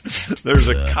outside. There's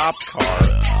a cop car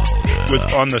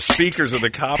with on the speakers of the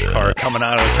cop car coming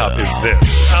out of the top is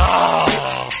this.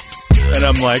 Oh! And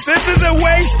I'm like, this is a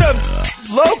waste of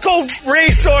local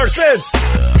resources.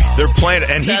 They're playing it,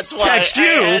 and he texted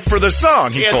you for the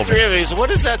song. He told me.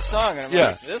 What is that song? And I'm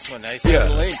like, this one. I sent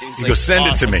the link. He goes, send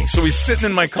it to me. So he's sitting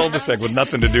in my cul-de-sac with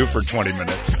nothing to do for 20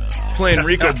 minutes, playing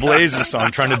Rico Blaze's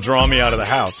song, trying to draw me out of the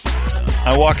house.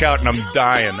 I walk out, and I'm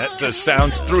dying. That just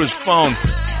sounds through his phone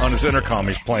on his intercom.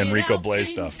 He's playing Rico Blaze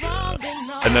stuff.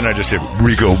 And then I just hear,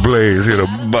 Rico Blaze here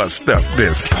to bust up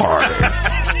this party.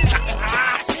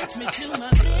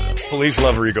 Police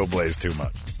love Rico Blaze too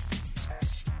much.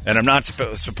 And I'm not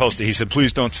supposed to. He said,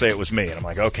 please don't say it was me. And I'm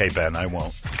like, okay, Ben, I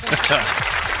won't.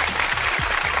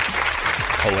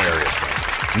 Hilarious,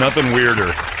 though. Nothing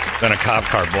weirder than a cop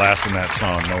car blasting that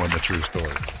song knowing the true story.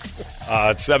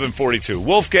 It's 7:42.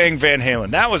 Wolfgang Van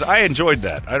Halen. I enjoyed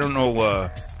that. I don't know.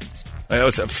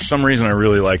 For some reason, I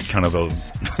really liked kind of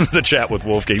the chat with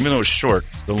Wolfgang, even though it was short,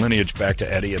 the lineage back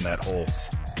to Eddie and that whole.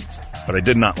 But I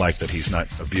did not like that he's not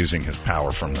abusing his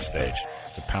power from the stage.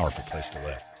 It's a powerful place to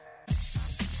live.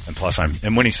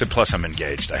 And when he said, plus I'm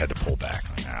engaged, I had to pull back.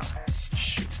 Like,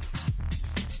 shoot.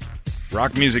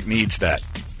 Rock music needs that.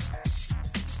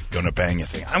 Gonna bang you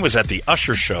thing. I was at the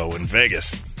Usher show in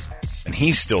Vegas, and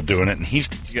he's still doing it, and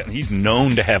he's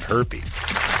known to have herpes.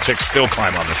 Chicks still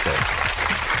climb on the stage.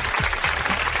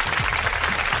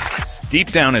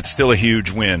 Deep down, it's still a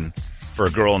huge win for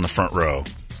a girl in the front row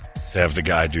to have the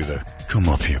guy do the, come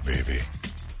up here, baby.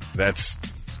 That's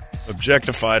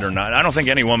objectified or not. I don't think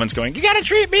any woman's going, you got to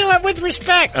treat me with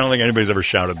respect. I don't think anybody's ever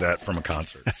shouted that from a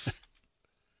concert.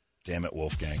 Damn it,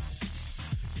 Wolfgang.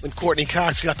 When Courtney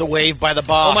Cox got the wave by the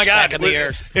boss back in the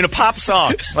air. In a pop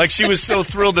song. Like she was so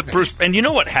thrilled that Bruce... And you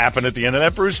know what happened at the end of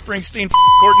that? Bruce Springsteen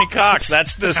Courtney Cox.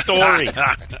 That's the story.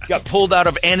 Got pulled out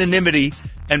of anonymity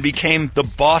and became the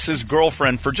boss's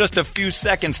girlfriend for just a few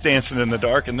seconds dancing in the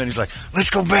dark. And then he's like,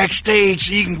 let's go backstage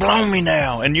so you can blow me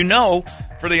now. And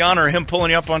for the honor of him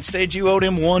pulling you up on stage, you owed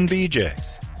him one BJ.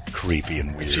 Creepy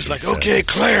and weird. She's like, okay,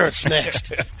 Clarence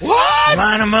next. What?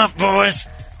 Line them up, boys.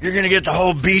 You're going to get the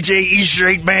whole BJ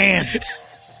E-Straight band.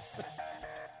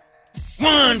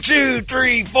 1, 2,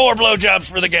 3, 4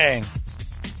 blowjobs for the gang.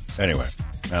 Anyway,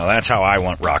 now that's how I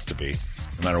want rock to be,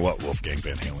 no matter what Wolfgang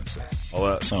Van Halen says. Well,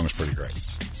 that song is pretty great.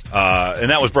 And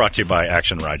that was brought to you by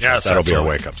Action Ride. Yes, that'll be our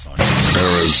wake-up song.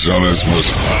 Arizona's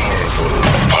most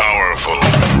powerful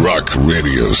rock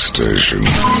radio station.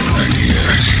 KUPD.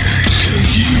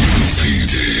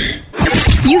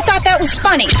 You thought that was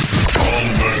funny.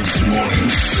 Holmbergs Morning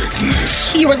Sickness.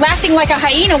 You were laughing like a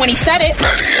hyena when he said it.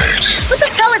 98. What the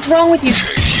hell is wrong with you?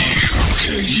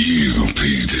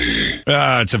 KUPD.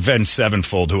 It's Avenged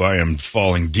Sevenfold, who I am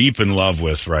falling deep in love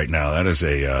with right now. That is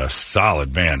a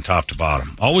solid band, top to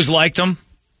bottom. Always liked them.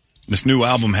 This new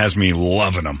album has me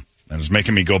loving them. And it's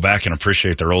making me go back and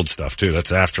appreciate their old stuff, too.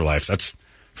 That's Afterlife. That's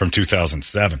from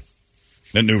 2007.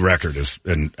 That new record is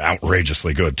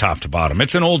outrageously good, top to bottom.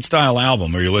 It's an old-style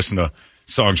album where you listen to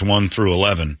songs 1 through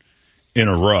 11 in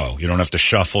a row. You don't have to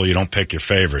shuffle. You don't pick your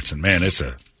favorites. And, man,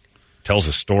 tells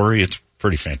a story. It's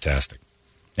pretty fantastic.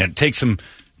 And it takes some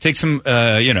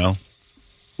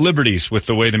liberties with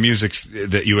the way the music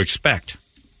that you expect.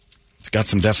 It's got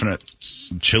some definite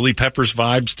Chili Peppers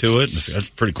vibes to it. It's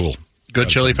pretty cool. Good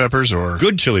Chili Peppers or?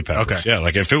 Good Chili Peppers. Okay. Yeah,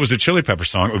 like if it was a Chili Pepper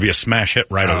song, it would be a smash hit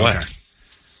right away. Okay.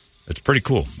 It's pretty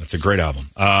cool. It's a great album.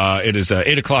 It is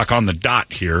 8 o'clock on the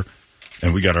dot here,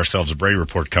 and we got ourselves a Brady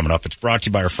Report coming up. It's brought to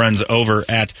you by our friends over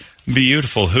at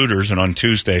beautiful Hooters, and on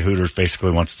Tuesday, Hooters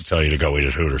basically wants to tell you to go eat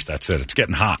at Hooters. That's it. It's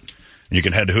getting hot. And you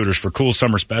can head to Hooters for cool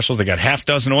summer specials. They got half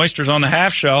dozen oysters on the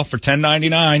half shell for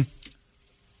 $10.99.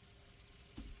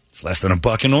 It's less than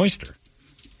 $1 an oyster.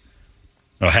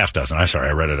 Oh, half dozen. I'm sorry,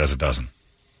 I read it as a dozen.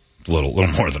 A little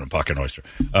more than $1 an oyster.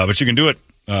 But you can do it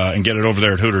and get it over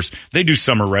there at Hooters. They do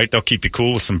summer right. They'll keep you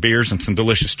cool with some beers and some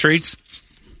delicious treats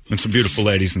and some beautiful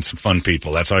ladies and some fun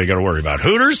people. That's all you got to worry about.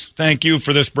 Hooters, thank you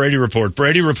for this Brady Report.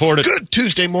 Brady, report it. Good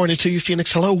Tuesday morning to you,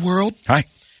 Phoenix. Hello, world. Hi.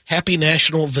 Happy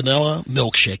National Vanilla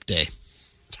Milkshake Day.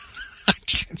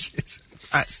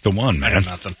 It's the one, man.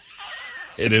 Nothing.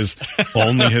 It is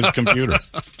only his computer.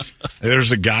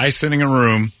 There's a guy sitting in a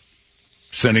room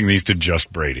sending these to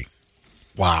just Brady.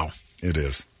 Wow. It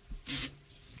is.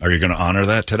 Are you going to honor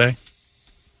that today?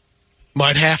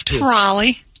 Might have to.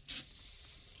 Probably.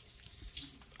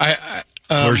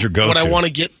 Where's your go-to? What I want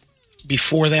to get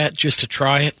before that, just to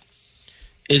try it,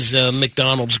 is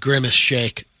McDonald's Grimace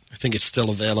Shake. I think it's still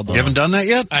available. You haven't done that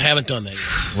yet? I haven't done that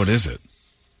yet. What is it?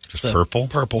 Just the purple?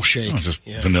 Purple shake. Oh, just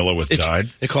vanilla with dyed?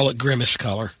 They call it Grimace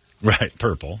color. Right,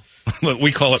 purple.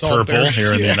 We call it It's all purple berries.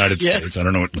 here in the Yeah. United Yeah. States. I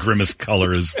don't know what Grimace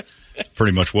color is.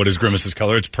 Pretty much what is Grimace's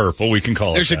color? It's purple. We can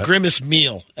call There's it that. a Grimace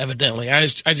meal, evidently. I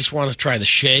just want to try the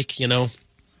shake, you know.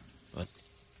 But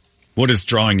What is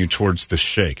drawing you towards the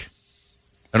shake?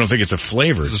 I don't think it's a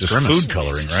flavor. It's just Grimace. food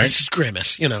coloring, right? This is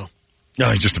Grimace, you know.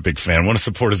 No, he's just a big fan. Want to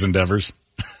support his endeavors?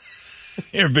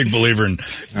 You're a big believer in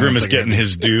Grimace getting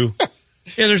his due.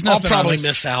 Yeah, there's I'll nothing. probably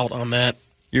miss out on that.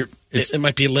 It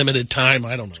might be a limited time.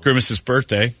 I don't know. Grimace's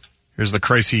birthday. Here's the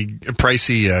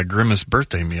pricey Grimace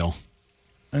birthday meal.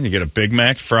 And you get a Big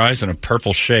Mac, fries, and a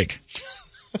purple shake.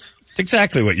 It's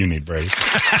exactly what you need, Brady.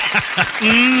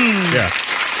 Yeah.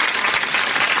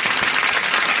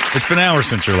 It's been hours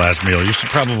since your last meal. You should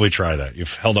probably try that.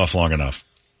 You've held off long enough.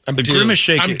 I'm The due. Grimace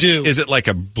shake, I'm due. Is it like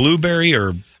a blueberry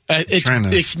or...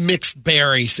 It's mixed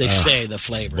berries, they say, the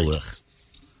flavor. Blech.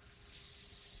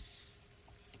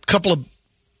 Couple of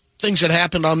things that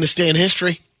happened on this day in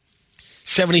history.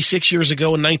 76 years ago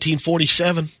in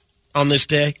 1947, on this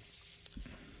day,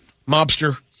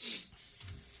 mobster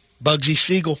Bugsy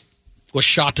Siegel was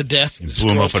shot to death. He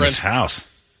blew him up in his house.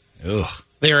 Ugh.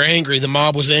 They were angry. The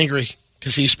mob was angry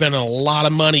because he was spending a lot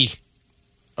of money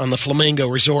on the Flamingo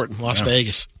Resort in Las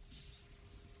Vegas.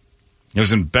 It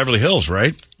was in Beverly Hills,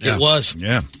 right? Yeah. It was.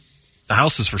 Yeah. The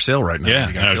house is for sale right now. Yeah,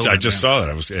 You got and I just saw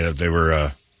that. They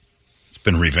were. It's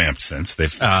been revamped since. They've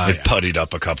puttied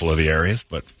up a couple of the areas,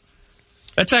 but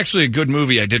that's actually a good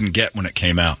movie. I didn't get when it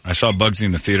came out. I saw Bugsy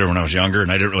in the theater when I was younger,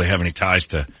 and I didn't really have any ties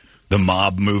to the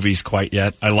mob movies quite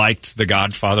yet. I liked The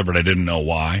Godfather, but I didn't know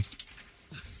why.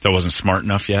 So I wasn't smart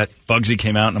enough yet. Bugsy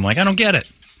came out, and I'm like, I don't get it.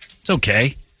 It's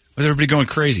okay. Why's everybody going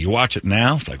crazy? You watch it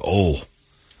now, it's like, oh,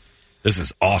 this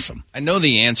is awesome. I know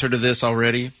the answer to this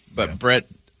already, but Brett,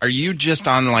 are you just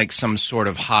on like some sort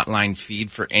of hotline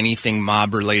feed for anything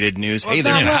mob-related news? Well, hey,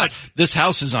 this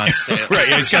house is on sale. Right,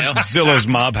 yeah, he's got Zillow's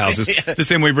mob houses. The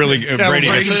same way Brady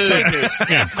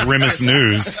Grimace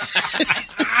News.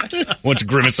 What's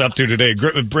Grimace up to today?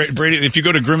 Brady, if you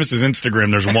go to Grimace's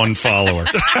Instagram, there's one follower.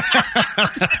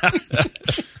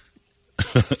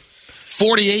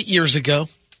 48 years ago,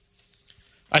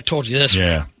 I told you this.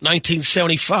 Yeah.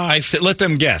 1975. Let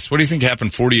them guess. What do you think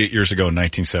happened 48 years ago in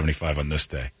 1975 on this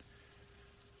day?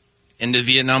 End of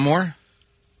Vietnam War?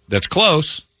 That's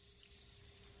close.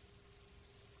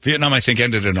 Vietnam, I think,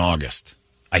 ended in August.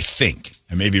 I think.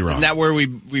 I may be wrong. Isn't that where we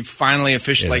finally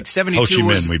officially, like 72 Ho Chi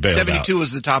Minh, we bailed 72 out.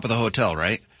 was the top of the hotel,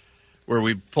 right? Where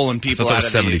we pulling people I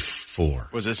thought out it was of 74.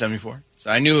 Was it 74? So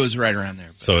I knew it was right around there.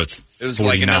 So it was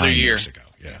like another year years ago.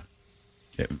 Yeah.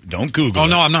 Don't Google Oh, it.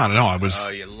 no, I'm not. No, I was.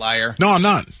 Oh, you liar. No, I'm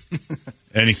not.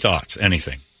 Any thoughts?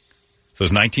 Anything? So it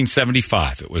was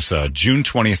 1975. It was June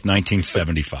 20th,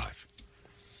 1975.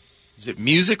 Is it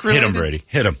music related? Hit him, Brady.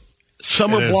 Hit him.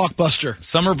 Summer blockbuster.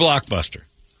 Summer blockbuster.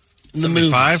 In the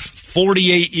movies.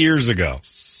 48 years ago.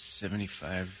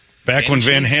 75. Back when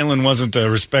Van Halen wasn't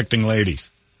respecting ladies.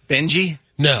 Benji?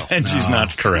 No. Benji's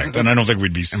not correct. And I don't think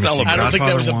we'd be celebrating. I don't think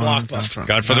that was a blockbuster.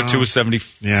 Godfather 2 was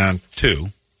 72. Yeah.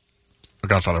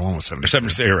 Godfather 1 was 72.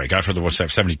 70, you're right. Godfather was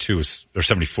 72 was, or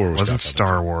 74 was Wasn't Godfather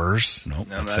Star 2. Wars. Nope, No,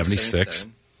 that's that's 76.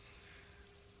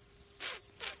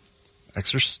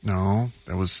 Exorcist? No,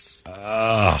 that was...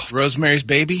 Rosemary's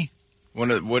Baby?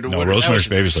 Rosemary's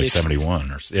Baby was like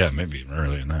 71. Or, maybe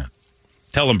earlier than that.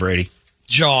 Tell him, Brady.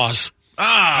 Jaws.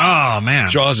 Oh, man.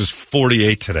 Jaws is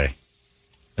 48 today.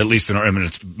 At least,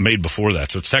 it's made before that,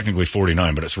 so it's technically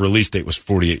 49, but its release date was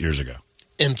 48 years ago.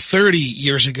 And 30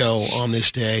 years ago on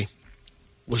this day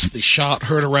was the shot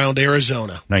heard around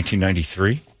Arizona.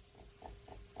 1993?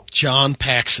 John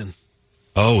Paxson.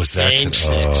 Oh, is that... Game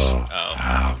 6.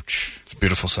 Ouch. It's a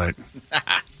beautiful sight.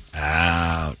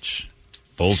 Ouch.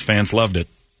 Bulls fans loved it.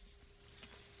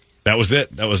 That was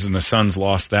it. That was when the Suns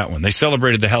lost that one. They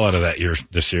celebrated the hell out of that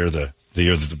this year, the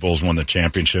year that the Bulls won the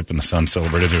championship, and the Suns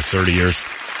celebrated their 30 years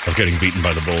of getting beaten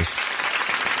by the Bulls.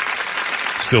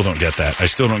 Still don't get that. I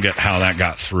still don't get how that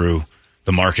got through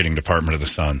the marketing department of the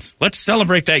Suns. Let's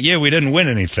celebrate that year we didn't win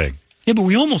anything. Yeah, but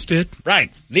we almost did.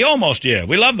 Right. The almost year.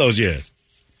 We love those years.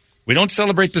 We don't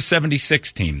celebrate the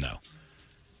 76 team, though.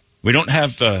 We don't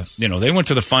have the, they went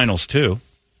to the finals, too.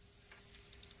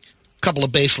 Couple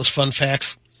of baseless fun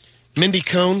facts. Mindy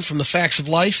Cohn from The Facts of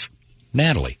Life.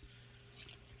 Natalie.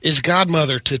 Is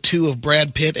godmother to 2 of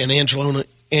Brad Pitt and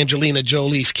Angelina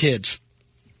Jolie's kids.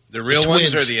 The real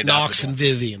twins, ones or the adopted Knox and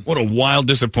Vivian. What a wild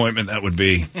disappointment that would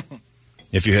be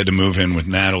if you had to move in with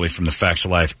Natalie from The Facts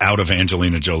of Life out of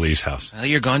Angelina Jolie's house. Well,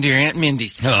 you're going to your Aunt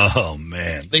Mindy's. Oh,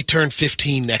 man. They turn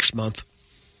 15 next month.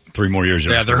 3 more years.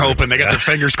 Yeah, they're hoping. They got their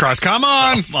fingers crossed. Come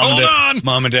on. Hold on.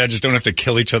 Mom and Dad just don't have to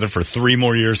kill each other for 3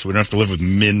 more years, so we don't have to live with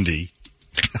Mindy.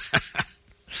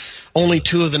 Only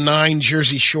 2 of the 9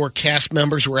 Jersey Shore cast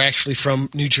members were actually from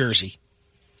New Jersey.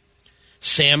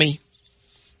 Sammy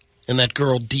and that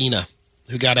girl Dina,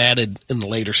 who got added in the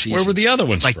later seasons. Where were the other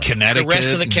ones Like from? Connecticut, the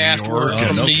rest of the cast were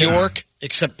from New kidding. York,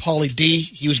 except Paulie D.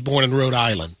 He was born in Rhode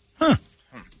Island. Huh.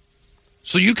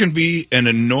 So you can be an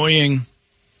annoying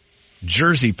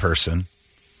Jersey person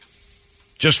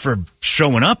just for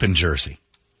showing up in Jersey.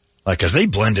 Because they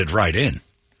blended right in.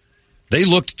 They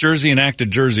looked Jersey and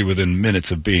acted Jersey within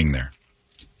minutes of being there.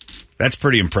 That's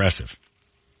pretty impressive.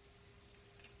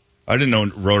 I didn't know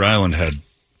Rhode Island had,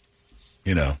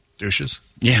 douches.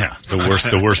 Yeah,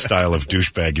 the worst style of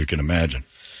douchebag you can imagine.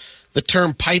 The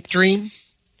term pipe dream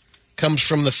comes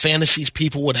from the fantasies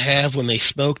people would have when they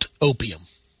smoked opium.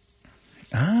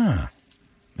 Ah,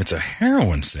 it's a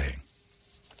heroin saying.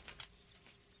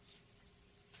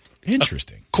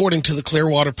 Interesting. According to the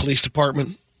Clearwater Police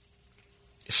Department,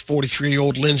 this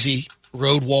 43-year-old Lindsay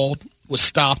Rodewald was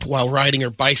stopped while riding her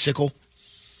bicycle,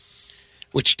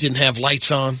 which didn't have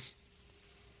lights on.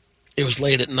 It was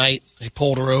late at night. They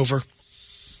pulled her over.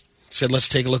 Said, let's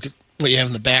take a look at what you have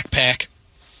in the backpack.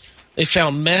 They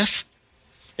found meth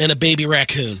and a baby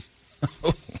raccoon.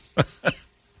 Of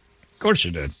course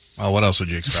you did. Well, what else would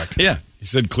you expect? Yeah. You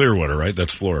said Clearwater, right?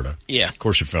 That's Florida. Yeah. Of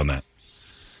course you found that.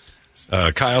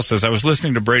 Kyle says, I was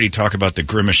listening to Brady talk about the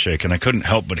grimace shake, and I couldn't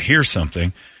help but hear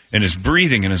something in his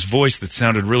breathing and his voice that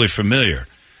sounded really familiar.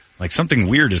 Like something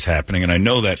weird is happening, and I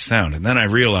know that sound. And then I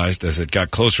realized as it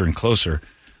got closer and closer,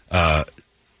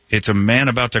 it's a man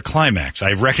about to climax.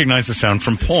 I recognize the sound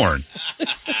from porn.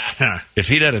 If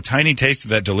he'd had a tiny taste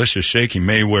of that delicious shake, he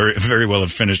may very well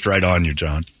have finished right on you,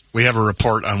 John. We have a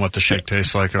report on what the shake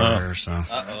tastes like over here, so.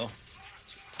 Uh-oh.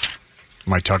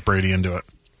 Might tuck Brady into it.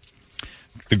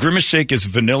 The grimace shake is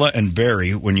vanilla and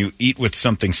berry. When you eat with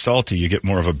something salty, you get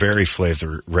more of a berry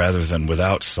flavor rather than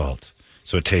without salt.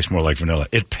 So it tastes more like vanilla.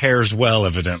 It pairs well,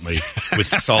 evidently, with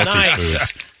salty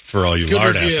foods for all you Good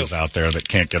lard review. asses out there that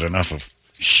can't get enough of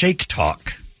shake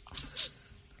talk.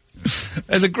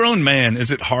 As a grown man,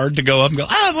 is it hard to go up and go,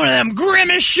 I have one of them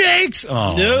grimace shakes?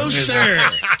 Oh, No, sir.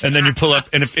 And then you pull up,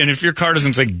 and if your car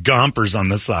doesn't say Gompers on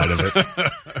the side of it,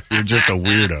 you're just a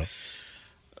weirdo.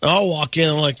 I'll walk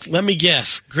in like, let me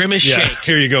guess, grimace Yeah, shake.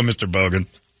 here you go, Mr. Bogan.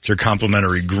 It's your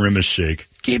complimentary grimace shake.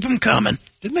 Keep them coming.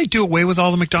 Didn't they do away with all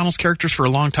the McDonald's characters for a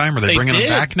long time? Are they bringing them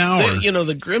back now?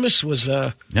 The grimace was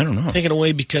I don't know. taken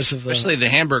away because of Especially the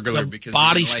hamburger. the because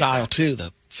body they didn't like style, that. too,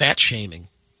 the fat shaming.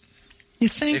 You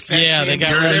think? Yeah, they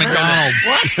got rid of McDonald's.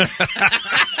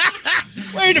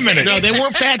 Wait a minute. No, they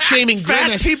weren't fat shaming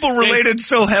Grimace. Fat people related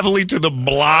so heavily to the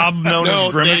blob known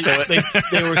as Grimace.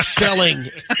 They were selling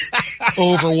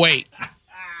overweight.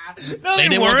 No,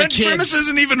 they weren't. Grimace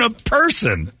isn't even a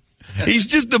person. He's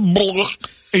just a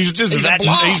He's just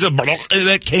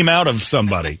that came out of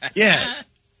somebody. Yeah.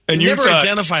 And you never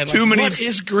identified what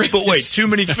is Grimace? But wait, too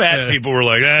many fat people were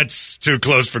like, that's too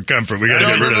close for comfort. We got to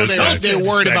get rid of this guy. They're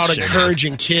worried about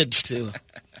encouraging kids to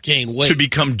gain weight. To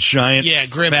become giant,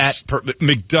 Grimace. fat.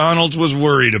 McDonald's was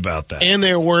worried about that. And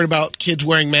they were worried about kids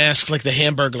wearing masks like the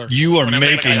Hamburglar. You are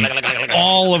making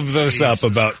all of this up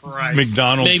about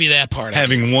McDonald's maybe that part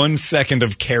having 1 second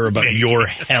of care about your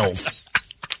health.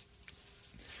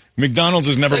 McDonald's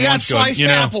has never once gone,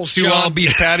 apples, do all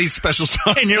beef patties, special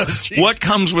sauce. What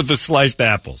comes with the sliced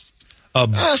apples?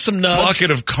 Some nuts.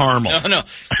 Bucket of caramel. No.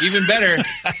 Even better,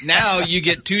 now you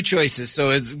get two choices.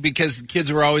 So it's because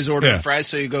kids were always ordering fries,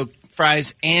 so you go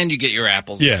fries and you get your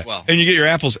apples as well. And you get your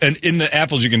apples. And in the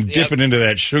apples, you can dip it into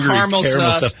that sugary caramel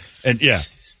stuff. And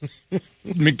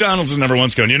McDonald's has never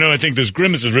once gone, I think this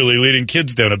Grimace is really leading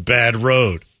kids down a bad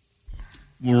road.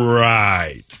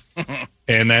 Right.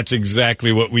 And that's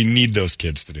exactly what we need those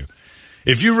kids to do.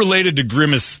 If you related to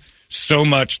Grimace so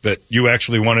much that you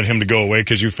actually wanted him to go away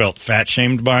because you felt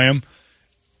fat-shamed by him,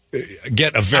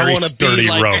 get a very sturdy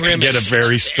rope. Grimace. Get a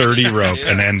very sturdy rope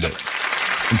and end it.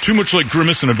 I'm too much like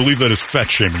Grimace, and I believe that is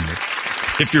fat-shaming me.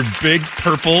 If you're big,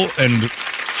 purple, and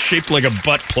shaped like a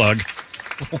butt plug,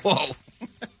 whoa,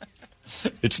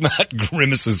 it's not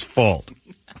Grimace's fault.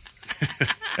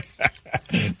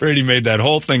 Brady made that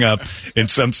whole thing up in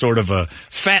some sort of a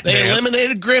fat dance. They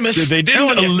eliminated Grimace. They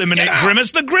didn't eliminate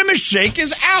Grimace. The Grimace shake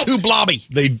is out. Too blobby.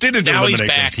 They didn't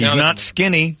eliminate him. He's not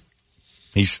skinny.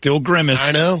 He's still Grimace.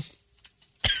 I know.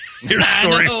 Your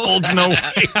story holds no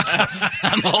weight.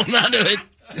 I'm holding on to it.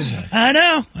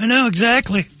 I know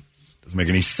exactly. Doesn't make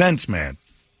any sense, man.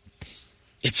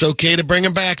 It's okay to bring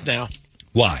him back now.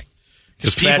 Why?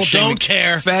 Because people don't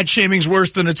care. Fat shaming's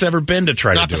worse than it's ever been to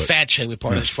try to do it. Not the fat shaming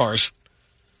part, as far as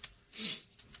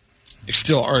you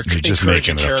still are. You're just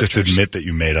making it up. Just admit that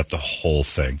you made up the whole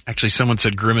thing. Actually, someone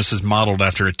said Grimace is modeled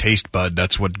after a taste bud.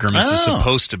 That's what Grimace is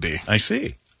supposed to be. I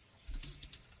see.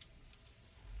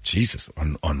 Jesus,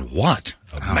 on what?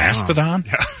 A mastodon?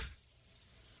 Yeah.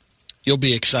 You'll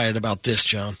be excited about this,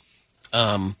 John.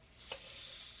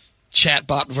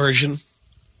 Chatbot version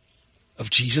of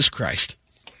Jesus Christ.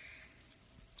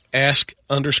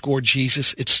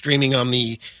 Ask_Jesus. It's streaming on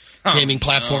the gaming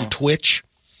platform Twitch.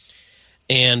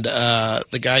 And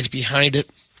the guys behind it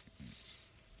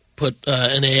put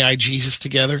an AI Jesus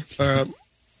together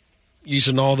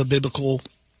using all the biblical...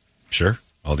 Sure.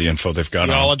 All the info they've got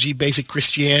theology, basic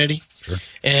Christianity. Sure.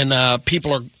 And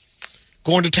people are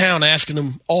going to town asking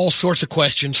him all sorts of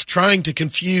questions, trying to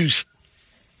confuse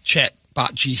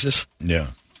Chatbot Jesus. Yeah.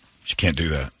 You can't do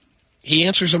that. He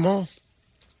answers them all.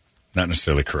 Not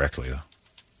necessarily correctly,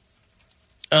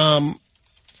 though.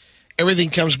 Everything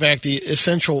comes back. The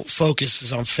essential focus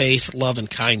is on faith, love, and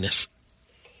kindness.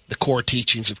 The core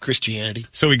teachings of Christianity.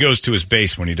 So he goes to his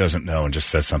base when he doesn't know and just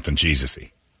says something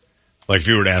Jesus-y. Like if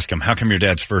you were to ask him, how come your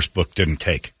dad's first book didn't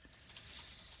take?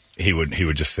 He would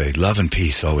just say, love and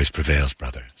peace always prevails,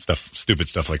 brother. Stupid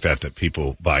stuff like that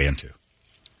people buy into.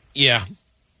 Yeah.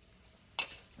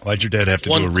 Why'd your dad have to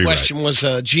do a rewrite? One question was,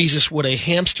 Jesus, would a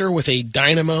hamster with a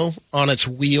dynamo on its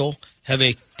wheel have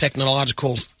a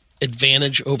technological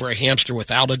advantage over a hamster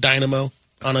without a dynamo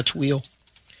on its wheel?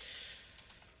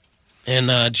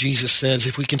 And Jesus says,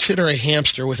 if we consider a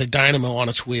hamster with a dynamo on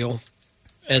its wheel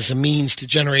as a means to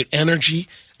generate energy,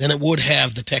 then it would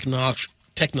have the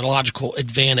technological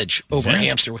advantage over a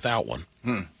hamster without one.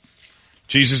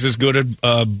 Jesus is good at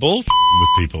bullshit with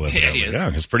people. Yeah,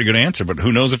 it's a pretty good answer, but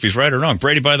who knows if he's right or wrong.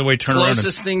 Brady, by the way, turn around.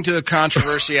 Closest thing to a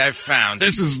controversy I've found.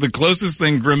 This is the closest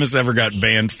thing Grimace ever got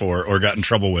banned for or got in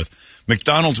trouble with.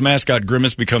 McDonald's mascot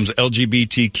Grimace becomes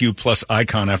LGBTQ plus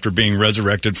icon after being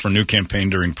resurrected for new campaign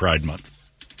during Pride Month.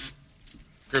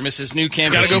 Grimace's new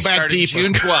campaign. Got to go back deep.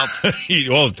 June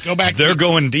 12th. Go back. They're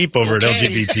going deep over at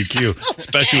LGBTQ,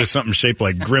 especially with something shaped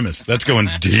like Grimace. That's going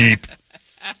deep.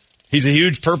 He's a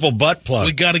huge purple butt plug.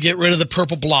 We got to get rid of the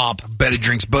purple blob. Bet he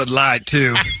drinks Bud Light,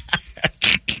 too.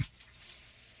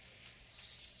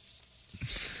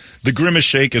 The Grimace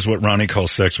shake is what Ronnie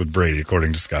calls sex with Brady,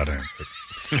 according to Scott Hanks.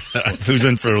 Who's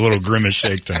in for a little Grimace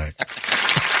shake tonight?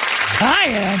 I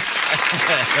am.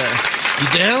 You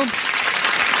down?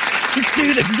 Let's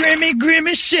do the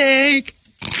Grimace shake.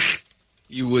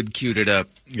 You would cute it up.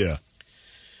 Yeah.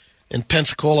 In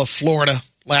Pensacola, Florida,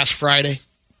 last Friday,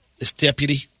 this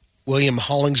deputy, William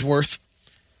Hollingsworth,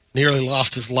 nearly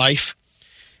lost his life.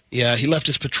 Yeah, he left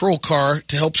his patrol car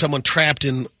to help someone trapped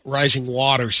in rising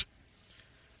waters.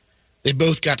 They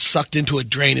both got sucked into a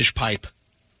drainage pipe.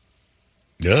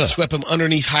 Yeah. Swept them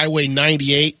underneath Highway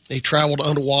 98. They traveled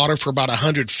underwater for about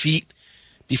 100 feet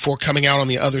before coming out on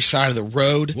the other side of the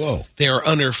road. Whoa. They are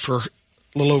under for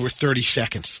a little over 30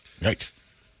 seconds. Yikes.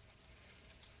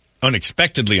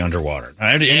 Unexpectedly underwater.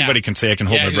 Anybody can say I can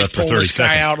hold my breath for 30 seconds.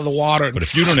 Guy out of the water. But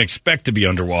if you don't expect to be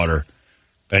underwater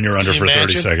and you're under for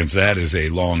 30 seconds, that is a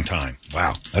long time.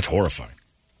 Wow, that's horrifying.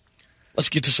 Let's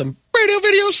get to some radio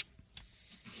videos.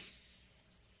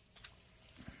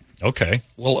 Okay.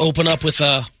 We'll open up with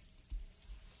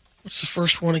what's the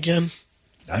first one again?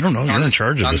 I don't know. You're in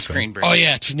charge of this thing. Oh,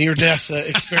 yeah. It's a near-death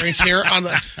experience here on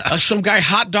some guy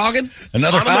hot dogging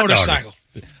Another on a hot motorcycle.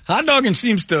 Hot dogging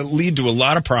seems to lead to a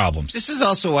lot of problems. This is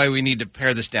also why we need to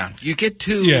pare this down. You get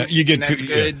two. Yeah, you get two. That's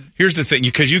good. Yeah. Here's the thing,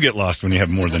 because you get lost when you have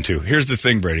more than two. Here's the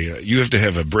thing, Brady. You have to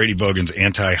have a Brady Bogan's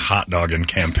anti-hot dogging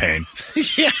campaign.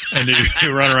 Yeah. And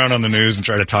you run around on the news and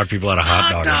try to talk people out of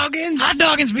hot dogging. Hot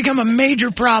dogging's become a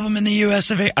major problem in the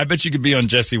U.S. of A. I bet you could be on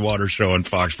Jesse Waters' show on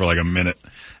Fox for like a minute.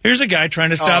 Here's a guy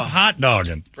trying to stop hot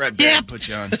dogging. Brett Barry put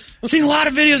you on. I've seen a lot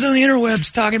of videos on the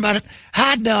interwebs talking about it.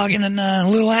 Hot dogging and a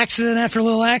little accident after a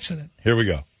little accident. Here we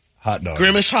go. Hot dogging.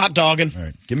 Grimace hot dogging. All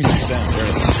right, give me some sound.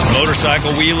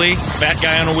 Motorcycle wheelie. Fat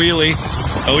guy on a wheelie.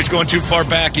 Oh, he's going too far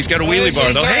back. He's got a wheelie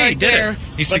bar, though. Hey, he did it.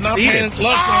 He succeeded.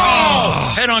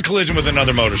 Oh! Head-on collision with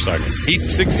another motorcycle. He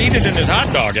succeeded in his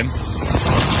hot dogging.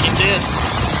 He did.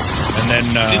 And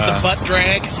then... did the butt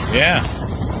drag. Yeah.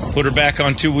 Put her back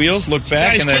on two wheels, look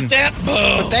back, Guys, and then... get that?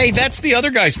 But hey, that's the other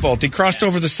guy's fault. He crossed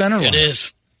over the center line. It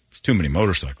is. There's too many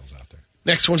motorcycles out there.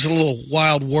 Next one's a little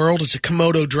wild world. It's a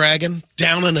Komodo dragon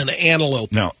downing an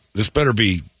antelope. Now, this better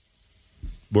be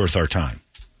worth our time.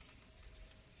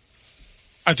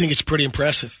 I think it's pretty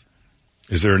impressive.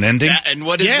 Is there an ending? And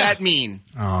what does that mean?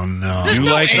 Oh, no. There's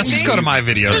no ending. Let's just go to my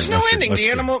videos. There's no Let's see, ending. let's The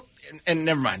see. animal... And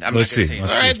never mind. I'm Let's not going see. to say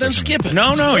Let's it. All see right, if then there's skip it.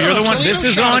 No, you're the one. This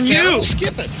is on you.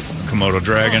 Skip it. Komodo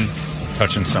dragon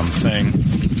touching something.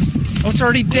 Oh, it's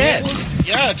already dead.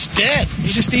 Yeah, it's dead.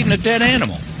 He's just eating a dead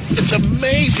animal. It's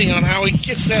amazing on how he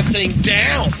gets that thing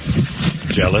down.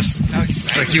 Jealous?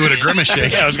 It's like you with a grimace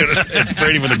shake. Yeah, I was going to say, it's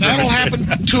Brady with a That'll grimace shake.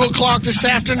 happen 2 o'clock this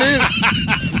afternoon.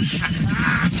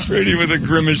 Brady with a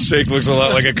grimace shake looks a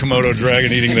lot like a Komodo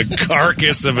dragon eating the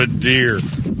carcass of a deer.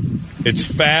 It's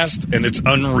fast and it's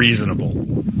unreasonable.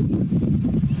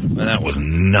 And that was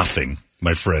nothing,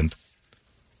 my friend.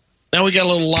 Now we got a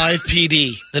little live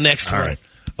PD, the next All one. right.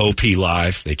 OP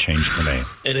Live. They changed the name.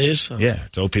 It is? Yeah,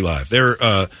 it's OP Live. They're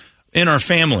in our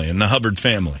family, in the Hubbard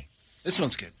family. This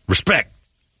one's good. Respect.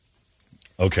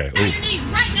 Okay. Ooh.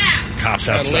 Right now. Cops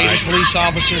A lady outside. police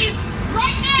officer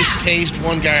Right now. just tased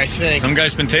one guy, I think. Some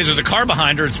guy's been tased. There's a car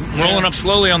behind her. It's rolling up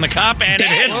slowly on the cop, and it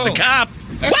hits the cop.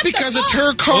 That's because it's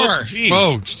her car. Oh, geez.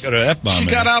 Whoa. Got an F-bomb. She in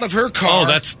got it. out of her car. Oh,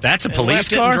 that's a and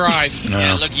police left car? it and drive. No.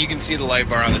 Yeah, look, you can see the light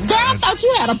bar on the Girl, top. I thought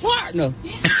you had a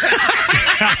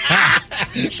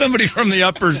partner. Somebody from the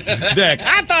upper deck.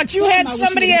 I thought you had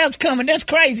somebody else coming. That's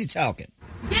crazy talking.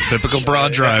 Typical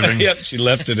broad driving. Yep, she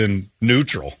left it in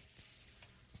neutral.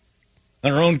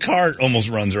 And her own car almost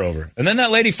runs her over. And then that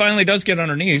lady finally does get on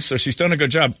her knees, so she's done a good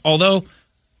job. Although,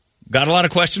 got a lot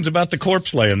of questions about the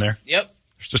corpse laying there. Yep.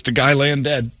 There's just a guy laying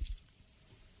dead.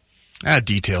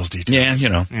 Details. Yeah, you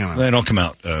know. They don't come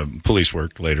out. Police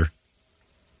work later.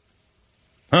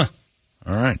 Huh.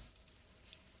 All right.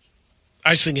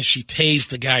 I was thinking she tased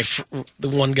the guy, the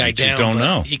one guy You down. don't but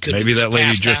know. He could Maybe that lady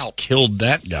passed just out. killed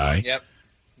that guy. Yep.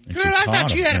 And Girl, she I thought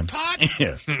caught you had him. a pot.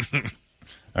 Yeah.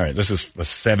 All right, this is a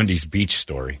 70s beach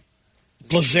story.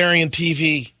 Blazarian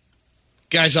TV.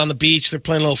 Guys on the beach, they're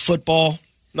playing a little football,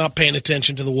 not paying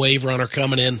attention to the wave runner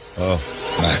coming in. Oh,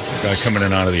 guy coming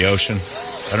in out of the ocean.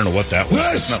 I don't know what that was.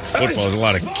 That's not football. There's a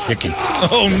lot of kicking.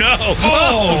 Oh, no.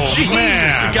 Oh, Jesus.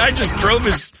 man. The guy just drove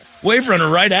his wave runner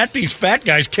right at these fat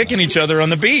guys kicking each other on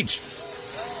the beach.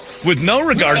 With no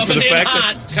regard for the Coming in fact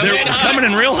hot. that Coming they're in hot.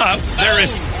 coming in real hot. There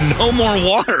is no more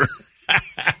water.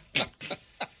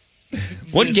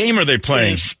 What game are they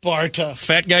playing? Sparta.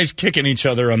 Fat guys kicking each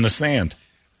other on the sand.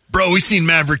 Bro, we seen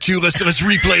Maverick too. Let's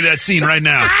replay that scene right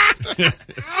now.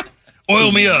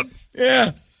 Oil me up.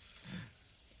 Yeah.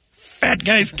 Fat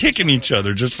guys kicking each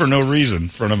other just for no reason in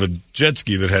front of a jet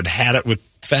ski that had it with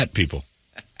fat people.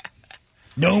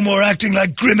 No more acting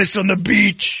like Grimace on the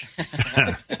beach.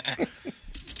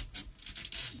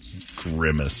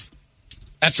 Grimace.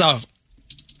 That's all.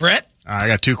 Brett? I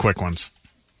got 2 quick ones.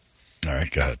 All right,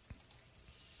 go ahead.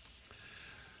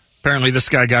 Apparently, this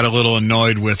guy got a little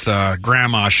annoyed with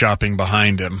grandma shopping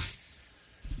behind him.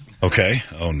 Okay.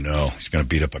 Oh, no. He's going to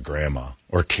beat up a grandma.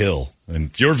 Or kill.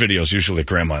 And your videos usually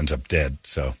Grandma ends up dead,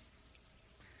 so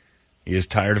he is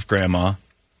tired of Grandma.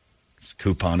 She's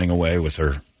couponing away with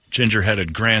her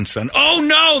ginger-headed grandson. Oh,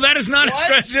 no, that is not his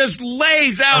grandson. Just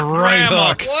lays out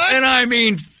Grandma. What? And I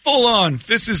mean, full on.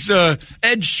 This is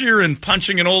Ed Sheeran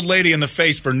punching an old lady in the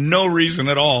face for no reason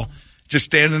at all. Just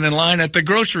standing in line at the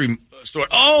grocery store.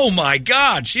 Oh, my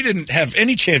God. She didn't have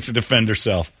any chance to defend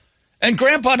herself. And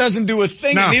Grandpa doesn't do a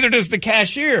thing, and neither does the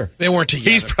cashier. They weren't together.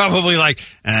 He's probably like,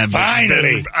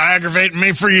 finally, been aggravating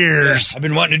me for years. Yeah, I've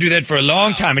been wanting to do that for a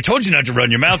long time. I told you not to run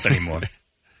your mouth anymore.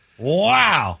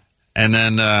 Wow. And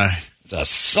then it's a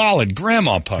solid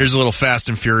Grandma punch. Here's a little Fast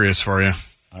and Furious for you.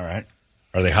 All right.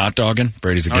 Are they hot dogging?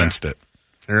 Brady's against it.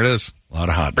 There it is. A lot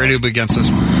of hot Brady will be against this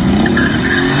one.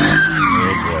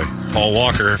 Oh, boy. Paul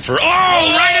Walker for...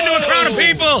 Oh, right into a crowd of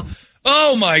people.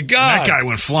 Oh, my God. That guy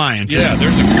went flying, too. Yeah,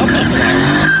 there's a couple of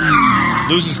flowers.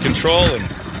 Loses control and...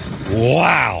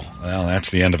 Wow. Well, that's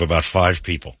the end of about 5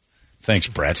 people. Thanks,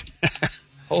 Brett.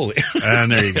 Holy.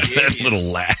 And there you go. That little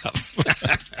laugh.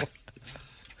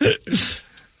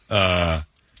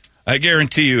 I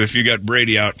guarantee you, if you got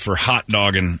Brady out for Hot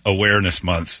Dogging Awareness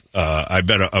Month, I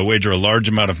wager a large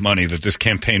amount of money that this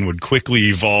campaign would quickly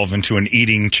evolve into an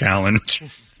eating challenge.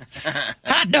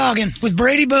 Hot dogging with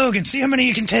Brady Bogan. See how many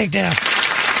you can take down.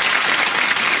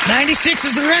 96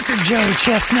 is the record, Joey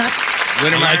Chestnut.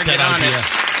 Wintermeyer, get on it.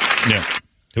 Yeah.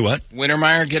 Who what?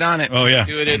 Wintermeyer, get on it. Oh, yeah.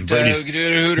 Do it at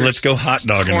Hooters. Let's go hot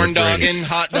dogging. Corn dogging,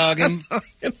 hot dogging.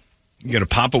 You got to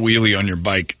pop a wheelie on your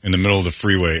bike in the middle of the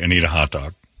freeway and eat a hot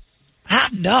dog.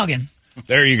 Hot dogging.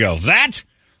 There you go. That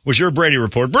was your Brady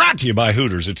Report, brought to you by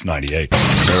Hooters. It's 98.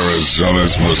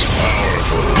 Arizona's most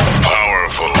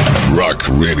powerful rock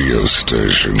radio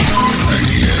station. 98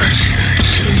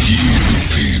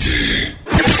 KUPD.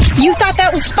 You thought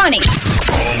that was funny.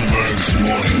 Holmbergs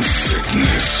morning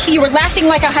sickness. You were laughing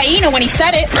like a hyena when he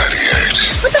said it.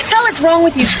 98 What the hell is wrong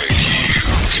with you?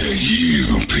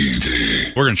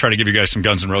 KUPD. We're going to try to give you guys some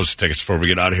Guns N' Roses tickets before we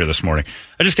get out of here this morning.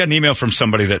 I just got an email from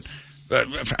somebody that,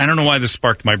 I don't know why this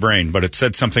sparked my brain, but it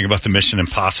said something about the Mission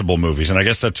Impossible movies. And I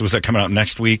guess was that coming out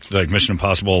next week? Like Mission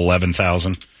Impossible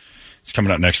 11,000? It's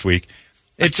coming out next week.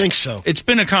 I think so. It's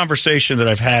been a conversation that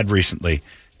I've had recently.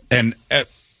 And,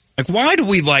 why do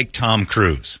we like Tom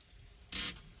Cruise?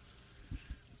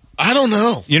 I don't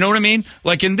know. You know what I mean?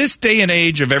 Like, in this day and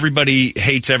age of everybody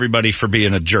hates everybody for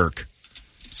being a jerk,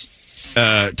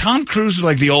 Tom Cruise is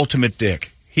like the ultimate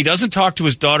dick. He doesn't talk to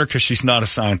his daughter because she's not a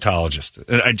Scientologist.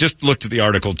 And I just looked at the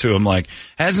article, too. I'm like,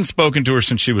 hasn't spoken to her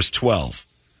since she was 12.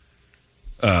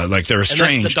 Like, they're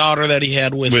estranged. And that's the daughter that he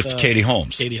had with Katie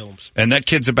Holmes. Katie Holmes. And that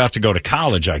kid's about to go to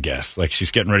college, I guess. Like, she's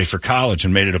getting ready for college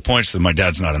and made it a point so my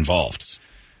dad's not involved.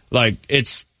 Like,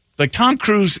 it's like Tom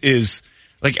Cruise is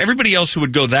like everybody else who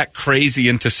would go that crazy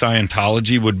into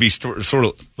Scientology would be sort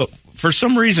of, but for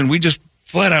some reason, we just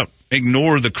flat out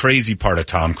ignore the crazy part of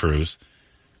Tom Cruise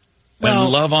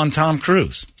and love on Tom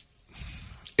Cruise.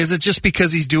 Is it just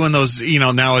because he's doing those,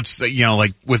 now it's,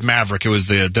 like with Maverick, it was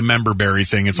the member berry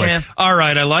thing. It's like, all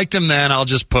right, I liked him then, I'll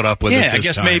just put up with it this time. I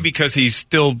guess maybe because he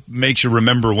still makes you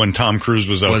remember when Tom Cruise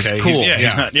was okay. Was cool.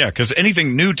 Because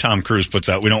anything new Tom Cruise puts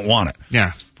out, we don't want it.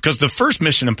 Yeah. Because the first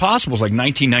Mission Impossible was like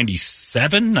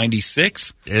 1997,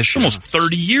 96? Almost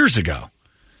 30 years ago.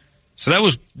 So that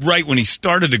was right when he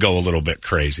started to go a little bit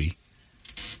crazy.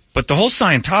 But the whole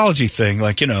Scientology thing,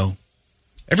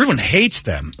 everyone hates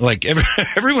them. Like,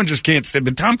 everyone just can't stand.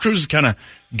 But Tom Cruise has kind of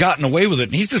gotten away with it.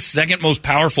 And he's the second most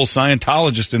powerful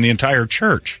Scientologist in the entire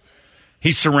church.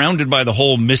 He's surrounded by the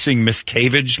whole missing Miss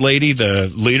Cavage lady,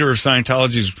 the leader of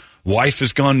Scientology's wife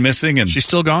has gone missing. And she's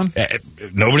still gone?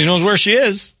 Nobody knows where she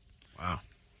is. Wow.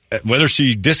 Whether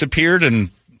she disappeared and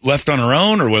left on her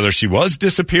own or whether she was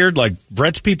disappeared like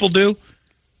Brett's people do.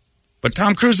 But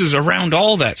Tom Cruise is around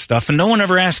all that stuff, and no one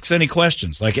ever asks any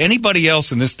questions. Like anybody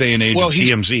else in this day and age of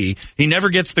TMZ, he never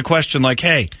gets the question like,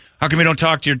 hey, how come you don't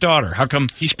talk to your daughter? How come?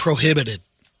 He's prohibited.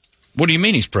 What do you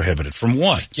mean he's prohibited? From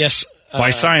what? Yes. By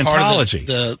Scientology.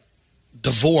 The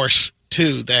divorce,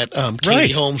 too, that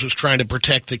Katie Holmes was trying to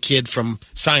protect the kid from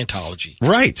Scientology.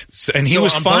 Right. And he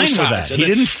was fine with that. He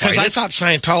didn't fight it. Because I thought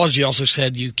Scientology also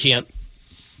said you can't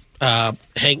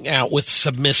hang out with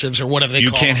submissives or whatever they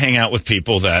call them. You can't hang out with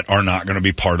people that are not going to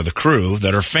be part of the crew,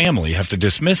 that are family. You have to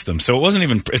dismiss them. So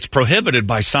it's prohibited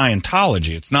by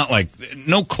Scientology. It's not like,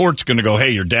 no court's going to go,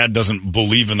 hey, your dad doesn't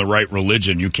believe in the right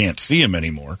religion. You can't see him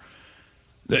anymore.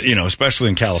 Especially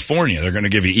in California, they're going to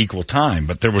give you equal time.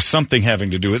 But there was something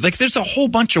having to do with, there's a whole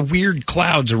bunch of weird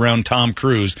clouds around Tom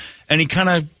Cruise. And he kind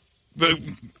of,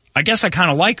 I guess I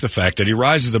kind of like the fact that he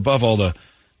rises above all the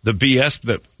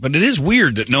BS, but it is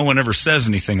weird that no one ever says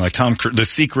anything like the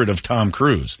secret of Tom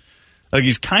Cruise. Like,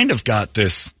 he's kind of got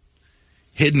this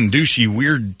hidden, douchey,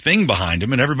 weird thing behind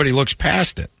him, and everybody looks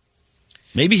past it.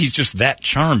 Maybe he's just that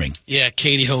charming. Yeah,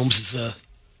 Katie Holmes is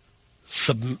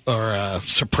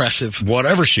suppressive.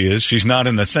 Whatever she is, she's not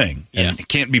in the thing. And it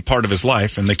can't be part of his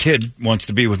life, and the kid wants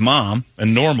to be with mom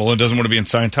and normal and doesn't want to be in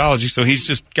Scientology, so he's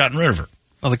just gotten rid of her.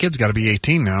 Well, the kid's got to be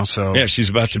 18 now, so... Yeah, she's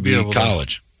about to be in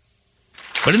college.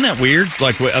 But isn't that weird?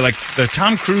 Like the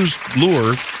Tom Cruise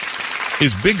lure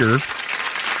is bigger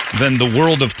than the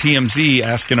world of TMZ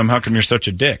asking him, how come you're such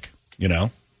a dick? You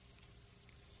know?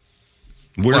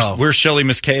 Where's Shelley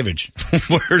Miscavige?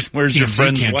 where's your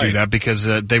friend's can't wife? do that because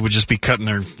they would just be cutting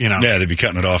their, Yeah, they'd be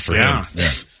cutting it off for him. Yeah.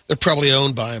 They're probably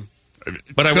owned by him.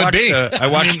 But I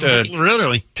watched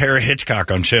literally Tara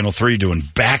Hitchcock on Channel 3 doing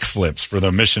backflips for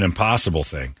the Mission Impossible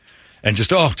thing. And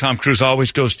just, Tom Cruise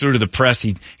always goes through to the press.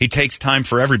 He takes time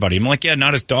for everybody. I'm like, yeah,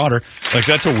 not his daughter. Like,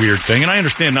 that's a weird thing. And I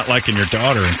understand not liking your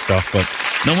daughter and stuff, but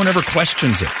no one ever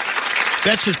questions it.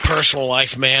 That's his personal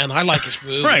life, man. I like his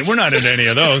movies. Right, we're not into any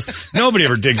of those. Nobody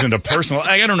ever digs into personal.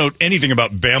 I don't know anything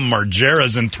about Bam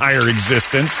Margera's entire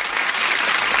existence.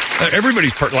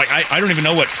 Everybody's I don't even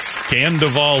know what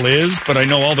Scandival is, but I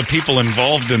know all the people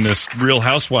involved in this Real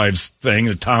Housewives thing,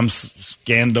 the Tom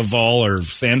Scandival or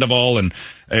Sandoval, and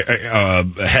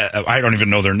I don't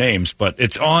even know their names, but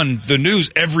it's on the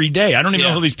news every day. I don't even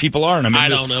know who these people are, and I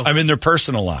don't know. I'm in their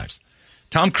personal lives.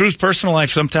 Tom Cruise's personal life,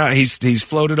 sometimes he's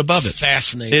floated above it.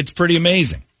 Fascinating. It's pretty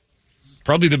amazing.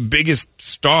 Probably the biggest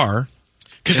star.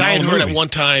 Because I had heard at one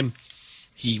time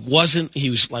he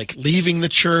was like leaving the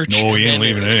church. No, he ain't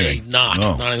leaving anything.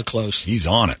 Not even close. He's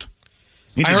on it.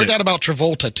 I heard that about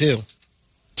Travolta, too.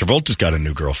 Travolta's got a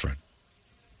new girlfriend,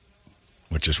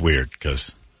 which is weird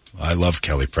because I love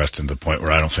Kelly Preston to the point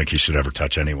where I don't think he should ever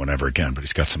touch anyone ever again, but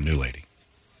he's got some new lady.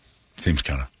 Seems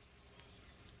kind of,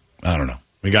 I don't know.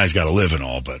 The guy's got to live and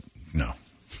all, but no.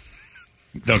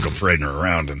 Don't go parading her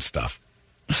around and stuff.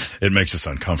 It makes us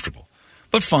uncomfortable.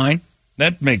 But fine.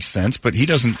 That makes sense, but he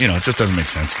doesn't, it just doesn't make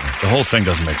sense to me. The whole thing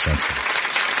doesn't make sense to me.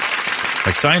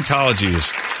 Like, Scientology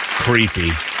is creepy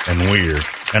and weird.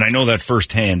 And I know that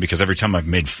firsthand because every time I've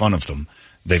made fun of them,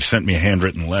 they've sent me a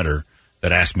handwritten letter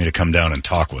that asked me to come down and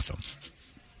talk with them.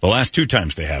 The last 2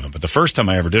 times they haven't, but the first time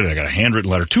I ever did it, I got a handwritten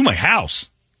letter to my house.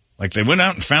 Like, they went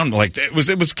out and found, it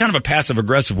was kind of a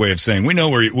passive-aggressive way of saying, we know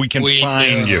where we can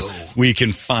find you. We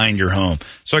can find your home.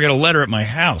 So I got a letter at my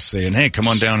house saying, hey, come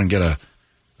on down and get a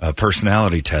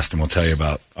personality test, and we'll tell you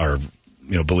about our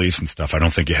beliefs and stuff. I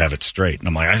don't think you have it straight. And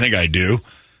I'm like, I think I do.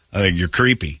 I think you're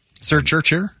creepy. Is there a church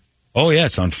here? Oh, yeah.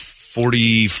 It's on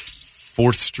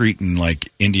 44th Street in,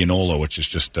 Indianola, which is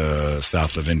just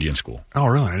south of Indian School. Oh,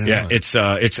 really? I didn't know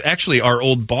that. It's actually our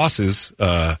old boss's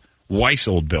wife's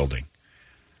old building.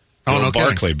 Oh, no kidding.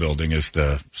 Barclay building is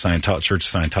the Church of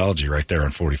Scientology right there on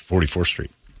 44th Street.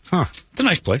 Huh. It's a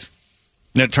nice place.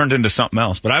 And it turned into something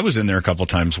else. But I was in there a couple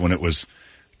times when it was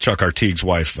Chuck Artigue's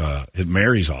wife,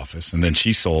 Mary's office, and then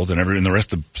she sold, and the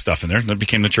rest of the stuff in there, and then it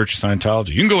became the Church of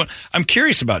Scientology. You can go. I'm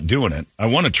curious about doing it. I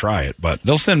want to try it, but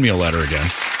they'll send me a letter again.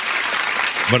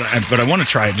 But I want to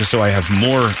try it just so I have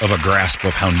more of a grasp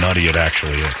of how nutty it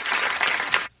actually is.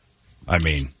 I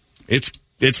mean, it's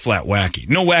flat wacky.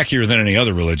 No wackier than any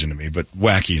other religion to me, but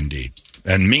wacky indeed,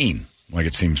 and mean. Like,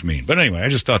 it seems mean. But anyway, I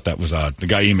just thought that was odd. The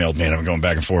guy emailed me, and I'm going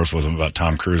back and forth with him about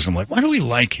Tom Cruise. I'm like, why do we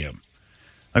like him?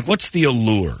 Like, what's the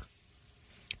allure?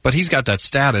 But he's got that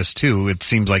status, too. It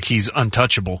seems like he's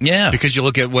untouchable. Yeah. Because you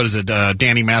look at,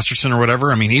 Danny Masterson or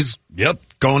whatever. I mean, he's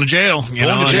going to jail.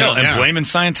 Going to jail and blaming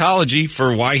Scientology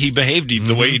for why he behaved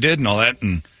the way he did and all that.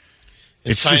 And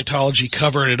it's Scientology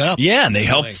covered it up. Yeah, and they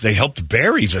helped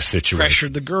bury the situation.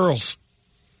 Pressured the girls.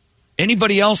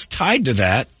 Anybody else tied to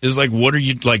that is like, what are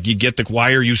you, you get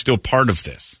why are you still part of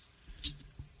this?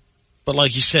 But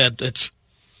like you said, it's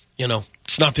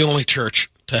not the only church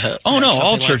to have. Oh, no,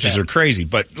 all churches are crazy.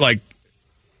 But,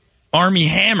 Armie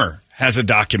Hammer has a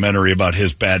documentary about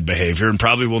his bad behavior and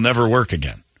probably will never work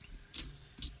again.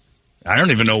 I don't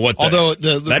even know what Although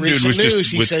the recent news,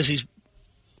 he says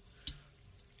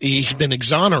he's been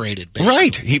exonerated, basically.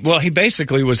 Right. He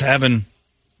basically was having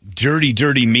dirty,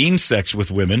 dirty, mean sex with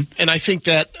women. And I think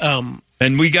that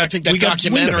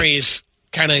documentary is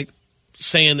kind of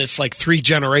saying it's 3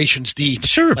 generations deep.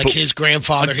 Sure. His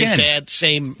grandfather, his dad,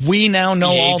 same We now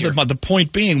know behavior. the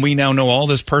point being, we now know all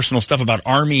this personal stuff about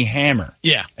Armie Hammer.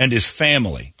 Yeah. And his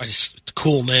family. It's a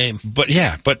cool name. But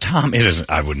Tom, it isn't.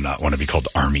 I would not want to be called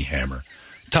Armie Hammer.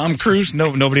 Tom Cruise,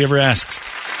 nobody ever asks.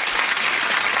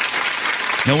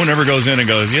 No one ever goes in and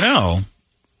goes,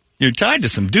 you're tied to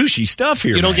some douchey stuff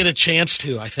here. You don't get a chance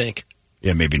to, I think.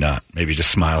 Yeah, maybe not. Maybe just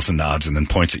smiles and nods and then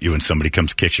points at you and somebody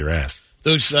comes kicks your ass.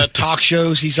 Those talk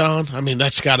shows he's on, I mean,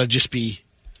 that's got to just be...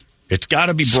 It's got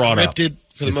to be brought up. Scripted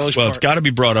for the most Well, part. it's got to be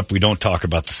brought up. We don't talk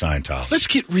about the Scientology. Let's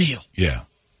get real. Yeah.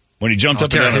 When he jumped up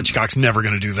Tara there, Hitchcock's never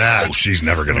going to do that. Oh, she's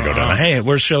never going to go down. Hey,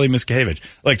 where's Shelley Miscavige?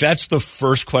 Like, that's the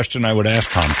first question I would ask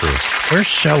Tom Cruise. Where's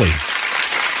Shelley?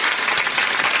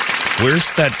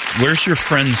 Where's your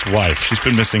friend's wife? She's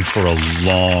been missing for a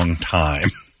long time.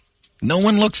 No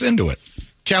one looks into it.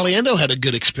 Caliendo had a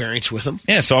good experience with him.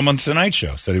 Yeah, saw him on The Tonight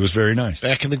Show. Said he was very nice.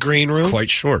 Back in the green room. Quite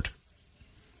short.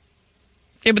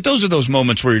 Yeah, but those are those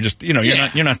moments where you're just,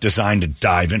 you're not designed to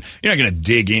dive in. You're not going to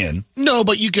dig in. No,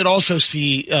 but you could also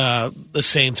see the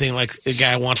same thing, like a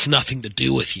guy wants nothing to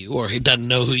do with you, or he doesn't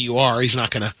know who you are. He's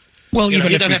not going to. Well, he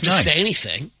even if doesn't he's have to nice. say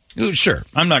anything. Sure,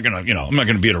 I'm not going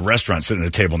to be at a restaurant sitting at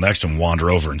a table next to him, wander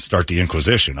over and start the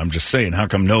Inquisition. I'm just saying, how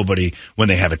come nobody, when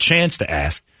they have a chance to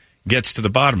ask, gets to the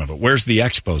bottom of it? Where's the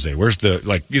expose? Where's the,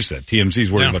 like you said,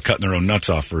 TMZ's worried about cutting their own nuts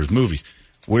off for his movies.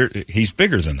 He's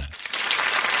bigger than that.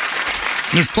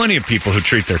 There's plenty of people who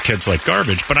treat their kids like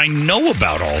garbage, but I know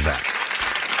about all that.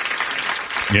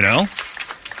 You know?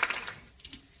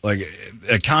 Like,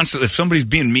 if somebody's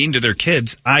being mean to their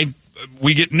kids,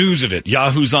 we get news of it.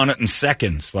 Yahoo's on it in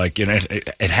seconds. Like,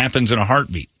 it happens in a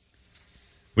heartbeat.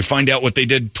 We find out what they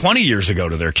did 20 years ago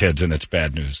to their kids, and it's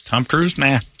bad news. Tom Cruise?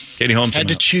 Nah. Katie Holmes? Had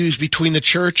to choose between the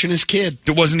church and his kid.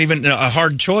 It wasn't even a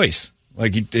hard choice.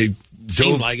 Like, they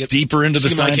dove deeper into the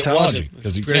Scientology.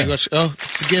 Pretty much,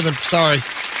 it's a given. Sorry.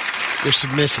 You're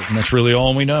submissive. And that's really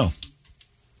all we know.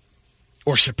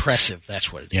 Or suppressive.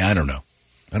 That's what it is. Yeah, I don't know.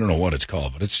 I don't know what it's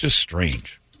called, but it's just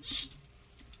strange.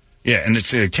 Yeah, and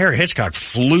it's Tara Hitchcock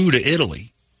flew to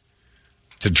Italy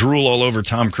to drool all over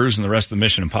Tom Cruise and the rest of the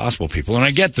Mission Impossible people. And I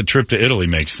get the trip to Italy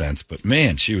makes sense, but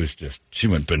man, she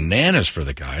went bananas for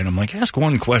the guy. And I'm like, ask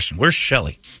one question. Where's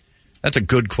Shelley? That's a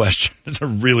good question. That's a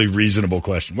really reasonable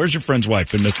question. Where's your friend's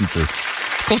wife? Been missing for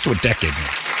close to a decade now.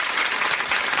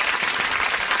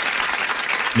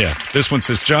 Yeah, this one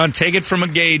says, John, take it from a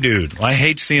gay dude. Well, I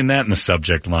hate seeing that in the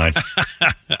subject line.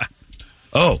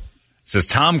 It says,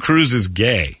 Tom Cruise is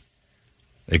gay.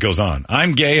 It goes on.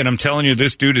 I'm gay, and I'm telling you,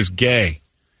 this dude is gay.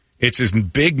 It's his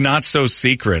big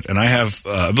not-so-secret, and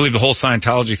I believe the whole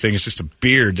Scientology thing is just a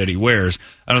beard that he wears.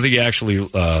 I don't think he actually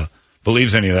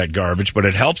believes any of that garbage, but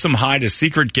it helps him hide his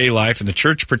secret gay life, and the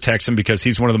church protects him because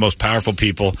he's one of the most powerful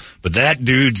people, but that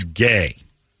dude's gay.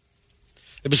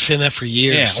 They've been saying that for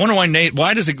years. Yeah, I wonder why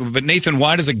Nathan,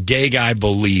 why does a gay guy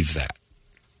believe that?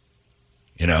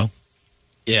 You know?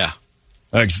 Yeah.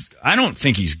 Like, I don't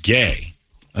think he's gay.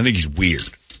 I think he's weird.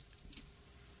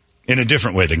 In a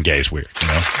different way than gay's weird, you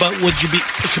know? But would you be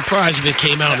surprised if it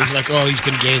came out and he's like, he's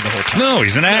been gay the whole time? No,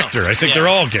 he's an actor. I think they're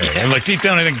all gay. Yeah. And like deep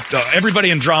down, I think everybody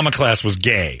in drama class was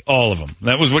gay. All of them.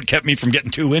 That was what kept me from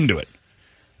getting too into it.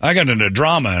 I got into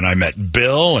drama and I met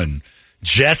Bill and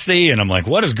Jesse, and I'm like,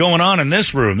 what is going on in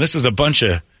this room? There's a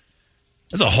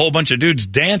whole bunch of dudes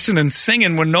dancing and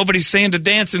singing when nobody's saying to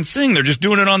dance and sing. They're just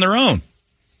doing it on their own.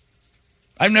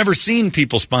 I've never seen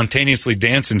people spontaneously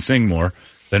dance and sing more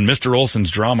than Mr. Olson's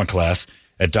drama class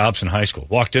at Dobson High School.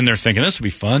 Walked in there thinking, this would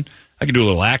be fun. I could do a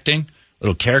little acting, a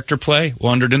little character play.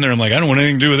 Wandered in there, I'm like, I don't want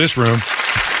anything to do with this room.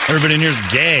 Everybody in here is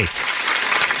gay.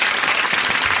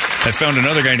 I found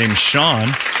another guy named Sean.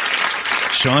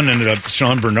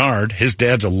 Sean Bernard. His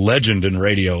dad's a legend in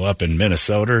radio up in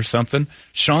Minnesota or something.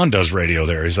 Sean does radio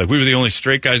there. He's like, we were the only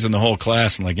straight guys in the whole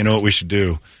class. And like, you know what we should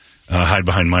do? Hide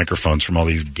behind microphones from all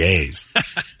these gays.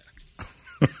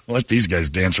 Let these guys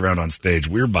dance around on stage.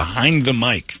 We're behind the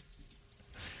mic.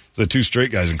 The two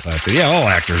straight guys in class said, all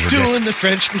actors are doing gay. The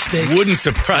French mistake. Wouldn't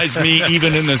surprise me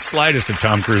even in the slightest if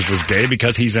Tom Cruise was gay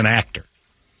because he's an actor.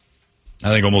 I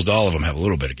think almost all of them have a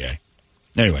little bit of gay.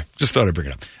 Anyway, just thought I'd bring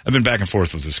it up. I've been back and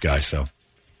forth with this guy, so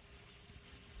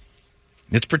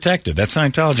it's protected. That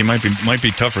Scientology might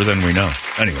be tougher than we know.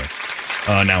 Anyway,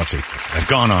 now it's 8:50. I've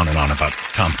gone on and on about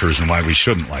Tom Cruise and why we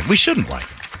shouldn't like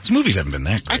him. His movies haven't been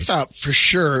that great. I thought for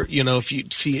sure, if you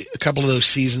see a couple of those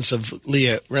seasons of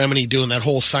Leah Remini doing that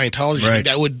whole Scientology thing,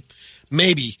 that would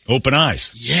maybe open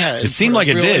eyes. Yeah, it seemed like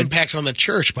it did. Impact on the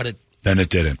church, but then it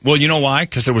didn't. Well, you know why?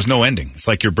 Because there was no ending. It's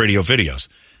like your Bradio videos.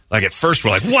 Like at first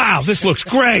we're like, wow, this looks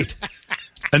great.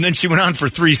 And then she went on for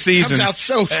 3 seasons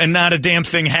and not a damn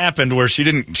thing happened where she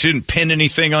didn't pin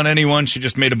anything on anyone. She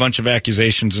just made a bunch of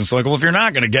accusations. And it's like, well, if you're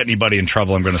not going to get anybody in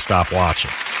trouble, I'm going to stop watching.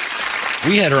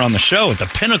 We had her on the show at the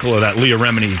pinnacle of that Leah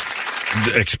Remini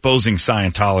exposing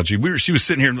Scientology. She was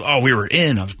sitting here. We were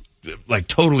in. I was like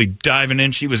totally diving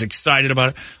in. She was excited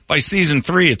about it. By season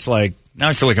 3, it's like, now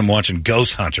I feel like I'm watching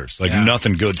Ghost Hunters. Like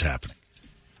nothing good's happening.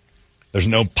 There's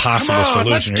no possible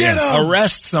solution. Let's get 'em.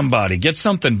 Arrest somebody. Get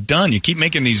something done. You keep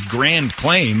making these grand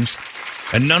claims,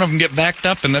 And none of them get backed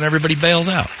up, and then everybody bails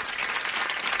out.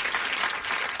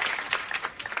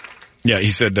 Yeah, he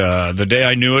said, the day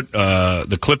I knew it,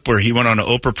 the clip where he went on to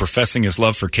Oprah professing his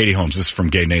love for Katie Holmes. This is from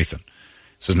Gay Nathan. He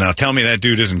says, now tell me that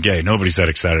dude isn't gay. Nobody's that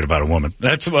excited about a woman.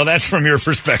 That's from your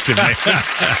perspective, Nathan.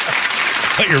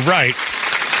 But you're right.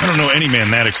 I don't know any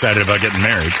man that excited about getting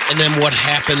married. And then what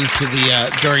happened to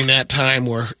the during that time?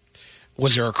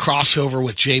 Was there a crossover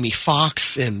with Jamie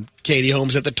Foxx and Katie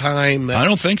Holmes at the time? I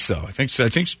don't think so. I think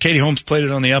Katie Holmes played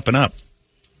it on the up and up.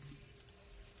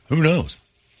 Who knows?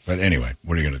 But anyway,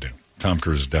 what are you going to do? Tom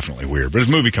Cruise is definitely weird. But his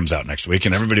movie comes out next week,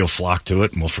 and everybody will flock to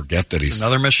it, and we'll forget that he's...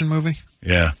 Another Mission movie?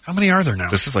 Yeah. How many are there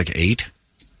now? This is like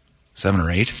 7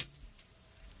 or 8.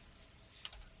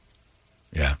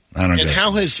 Yeah, I don't know. And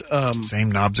how has...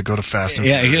 Same knobs that go to Fast and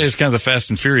Furious. Furious. It's kind of the Fast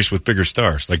and Furious with bigger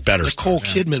stars, like better Nicole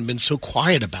stars. Kidman been so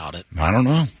quiet about it. I don't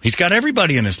know. He's got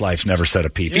everybody in his life never said a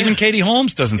peep. Even Katie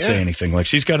Holmes doesn't say anything. Like,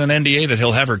 she's got an NDA that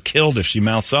he'll have her killed if she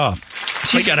mouths off.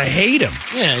 She's got to hate him.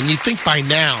 Yeah, and you'd think by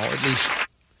now, at least...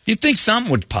 You'd think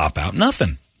something would pop out.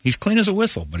 Nothing. He's clean as a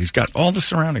whistle, but he's got all this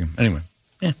surrounding him. Anyway,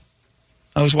 yeah.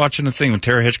 I was watching the thing when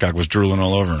Tara Hitchcock was drooling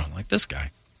all over, and I'm like, this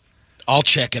guy. I'll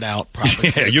check it out,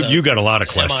 probably. Yeah, you got a lot of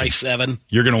questions. MI7.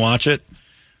 You're going to watch it?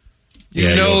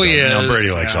 You know he is. No, Brady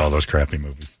likes all those crappy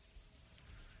movies.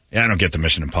 Yeah, I don't get the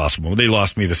Mission Impossible. They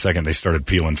lost me the second they started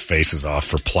peeling faces off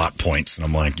for plot points, and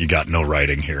I'm like, you got no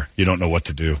writing here. You don't know what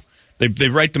to do. They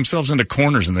write themselves into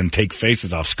corners and then take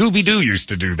faces off. Scooby-Doo used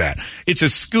to do that. It's a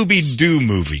Scooby-Doo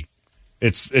movie.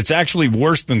 It's actually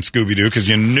worse than Scooby-Doo because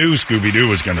you knew Scooby-Doo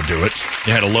was going to do it.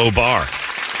 You had a low bar.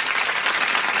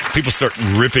 People start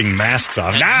ripping masks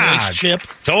off. Chip.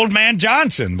 It's Old Man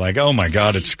Johnson. Like, oh, my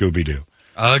God, it's Scooby-Doo.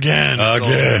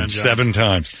 Again. 7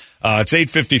 times. It's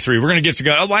 8:53. We're going to get to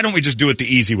go. Why don't we just do it the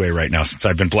easy way right now since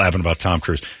I've been blabbing about Tom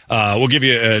Cruise? We'll give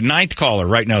you a 9th caller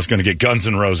right now is going to get Guns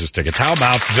N' Roses tickets. How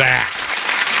about that?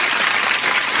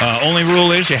 Only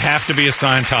rule is you have to be a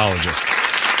Scientologist.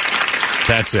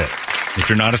 That's it. If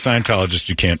you're not a Scientologist,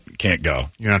 you can't go.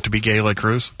 You don't have to be gay like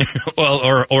Cruise?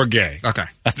 Well, or gay. Okay.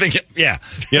 I think, yeah.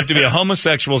 You have to be a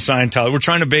homosexual Scientologist. We're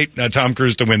trying to bait Tom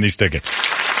Cruise to win these tickets.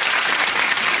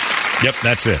 Yep,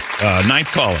 that's it.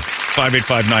 9th caller.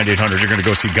 585-9800. You're going to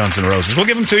go see Guns N' Roses. We'll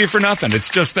give them to you for nothing. It's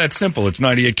just that simple. It's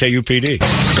 98 KUPD.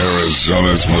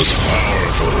 Arizona's most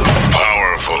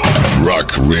powerful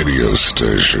rock radio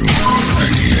station. 98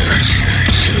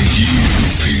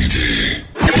 KUPD.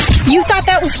 You thought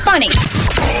that was funny.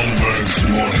 Holmbergs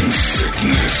morning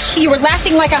sickness. You were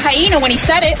laughing like a hyena when he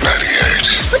said it.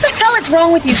 98 What the hell is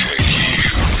wrong with you?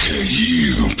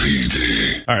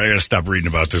 KUPD. All right, I got to stop reading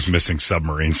about this missing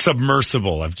submarine.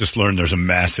 Submersible. I've just learned there's a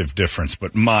massive difference,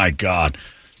 but my God.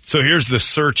 So here's the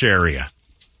search area.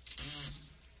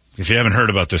 If you haven't heard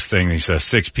about this thing, he says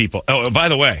 6 people. Oh, by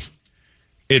the way,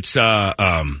 it's a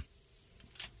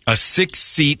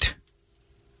 6-seat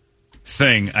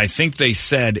thing. I think they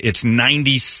said it's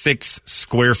 96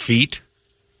 square feet,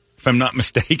 if I'm not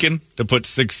mistaken, to put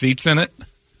 6 seats in it.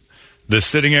 The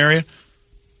sitting area.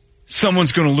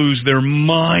 Someone's going to lose their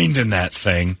mind in that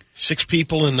thing. 6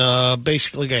 people in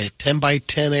basically a 10 by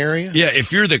 10 area. Yeah,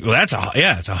 if you're it's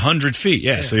 100 feet.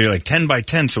 Yeah, so you're like 10 by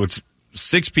 10. So it's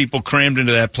 6 people crammed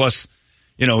into that, plus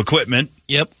equipment.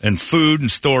 Yep, and food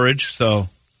and storage. So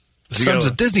the subs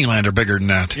at Disneyland are bigger than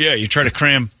that. Yeah, you try to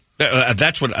cram.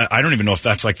 That's what I don't even know if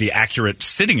that's like the accurate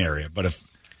sitting area, but if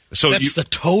so, that's the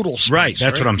total space, right?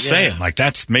 That's what I'm saying. Like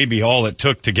that's maybe all it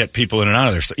took to get people in and out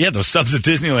of there. So yeah, those subs at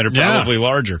Disneyland are probably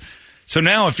larger. So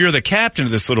now, if you're the captain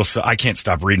of this little sub, I can't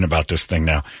stop reading about this thing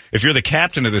now. If you're the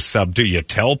captain of this sub, do you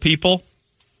tell people,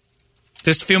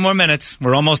 just a few more minutes,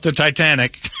 we're almost at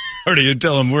Titanic, or do you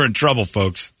tell them we're in trouble,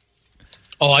 folks?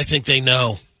 Oh, I think they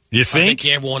know. You think? I think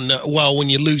everyone knows. Well, when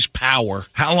you lose power.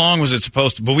 How long was it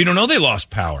supposed to? But we don't know they lost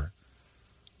power.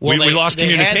 Well, we lost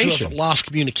communication. Had to have lost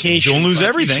communication. You don't lose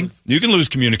everything. You can lose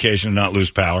communication and not lose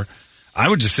power. I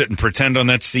would just sit and pretend on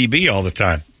that CB all the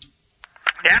time.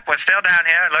 Yep, we're still down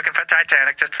here looking for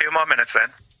Titanic. Just a few more minutes then.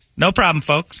 No problem,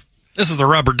 folks. This is the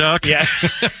Rubber Duck. Yeah.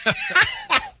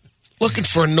 Looking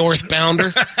for a northbounder.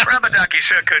 Rubber Duck, you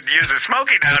sure could use a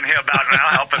Smoky down here about now.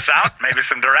 Help us out. Maybe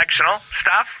some directional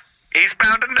stuff.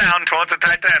 Eastbound and down towards the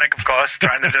Titanic, of course.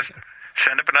 Trying to just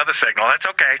send up another signal. That's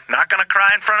okay. Not going to cry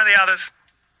in front of the others.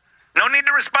 No need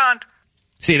to respond.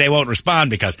 See, they won't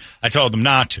respond because I told them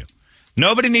not to.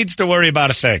 Nobody needs to worry about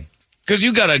a thing. Because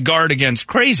you got to guard against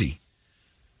crazy.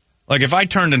 Like if I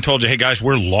turned and told you, hey guys,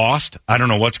 we're lost. I don't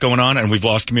know what's going on and we've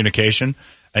lost communication.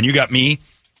 And you got me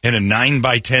in a 9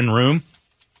 by 10 room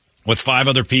with 5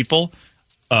 other people.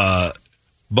 By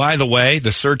the way,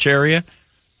 the search area,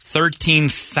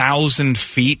 13,000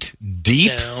 feet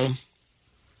deep. Down.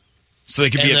 So they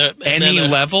could be at any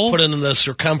level. Put it in the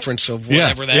circumference of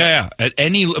whatever that. Yeah, at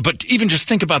any. But even just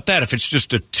think about that. If it's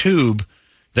just a tube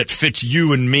that fits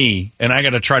you and me, and I got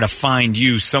to try to find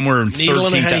you somewhere in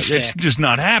 13,000, it's just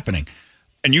not happening.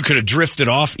 And you could have drifted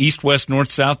off east, west,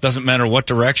 north, south, doesn't matter what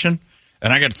direction.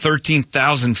 And I got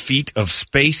 13,000 feet of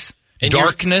space, and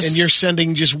darkness. And you're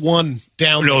sending just one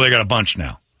down. No, they got a bunch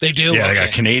now. They do? Yeah, they got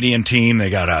a Canadian team. They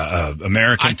got a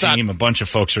American team. A bunch of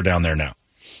folks are down there now.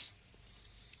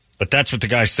 But that's what the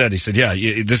guy said. He said, yeah,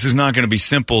 this is not going to be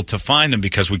simple to find them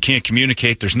because we can't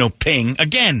communicate. There's no ping.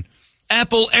 Again,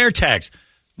 Apple AirTags.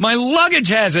 My luggage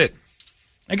has it.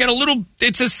 I got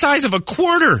it's the size of a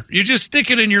quarter. You just stick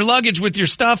it in your luggage with your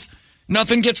stuff.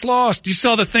 Nothing gets lost. You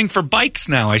saw the thing for bikes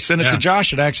now. I sent it to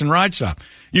Josh at Action Ride Shop.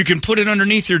 You can put it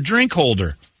underneath your drink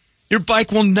holder. Your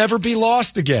bike will never be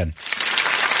lost again.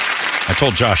 I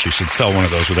told Josh he should sell one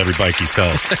of those with every bike he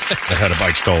sells that had a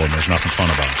bike stolen. There's nothing fun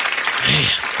about it.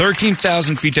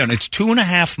 13,000 feet down. It's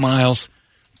 2.5 miles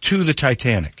to the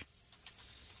Titanic.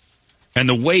 And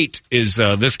the weight is,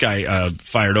 this guy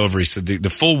fired over. He said the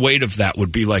full weight of that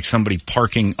would be like somebody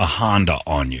parking a Honda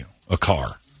on you, a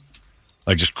car.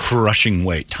 Like just crushing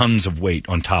weight, tons of weight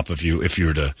on top of you. If you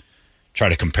were to try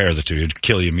to compare the two, it'd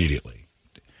kill you immediately.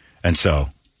 And so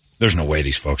there's no way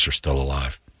these folks are still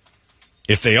alive.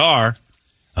 If they are,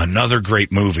 another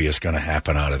great movie is going to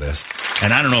happen out of this.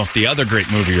 And I don't know if the other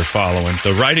great movie you're following,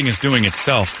 the writing is doing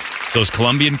itself. Those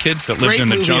Colombian kids that lived in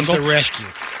the jungle. Great movie if they're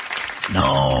rescued.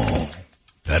 No.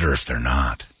 Better if they're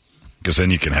not. Because then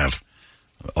you can have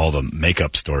all the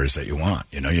makeup stories that you want.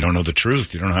 You don't know the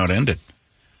truth. You don't know how it ended.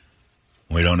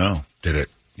 We don't know. Did it,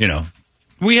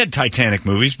 we had Titanic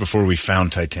movies before we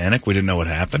found Titanic. We didn't know what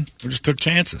happened. We just took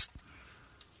chances.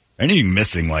 Anything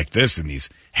missing like this in these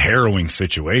harrowing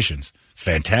situations.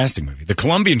 Fantastic movie. The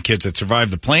Colombian kids that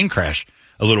survived the plane crash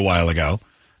a little while ago,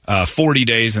 40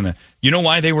 days in you know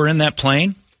why they were in that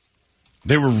plane?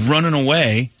 They were running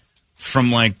away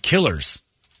from killers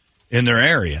in their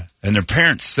area, and their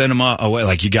parents sent them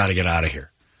away, you got to get out of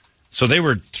here. So they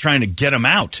were trying to get them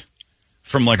out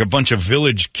from a bunch of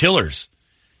village killers.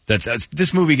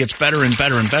 This movie gets better and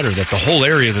better and better, that the whole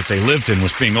area that they lived in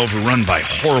was being overrun by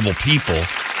horrible people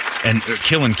and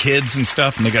killing kids and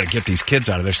stuff, and they got to get these kids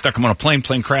out of there. Stuck them on a plane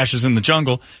crashes in the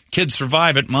jungle. Kids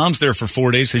survive it. Mom's there for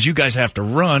 4 days, says, you guys have to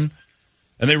run.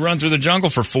 And they run through the jungle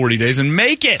for 40 days and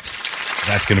make it.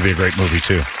 That's going to be a great movie,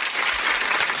 too.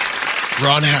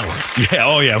 Ron Howard. Yeah,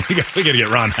 oh yeah, we got to get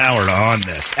Ron Howard on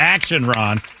this. Action,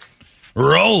 Ron.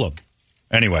 Roll him.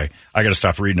 Anyway, I got to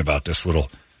stop reading about this little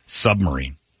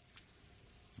submarine.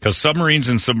 Because submarines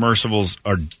and submersibles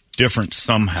are different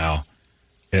somehow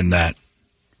in that.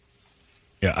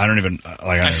 Yeah, I don't even.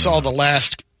 I saw the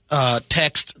last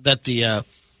text that the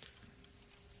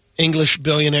English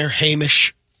billionaire,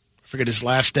 Hamish, I forget his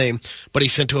last name, but he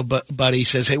sent to a buddy. He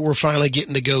says, hey, we're finally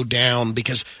getting to go down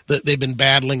because they've been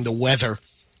battling the weather.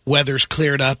 Weather's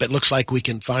cleared up. It looks like we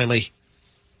can finally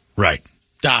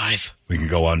dive. We can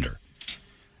go under.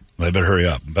 Well, they better hurry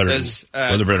up.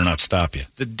 Weather better not stop you.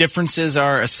 The differences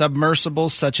are a submersible,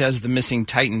 such as the missing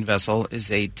Titan vessel, is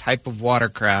a type of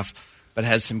watercraft, but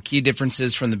has some key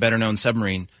differences from the better-known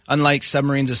submarine. Unlike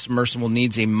submarines, a submersible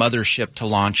needs a mothership to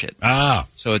launch it.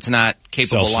 So it's not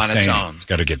capable on its own. It's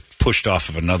got to get pushed off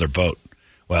of another boat.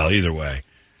 Well, either way.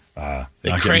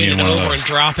 They crane it over and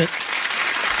drop it.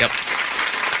 Yep.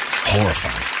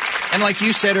 Horrifying. And like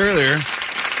you said earlier,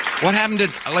 what happened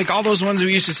to, all those ones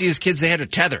we used to see as kids, they had a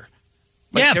tether.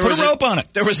 Put a rope on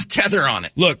it. There was a tether on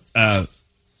it. Look,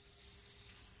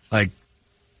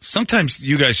 sometimes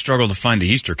you guys struggle to find the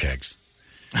Easter kegs.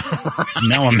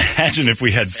 Now imagine if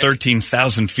we had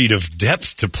 13,000 feet of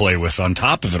depth to play with on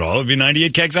top of it all. It would be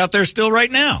 98 kegs out there still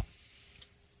right now.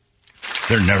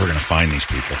 They're never going to find these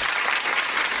people.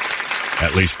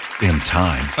 At least in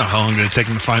time. How long did it take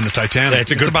them to find the Titanic?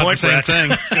 That's a good about point, the same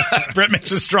Brett. thing. Brett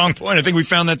makes a strong point. I think we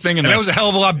found that thing in that was a hell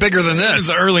of a lot bigger than this. It was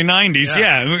the early 90s.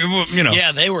 Yeah.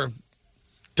 Yeah, they were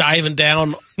diving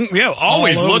down. Yeah,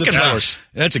 always looking for us.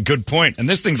 That's a good point. And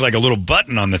this thing's like a little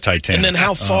button on the Titanic. And then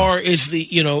how far is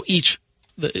it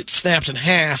snapped in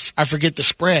half. I forget the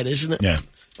spread, isn't it? Yeah.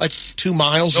 Like 2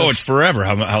 miles. It's forever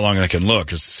how long I can look.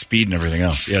 Because the speed and everything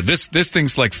else. Yeah, this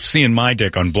thing's like seeing my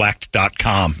dick on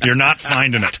blacked.com. You're not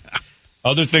finding it.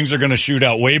 Other things are going to shoot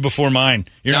out way before mine.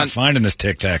 You're not finding this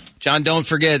Tic Tac. John, don't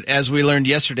forget, as we learned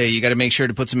yesterday, you got to make sure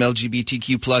to put some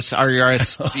LGBTQ plus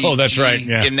RRSVG that's right.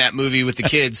 Yeah. in that movie with the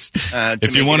kids.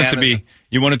 If you want it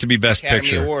to be Best Academy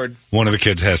Picture, Award. One of the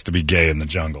kids has to be gay in the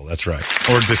jungle. That's right.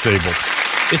 Or disabled.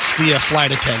 It's the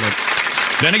flight attendant.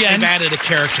 Then again, they've added a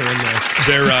character in there.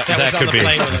 That could be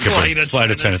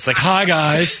flight attendant. It's like, hi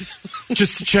guys,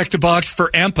 just to check the box for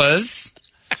EMPAs,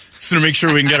 so to make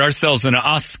sure we can get ourselves an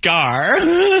Oscar.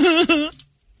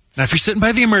 Now, if you're sitting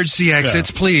by the emergency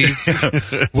exits, please.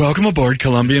 Welcome aboard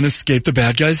Columbia and Escape the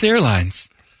Bad Guys Airlines.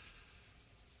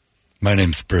 My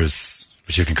name's Bruce,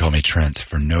 but you can call me Trent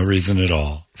for no reason at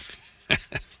all.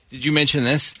 Did you mention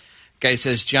this? Guy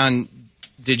says, John,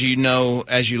 did you know,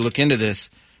 as you look into this,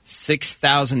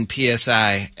 6,000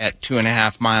 PSI at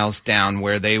 2.5 miles down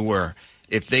where they were.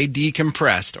 If they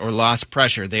decompressed or lost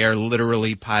pressure, they are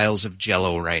literally piles of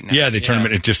Jell-O right now. Yeah, they turn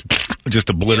them, it just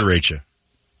obliterates you.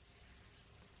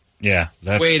 Yeah.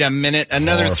 Wait a minute.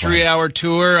 Another horrifying. 3-hour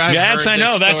tour? I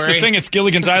know. That's the thing. It's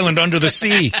Gilligan's Island under the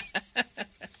sea.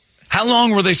 How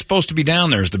long were they supposed to be down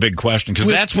there is the big question.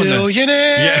 Because that's when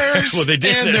billionaires well, they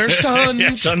did and their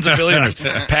sons. Sons of billionaires.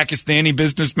 Pakistani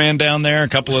businessman down there, a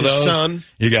couple of those. Son.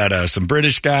 You got some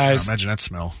British guys. Imagine that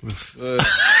smell. Oh,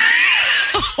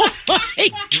 my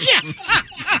God.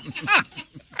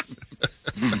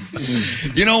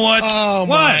 You know what? Oh,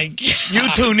 my God. You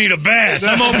two need a bath.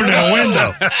 I'm opening a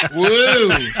window.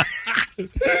 Woo.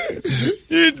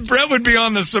 Brett would be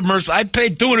on the submersible. I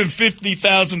paid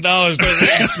 $250,000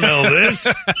 to smell this.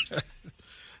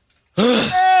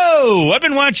 Oh, I've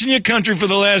been watching your country for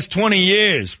the last 20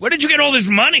 years. Where did you get all this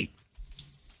money?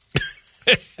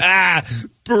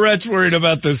 Brett's worried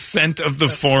about the scent of the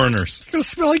foreigners. It's going to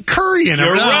smell like curry in it.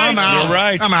 You're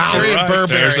right. I'm out.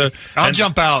 Burberry. I'll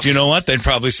jump out. You know what? They'd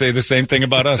probably say the same thing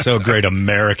about us. Oh, great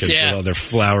Americans with all their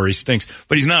flowery stinks.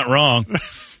 But he's not wrong.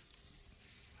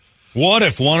 What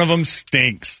if one of them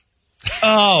stinks?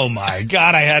 Oh, my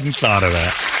God. I hadn't thought of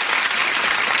that.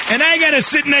 And I got to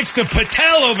sit next to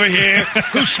Patel over here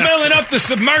who's smelling up the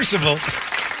submersible.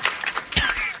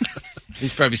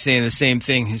 He's probably saying the same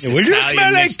thing. Will you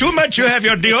smell like too much? You have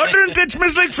your deodorant that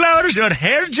smells like flowers, your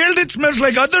hair gel that smells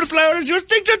like other flowers. You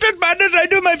think just as bad as I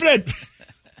do, my friend.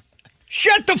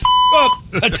 Shut the up,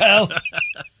 Patel.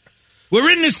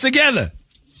 We're in this together.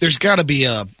 There's got to be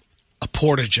a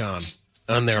porta-john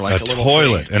on there, like a little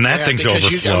toilet, thing. and that thing's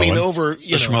overflowing.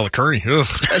 The smell of curry. Ugh.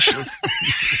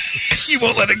 He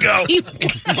won't let it go.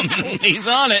 He's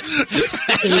on it.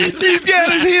 He's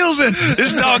got his heels in.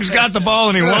 This dog's got the ball,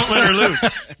 and he won't let her loose.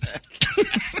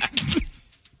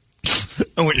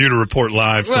 I want you to report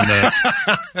live from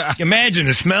that. Imagine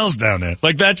the smells down there.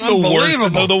 Like, that's the worst.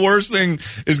 The worst thing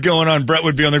is going on. Brett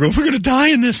would be on there going, we're going to die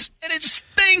in this. And it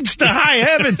stinks to high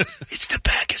heaven. It's the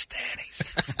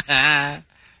Pakistanis.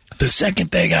 The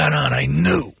second they got on, I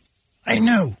knew.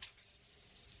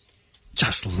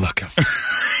 Just look at him.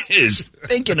 He's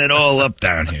thinking it all up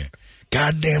down here.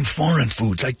 Goddamn foreign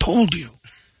foods, I told you.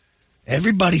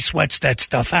 Everybody sweats that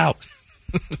stuff out.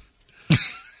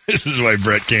 This is why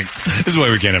Brett can't. This is why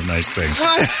we can't have nice things.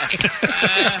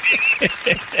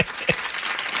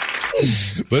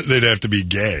 But they'd have to be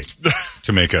gay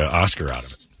to make an Oscar out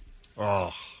of it.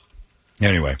 Oh.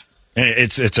 Anyway,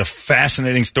 it's a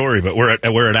fascinating story, but we're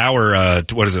at hour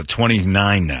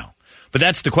 29 now. But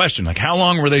that's the question. Like, how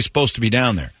long were they supposed to be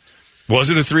down there? Was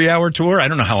it a 3-hour tour? I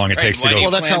don't know how long it takes to go.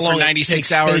 Well, that's how long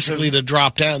 96 hours basically to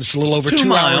drop down. It's a little over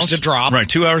 2 hours to drop. Right,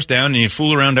 2 hours down, and you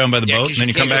fool around down by the boat, and then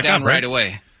you come back up right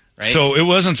away. Right? So it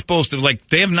wasn't supposed to, like,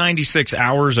 they have 96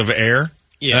 hours of air.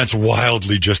 Yeah. That's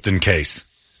wildly just in case.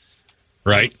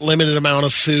 Right? Limited amount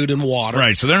of food and water.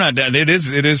 Right, so they're not, it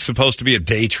is supposed to be a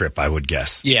day trip, I would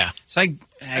guess. Yeah. So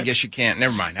I guess you can't.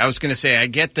 Never mind. I was going to say, I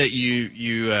get that you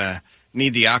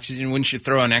need the oxygen. Wouldn't you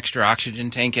throw an extra oxygen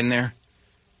tank in there?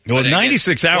 Well,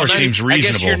 96 hours seems reasonable.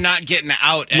 I guess you're not getting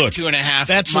out at 2.5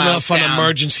 That's miles enough down. on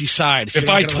emergency side. If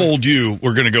I told you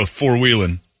we're going to go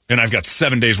four-wheeling and I've got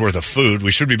 7 days worth of food, we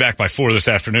should be back by 4 this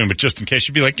afternoon, but just in case,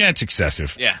 you'd be like, yeah, it's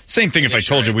excessive. Yeah. Same thing if I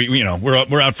told you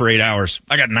we're out for 8 hours.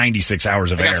 I got 96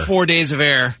 hours of air. I got 4 days of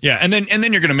air. Yeah, and then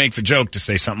you're going to make the joke to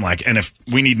say something like, and if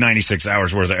we need 96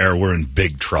 hours worth of air, we're in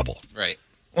big trouble. Right.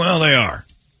 Well, they are.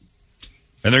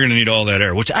 And they're going to need all that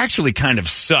air, which actually kind of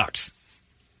sucks.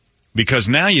 Because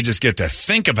now you just get to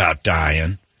think about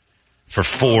dying for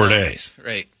 4 days.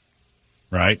 Right.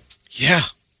 Right? Yeah.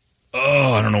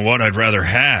 Oh, I don't know what I'd rather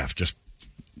have. Just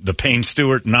the Payne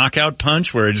Stewart knockout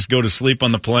punch where I just go to sleep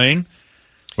on the plane?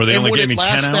 Where they only give me 10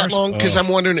 hours? Would it last that long? Because I'm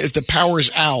wondering if the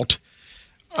power's out.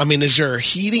 I mean, is there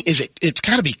heating? It's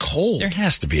got to be cold. There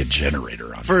has to be a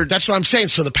generator on. That's what I'm saying.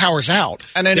 So the power's out,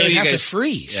 and I know you have guys to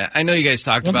freeze. Yeah, I know you guys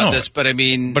talked about this, but I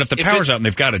mean, but if the power's out and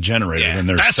they've got a generator, then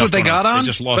there's that's what they got on. They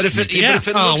just lost. But if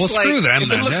it looks like screw them. If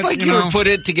it looks like you put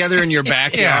it together in your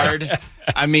backyard,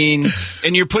 I mean,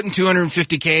 and you're putting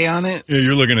 $250K on it? Yeah,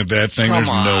 you're looking at that thing. Come There's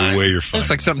on. no way you're finding Looks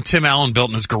like something Tim Allen built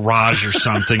in his garage or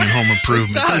something in Home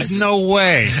Improvement. There's no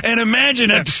way. And imagine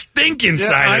that stink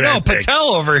inside I know, of that thing.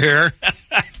 Patel over here.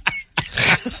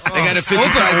 They got a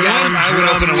 55-gallon I would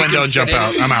open a window and jump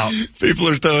out. I'm out. People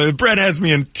are telling Brett has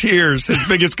me in tears. His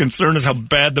biggest concern is how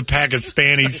bad the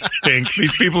Pakistanis stink.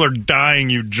 These people are dying,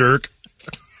 you jerk.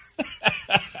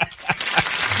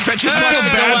 Brett just I wants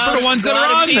feel to go bad out, for the ones that go out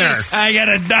are in on there. peace. I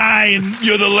gotta die, and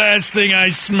you're the last thing I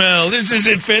smell. This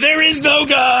isn't fair. There is no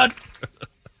God.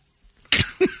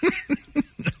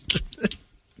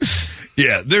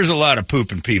 Yeah, there's a lot of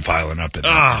poop and pee piling up in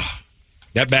there.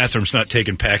 That bathroom's not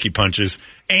taking packy punches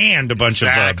and a bunch of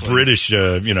British,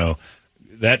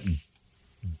 that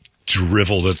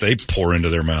drivel that they pour into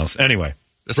their mouths. Anyway.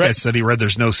 This guy said he read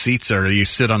there's no seats there. You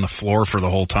sit on the floor for the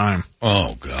whole time.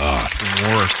 Oh, God.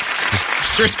 Worse.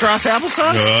 Crisscross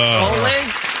applesauce? All the way?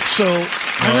 So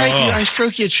I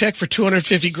stroke you a check for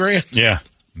 $250,000. Yeah.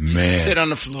 Man. Sit on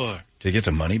the floor. To get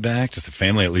the money back, does the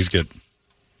family at least they're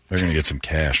going to get some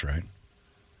cash, right?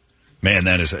 Man,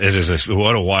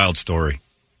 what a wild story.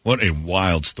 What a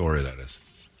wild story that is.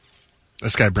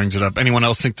 This guy brings it up. Anyone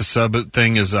else think the sub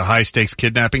thing is a high-stakes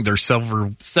kidnapping? There's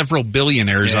several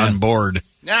billionaires on board.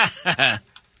 But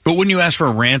wouldn't you ask for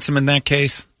a ransom in that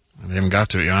case? They haven't got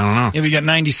to it. I don't know. Yeah, we got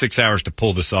 96 hours to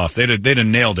pull this off. They'd have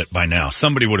nailed it by now.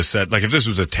 Somebody would have said, like if this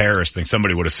was a terrorist thing,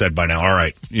 somebody would have said by now, all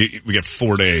right, we got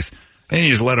 4 days. And you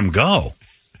just let them go.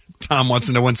 Tom wants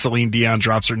to know when Celine Dion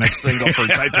drops her next single for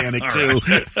Titanic 2.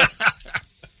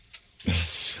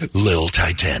 Lil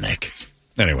Titanic.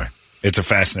 Anyway, it's a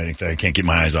fascinating thing. I can't keep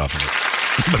my eyes off of it.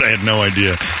 But I had no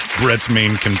idea Brett's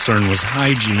main concern was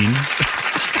hygiene.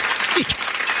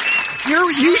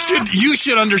 You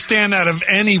should understand that of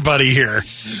anybody here.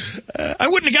 I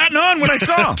wouldn't have gotten on when I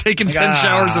saw him. Taking 10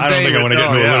 showers a day. I don't think I want to get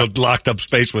into a little locked up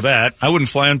space with that. I wouldn't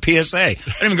fly on PSA. I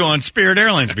didn't even go on Spirit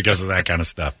Airlines because of that kind of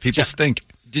stuff. People stink.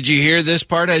 Did you hear this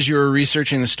part as you were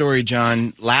researching the story,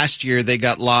 John? Last year, they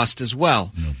got lost as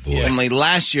well. Oh, boy. Only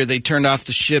last year, they turned off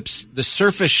the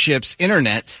surface ship's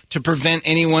internet to prevent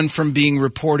anyone from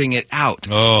reporting it out.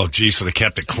 Oh, geez, so they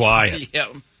kept it quiet.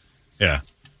 Yeah.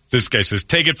 This guy says,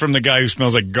 take it from the guy who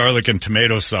smells like garlic and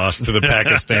tomato sauce to the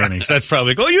Pakistanis. That's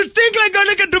probably, you stink like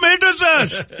garlic and tomato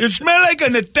sauce. You smell like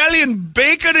an Italian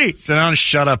bakery. Sit down and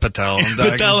shut up, Patel.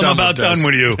 Patel, I'm about done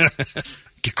with you.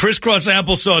 Crisscross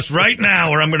applesauce right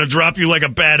now or I'm going to drop you like a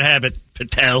bad habit,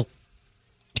 Patel.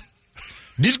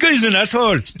 This guy's an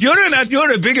asshole. You're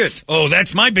a bigot. Oh,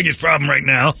 that's my biggest problem right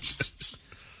now.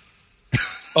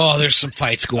 Oh, there's some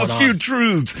fights going on. A few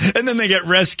truths. And then they get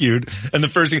rescued. And the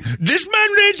first thing, this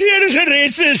man right here is a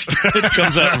racist. It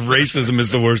comes out racism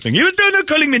is the worst thing. You don't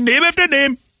calling me name after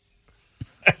name.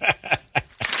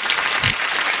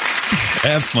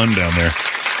 Have fun down there.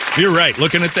 You're right.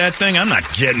 Looking at that thing, I'm not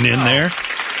getting in there.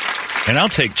 And I'll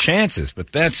take chances,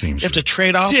 but that seems You have to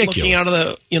trade off ridiculous. looking out of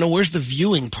the, where's the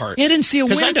viewing part? I didn't see a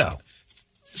window.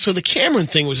 So the Cameron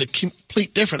thing was a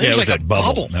complete different. Yeah, It was like that a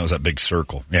bubble. That was that big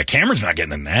circle. Yeah, Cameron's not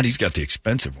getting in that. He's got the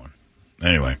expensive one.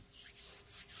 Anyway,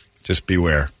 just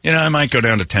beware. I might go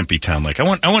down to Tempe Town Lake. I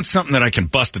want something that I can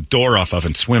bust a door off of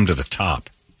and swim to the top.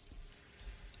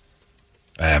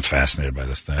 I am fascinated by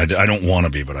this thing. I don't want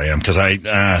to be, but I am because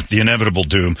the inevitable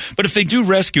doom. But if they do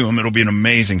rescue him, it'll be an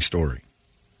amazing story.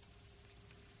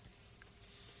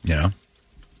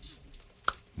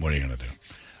 What are you going to do?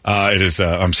 It is,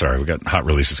 I'm sorry, we got hot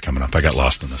releases coming up. I got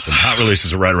lost in this one. Hot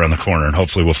releases are right around the corner, and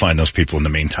hopefully we'll find those people in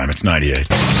the meantime. It's 98.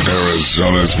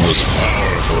 Arizona's most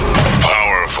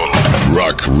powerful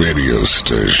rock radio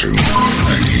station. 98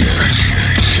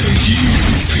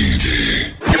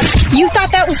 KUPD. You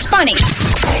thought that was funny.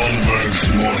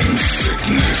 Holmbergs morning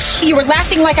sickness. You were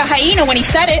laughing like a hyena when he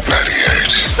said it.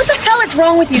 98 What the hell is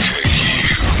wrong with you?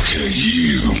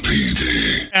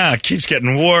 KUPD. It keeps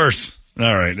getting worse.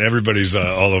 All right, everybody's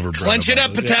all over Brett. Clench it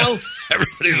up, Patel.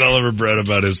 Everybody's all over Brett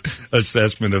about his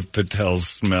assessment of Patel's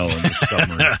smell in the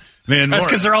summer. Man, That's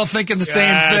because they're all thinking the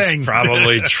same thing. That's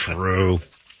probably true.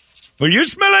 Well, you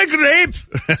smell like rape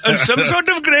and some sort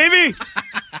of gravy.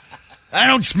 I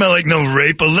don't smell like no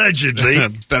rape, allegedly.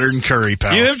 Better than curry,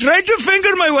 pal. You have tried to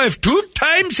finger my wife 2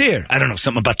 times here. I don't know,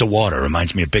 something about the water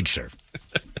reminds me of Big Surf.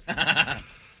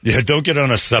 Yeah, don't get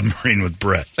on a submarine with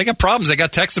Brett. They got problems. They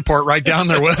got tech support right down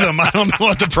there with them. I don't know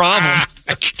what the problem.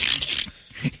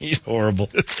 He's horrible.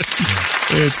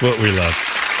 It's what we love.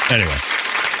 Anyway,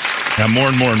 now more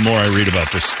and more I read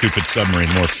about this stupid submarine,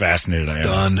 the more fascinated I am.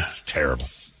 Done. It's terrible.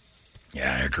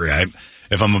 Yeah, I agree.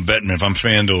 If I'm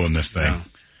FanDueling this thing,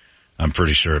 I'm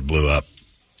pretty sure it blew up.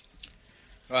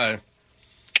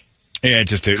 Yeah,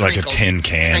 just like a tin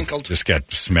can. Crinkled. Just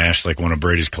got smashed like one of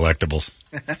Brady's collectibles.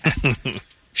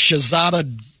 Shahzada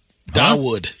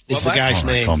Dawood is the guy's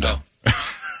name. Calm down.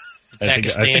 I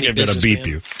think I'm going to beep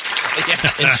you.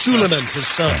 And Suleiman, his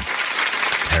son.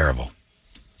 Terrible.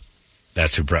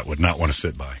 That's who Brett would not want to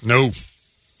sit by. No.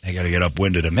 They got to get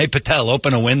upwinded him. Hey, Patel,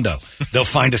 open a window. They'll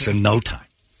find us in no time.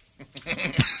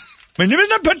 My name is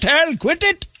not Patel. Quit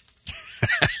it.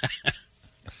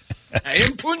 I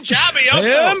am Punjabi also.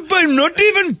 I'm not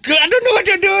even... I don't know what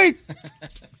you're doing.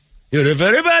 You're a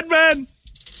very bad man.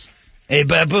 Hey,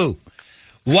 Babu,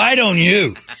 why don't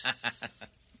you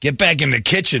get back in the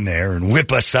kitchen there and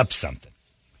whip us up something?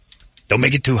 Don't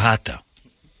make it too hot, though.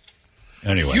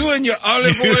 Anyway. You and your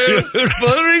olive oil. You're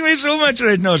bothering me so much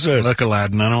right now, sir. Look,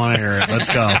 Aladdin, I don't want to hear it.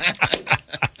 Let's go.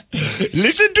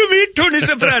 Listen to me, Tony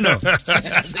Soprano.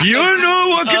 You're no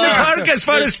walk in the park as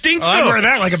far as stinks go. I wear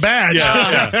that like a badge.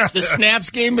 Yeah. The snaps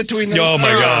game between those Oh,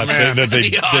 my two. God. Man. They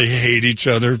hate each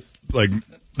other. Like,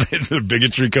 the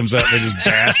bigotry comes out and they just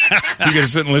dash. You got to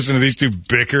sit and listen to these two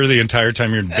bicker the entire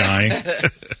time you're dying.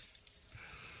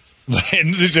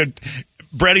 And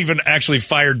Brett even actually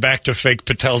fired back to fake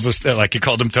Patel's, like he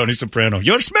called him Tony Soprano.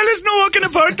 Your smell is no walk in the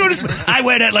park, Tony Soprano. I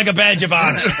wear that like a badge of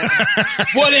honor.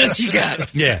 What else you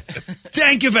got? Yeah.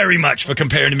 Thank you very much for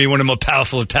comparing to me one of the most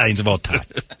powerful Italians of all time.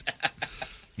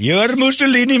 You're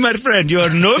Mussolini, my friend.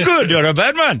 You're no good. You're a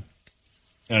bad man.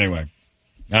 Anyway.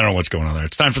 I don't know what's going on there.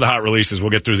 It's time for the hot releases. We'll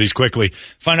get through these quickly.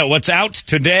 Find out what's out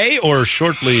today or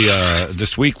shortly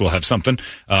this week. We'll have something.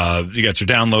 You got your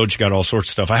downloads. You got all sorts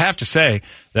of stuff. I have to say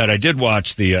that I did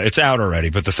watch it's out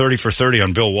already, but the 30 for 30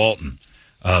 on Bill Walton,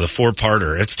 the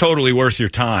 4-parter. It's totally worth your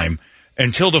time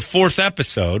until the 4th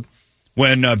episode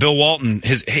when Bill Walton,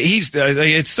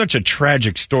 it's such a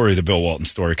tragic story, the Bill Walton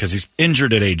story, because he's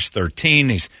injured at age 13.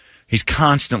 He's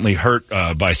constantly hurt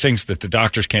by things that the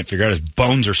doctors can't figure out. His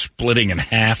bones are splitting in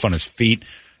half on his feet.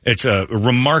 It's a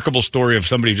remarkable story of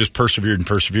somebody who just persevered and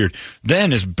persevered.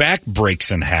 Then his back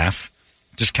breaks in half,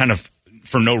 just kind of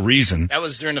for no reason. That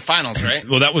was during the finals, right?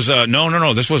 Well, that was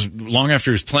no. This was long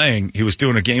after he was playing. He was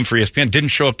doing a game for ESPN. Didn't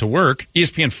show up to work.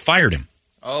 ESPN fired him.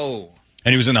 Oh.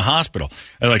 And he was in the hospital.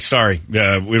 They're like, sorry, we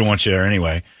don't want you there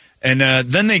anyway. And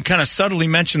then they kind of subtly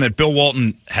mentioned that Bill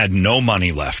Walton had no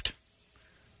money left.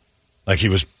 Like he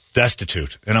was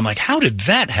destitute. And I'm like, how did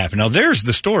that happen? Now, there's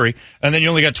the story. And then you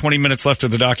only got 20 minutes left of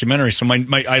the documentary. So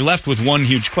I left with one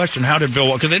huge question. How did Bill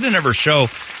Walton, because they didn't ever show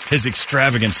his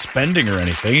extravagant spending or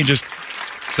anything. He just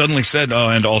suddenly said,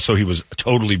 and also he was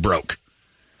totally broke.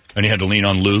 And he had to lean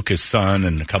on Luke, his son,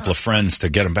 and a couple of friends to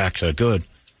get him back to good.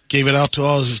 Gave it out to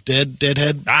all his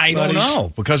deadhead I buddies. don't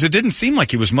know, because it didn't seem like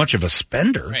he was much of a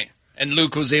spender. Right. And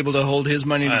Luke was able to hold his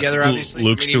money together, obviously.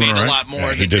 Luke's doing he made all right. a lot more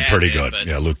Yeah, he than did Dad pretty did, good. but-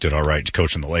 Yeah, Luke did all right.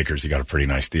 Coaching the Lakers, he got a pretty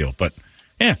nice deal. But,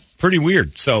 yeah, pretty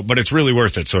weird. So, but it's really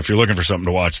worth it. So if you're looking for something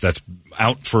to watch, that's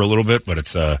out for a little bit, but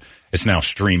it's now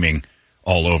streaming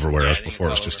all over, whereas before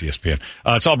it was just ESPN.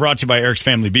 It's all brought to you by Eric's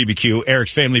Family BBQ,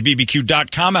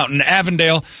 ericsfamilybbq.com out in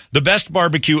Avondale. The best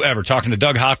barbecue ever. Talking to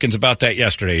Doug Hopkins about that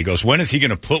yesterday. He goes, when is he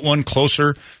going to put one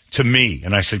closer to me?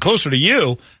 And I said, closer to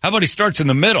you? How about he starts in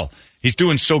the middle? He's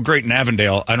doing so great in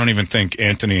Avondale. I don't even think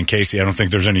Anthony and Casey, I don't think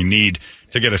there's any need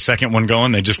to get a second one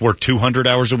going. They just work 200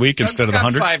 hours a week instead of the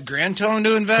 100. $5,000 to him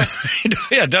to invest.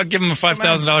 Yeah, Doug, give him a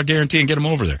 $5,000 guarantee and get him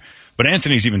over there. But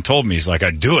Anthony's even told me, he's like,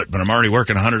 I'd do it, but I'm already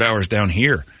working 100 hours down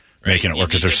here making it work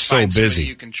because they're so busy.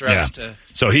 You can trust. Yeah.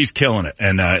 So he's killing it.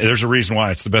 And there's a reason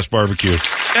why it's the best barbecue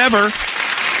ever.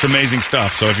 It's amazing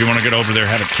stuff. So if you want to get over there,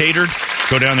 have it catered,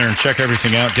 go down there and check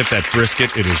everything out. Get that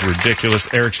brisket. It is ridiculous.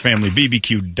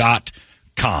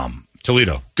 ericsfamilybbq.com.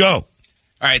 Toledo, go. All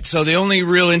right, so the only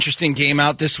real interesting game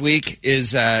out this week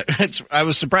is I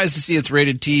was surprised to see it's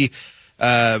rated T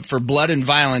for blood and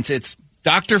violence. It's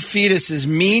Dr. Fetus's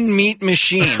Mean Meat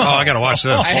Machine. Oh, I got to watch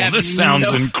this. This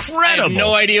sounds incredible. I have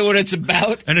no idea what it's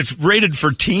about. And it's rated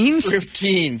for teens? For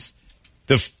teens.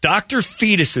 The Dr.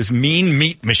 Fetus's Mean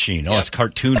Meat Machine. Oh, it's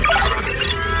cartoonish.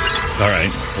 All right.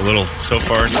 It's a little, so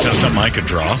far, it's kind of something I could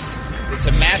draw. It's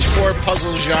a match 4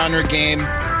 puzzle genre game.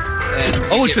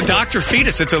 It's a Dr.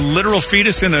 Fetus. It's a literal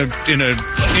fetus in a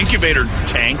incubator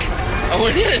tank. Oh,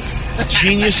 it is.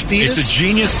 Genius fetus? It's a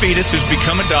genius fetus who's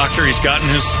become a doctor. He's gotten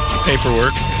his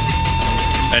paperwork.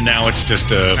 And now it's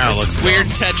just a weird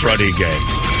Tetris cruddy game.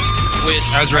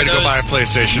 I was ready to go buy a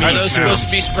PlayStation. Are those supposed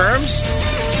to be sperms?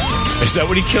 Is that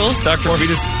what he kills, Dr.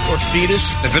 Fetus? Or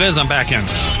fetus? If it is, I'm back in.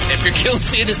 If you're killing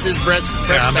fetuses, breast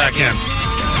I'm back in.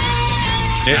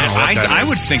 I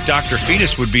would think Dr.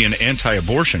 Fetus would be an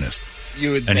anti-abortionist.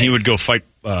 You would, and he would go fight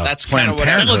that's Planned Parenthood.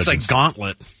 Parenthood. It looks like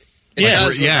Gauntlet. It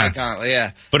does look like Gauntlet,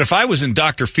 yeah. But if I was in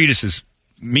Dr. Fetus's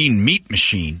mean meat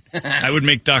machine, I would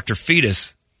make Dr.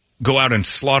 Fetus go out and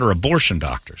slaughter abortion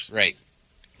doctors. Right.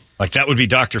 Like, that would be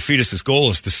Dr. Fetus's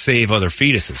goal, is to save other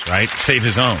fetuses, right? Save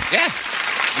his own. Yeah.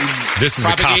 This is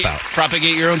a cop-out.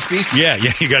 Propagate your own species. Yeah,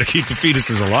 you got to keep the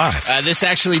fetuses alive. This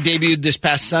actually debuted this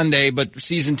past Sunday, but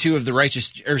season 3, of the Righteous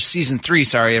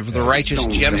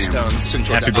Gemstones.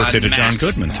 Happy birthday to John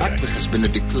Goodman today. There has been a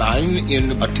decline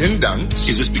in attendance.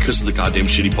 Is this because of the goddamn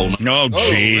shitty poll? Oh,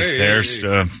 jeez. There's,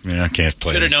 I can't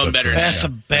play. Should have known better. That's a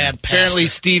bad pastor. Apparently,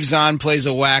 Steve Zahn plays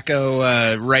a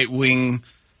wacko right-wing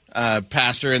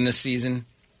pastor in this season.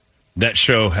 That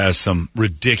show has some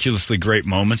ridiculously great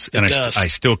moments, and I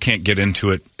still can't get into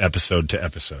it episode to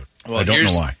episode. Well, I don't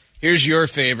know why. Here's your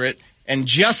favorite, and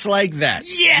just like that,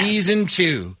 season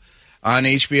 2 on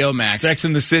HBO Max. Sex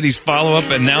and the City's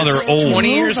follow-up, and now they're old.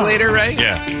 20 years later, right?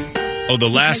 Yeah. Oh, the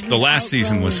last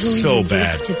season was so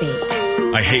bad.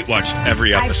 I hate watched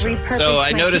every episode. So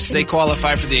I noticed they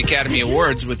qualify for the Academy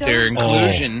Awards with their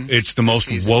inclusion. It's the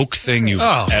most woke thing you've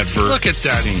ever look at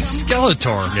that seen.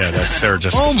 Skeletor. Yeah, that's Sarah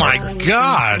Jessica Oh, my Parker.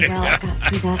 God.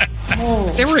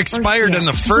 They were expired in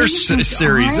the first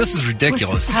series. This is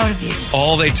ridiculous.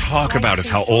 All they talk about is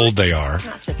how old they are.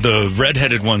 The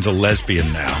redheaded one's a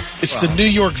lesbian now. It's the New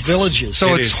York Villages.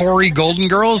 So it's hoary Golden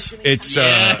Girls? It's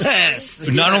Yes.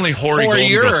 not only hoary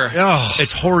Golden Girls.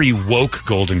 It's hoary woke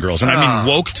Golden Girls. And I mean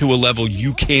woke to a level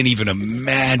you can't even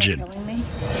imagine.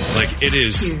 Like, it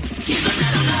is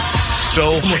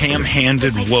so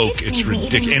ham-handed woke. It's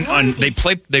ridiculous. And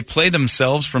they play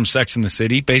themselves from Sex and the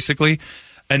City, basically.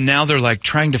 And now they're like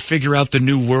trying to figure out the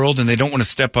new world, and they don't want to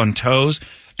step on toes.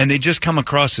 And they just come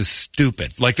across as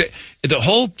stupid. Like, the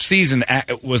whole season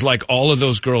was like all of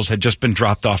those girls had just been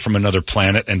dropped off from another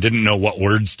planet and didn't know what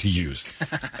words to use.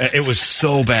 It was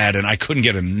so bad, and I couldn't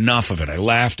get enough of it. I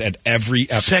laughed at every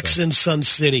episode. Sex in Sun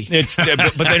City.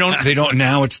 But they don't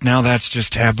now that's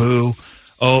just taboo.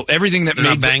 Oh, everything that They're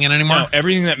not banging anymore? No,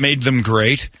 everything that made them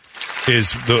great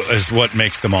is what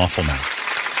makes them awful now.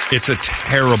 It's a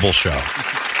terrible show.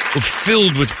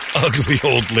 Filled with ugly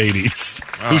old ladies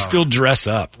who still dress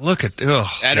up. Look at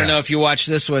I don't know if you watched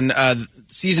this one.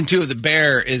 Season 2 of The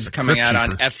Bear is coming out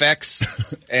on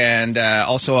FX and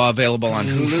also available on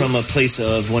Hulu. From a place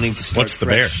of wanting to start What's The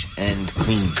Bear? And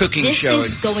clean. Cooking This show.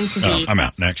 is going to be. I'm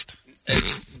out. Next.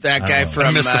 That guy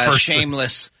from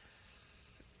Shameless.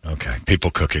 Okay.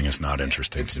 People cooking is not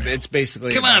interesting. It's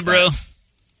basically. Come on, bro.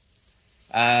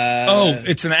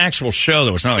 It's an actual show,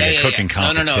 though. It's not like a cooking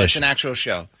competition. No. It's an actual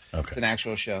show. Okay. It's an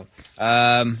actual show.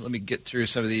 Let me get through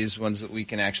some of these ones that we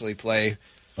can actually play.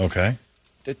 Okay.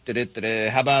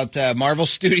 How about Marvel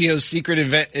Studios' Secret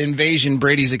Invasion?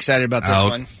 Brady's excited about this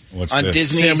one. What's on this?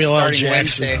 Disney Samuel L. starting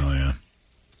Jackson. Wednesday. Oh, yeah.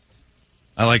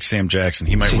 I like Sam Jackson.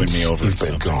 He might win me over. You've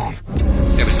been gone.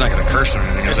 Yeah, but he's not going to curse or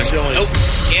anything, is he? Silly. Nope,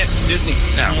 can't. It's Disney.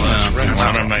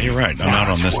 You're right. I'm out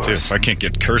on this, too. If I can't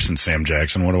get cursing Sam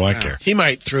Jackson, what do I care? He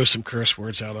might throw some curse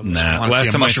words out on this. Nah.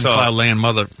 Last time I saw laying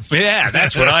mother. Yeah,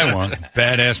 that's what I want.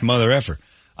 Badass mother effer.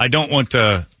 I don't want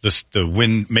the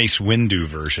Mace Windu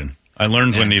version. I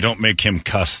learned when you don't make him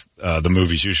cuss, the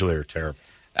movies usually are terrible.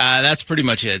 That's pretty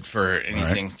much it for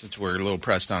anything since we're a little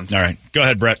pressed on. All right. Go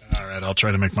ahead, Brett. All right, I'll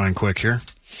try to make mine quick here.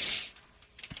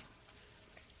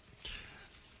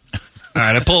 All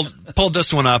right, I pulled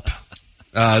this one up.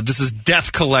 This is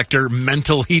Death Collector,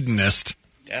 Mental Hedonist.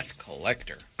 Death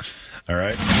Collector. All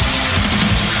right.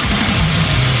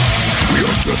 We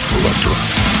are Death Collector.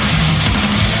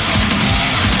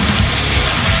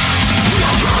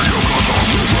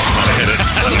 I hit it.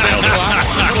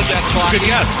 Good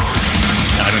guess.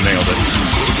 I nailed it.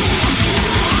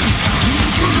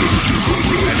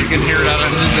 And you can hear it out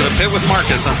into the pit with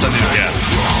Marcus on Sunday nights. Yeah.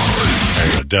 There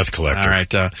you go. Death Collector. All right.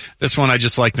 This one, I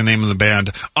just like the name of the band.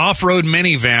 Off-Road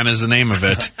Minivan is the name of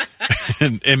it.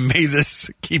 and may this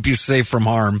keep you safe from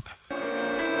harm.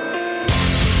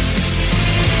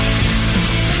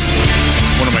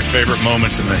 One of my favorite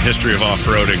moments in the history of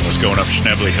off-roading was going up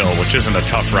Schnebley Hill, which isn't a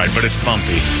tough ride, but it's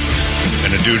bumpy.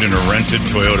 And a dude in a rented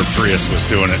Toyota Prius was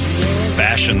doing it,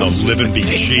 bashing the living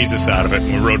bejesus out of it.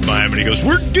 And we rode by him, and he goes,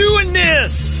 "We're doing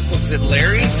this!" Was it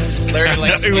Larry? Larry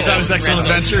likes He was on his excellent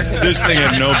adventure. This thing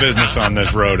had no business on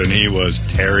this road, and he was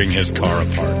tearing his car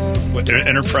apart. With an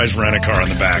Enterprise rent-a-car on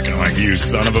the back, and I'm like, "You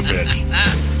son of a bitch."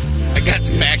 I got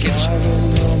the package.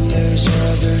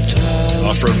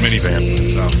 Off-road minivan.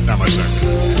 No, not much there.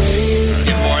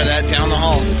 Get more of that down the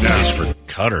hall. Just for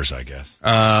cutters, I guess.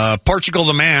 Portugal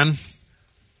the Man.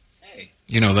 Hey.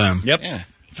 You know them. Yep. Yeah.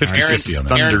 50-50 on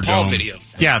that. Aaron Paul Thunderdome. video.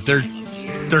 Yeah, they're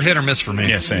hit or miss for me.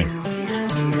 Yeah, same.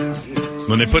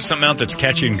 When they put something out that's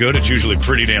catchy and good, it's usually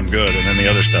pretty damn good, and then the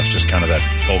other stuff's just kind of that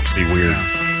folksy weird.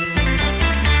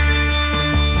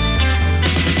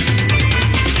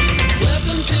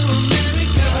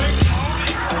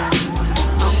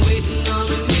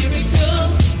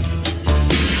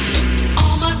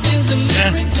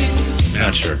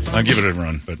 Not sure. I'll give it a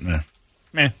run, but meh.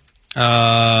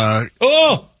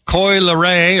 Coy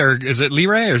Leray, or is it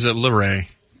Leray or is it Leray?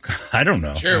 I don't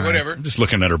know. Sure, whatever. I'm just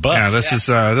looking at her butt. Yeah, this is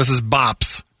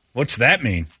Bops. What's that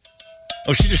mean?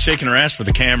 Oh, she's just shaking her ass for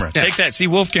the camera. Yeah. Take that. See,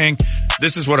 Wolfgang,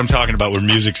 this is what I'm talking about where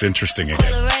music's interesting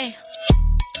again.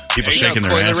 People shaking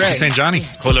their ass. She's saying Johnny.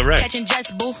 Coy Leray. Catching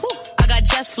jets, boo. I got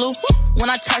jet flu. When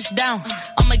I touch down,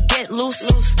 I'ma get loose.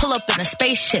 Pull up in a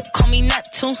spaceship, call me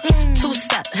Neptune.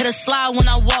 Two-step, hit a slide when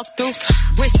I walk through.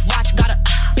 Wristwatch, got a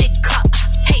big cup.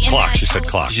 Clock. She said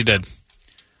clock. She did.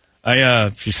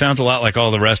 She sounds a lot like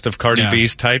all the rest of Cardi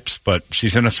B's types, but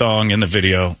she's in a thong in the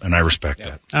video, and I respect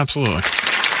that. Absolutely.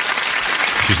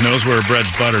 She knows where her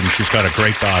bread's buttered, and she's got a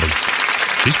great body.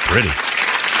 She's pretty.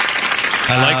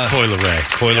 I like Coy Leray.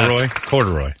 Coy Leroy?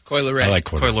 Corduroy. Coy Leray. I like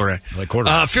Corduroy. Coy Leray. I like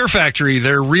Corduroy. Fear Factory,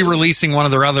 they're re-releasing one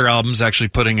of their other albums, actually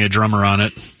putting a drummer on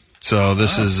it. So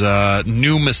this is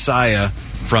New Messiah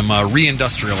from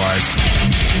Reindustrialized.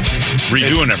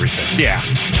 Redoing everything. Yeah.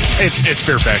 It's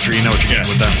Fear Factory. You know what you're getting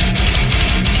with them.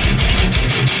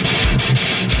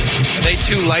 Are they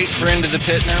too light for Into the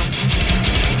Pit now?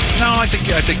 No, I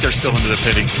think they're still into the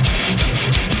pitting.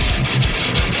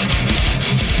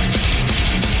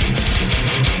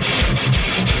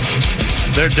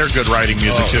 They're good writing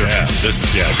music too. Yeah, this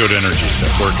is good energy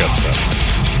stuff, workout stuff.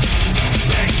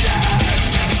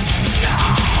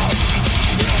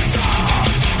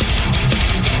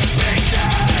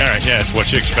 All right, yeah, it's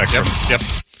what you expect from. Yep.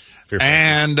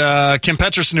 And Kim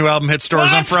Petras' new album hit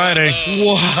stores on Friday.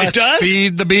 What? It does?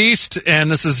 Feed the Beast, and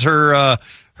this is her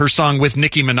song with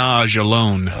Nicki Minaj,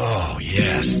 Alone. Oh,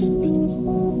 yes.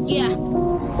 Yeah.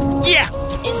 Yeah.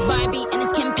 It's Barbie and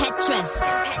it's Kim Petras.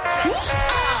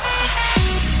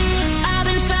 I've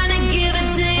been trying to give it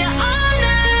to you all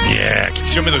night. Yeah,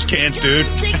 show me those cans, dude. I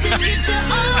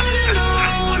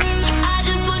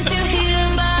just want you here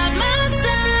by my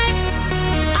side.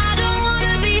 I don't want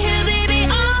to be here, baby,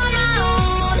 on my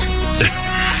own.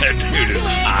 That dude is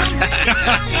hot.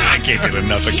 I can't get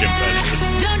enough of Kim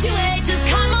Petras. Don't you wait, just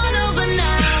come on over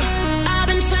now. I've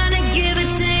been trying to give it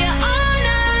to you all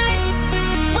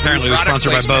night. Apparently it was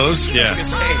sponsored by Bose. Yeah.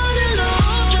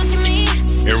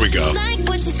 Here we go.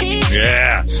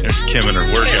 Yeah. There's Kim in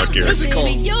her workout gear. Physical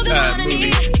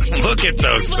movie. Look at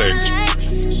those things.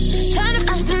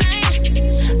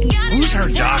 Who's her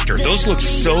doctor? Those look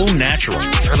so natural.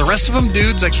 Are the rest of them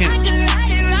dudes? I can't.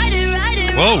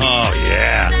 Whoa. Oh,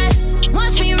 yeah.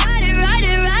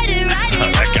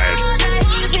 That guy is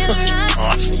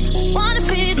awesome.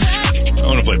 I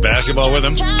want to play basketball with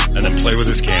him and then play with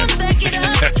his can.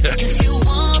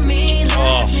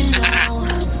 Oh.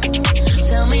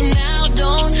 Tell me now,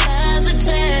 don't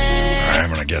hesitate. I'm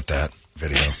going to get that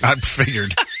video. I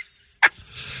figured.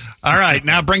 All right,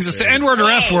 now brings us to N-word or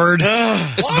F-word.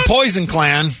 This is the Poison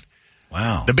Clan.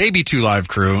 Wow. The Baby 2 Live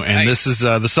crew, and this is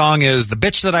the song is The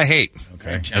Bitch That I Hate.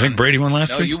 Okay. I think Brady won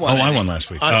last week. You won. I won last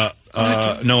week. No,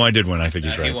 I did win. I think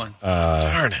he's right. He won.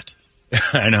 Darn it.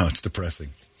 I know, it's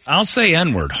depressing. I'll say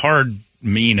N-word. Hard,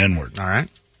 mean N-word. All right.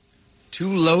 Two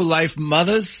low-life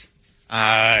mothers. The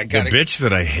bitch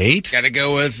that I hate? Got to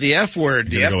go with the F word.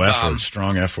 The F-bomb. Go F-word.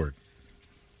 Strong F-word.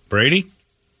 Brady?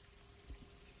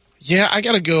 Yeah, I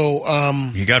got to go.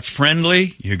 You got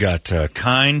friendly. You got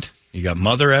kind. You got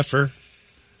mother effer.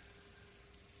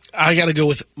 I got to go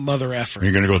with mother effer.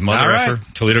 You're going to go with mother All right.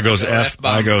 effer? Toledo goes F.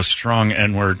 F-bomb. I go strong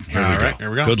N-word. Here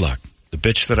we go. Good luck. The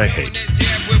bitch that I hate.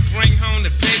 Bring home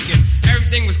the bacon.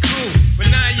 Everything was cool, but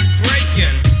now you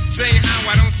breaking. Saying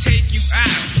how I don't take you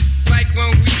out. Like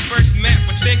when we first met,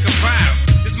 but think about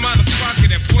this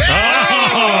motherfucker that put.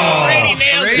 Oh! Brady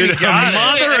nailed it. Dude,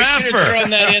 mother effer.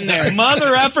 Thrown that in there.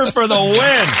 Mother effer for the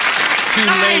win. Two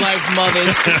low-life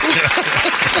mothers.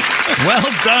 Well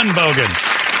done, Bogan.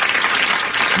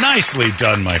 Nicely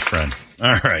done, my friend.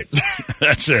 All right.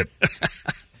 That's it.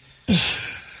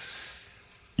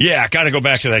 Yeah, got to go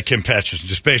back to that Kim Petras.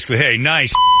 Just basically, hey,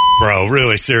 nice, bro.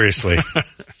 Really, seriously.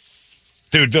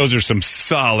 Dude, those are some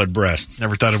solid breasts.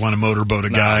 Never thought I'd want to motorboat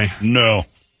a guy. No.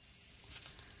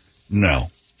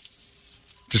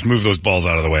 Just move those balls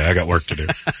out of the way. I got work to do.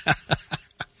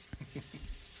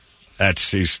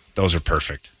 Those are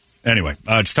perfect. Anyway,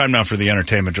 it's time now for the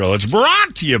entertainment drill. It's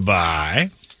brought to you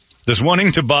by... Does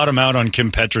wanting to bottom out on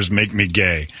Kim Petras make me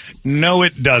gay? No,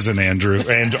 it doesn't, Andrew.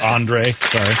 And Andre,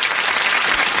 sorry.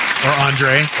 Or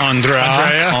Andrea.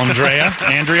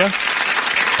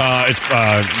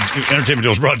 Entertainment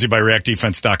Deal is brought to you by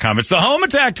ReactDefense.com. It's the home of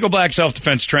tactical black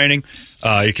self-defense training.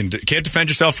 You can't defend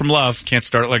yourself from love. Can't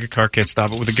start it like a car. Can't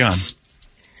stop it with a gun.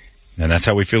 And that's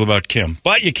how we feel about Kim.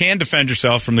 But you can defend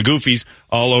yourself from the goofies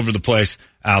all over the place.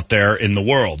 out there in the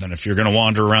world. And if you're going to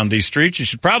wander around these streets, you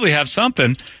should probably have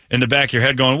something in the back of your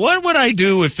head going, what would I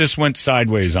do if this went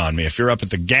sideways on me? If you're up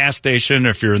at the gas station,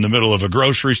 if you're in the middle of a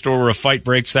grocery store where a fight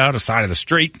breaks out, a side of the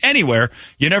street, anywhere,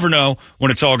 you never know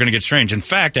when it's all going to get strange. In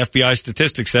fact, FBI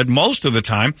statistics said most of the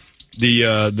time,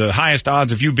 the highest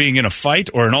odds of you being in a fight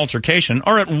or an altercation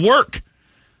are at work.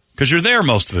 Because you're there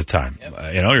most of the time.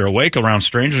 Yep. You're awake around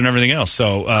strangers and everything else.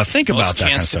 So think about that kind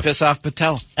of chance stuff. to piss off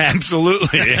Patel.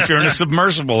 Absolutely. If you're in a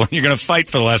submersible and you're going to fight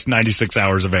for the last 96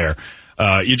 hours of air,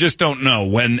 you just don't know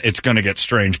when it's going to get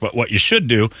strange. But what you should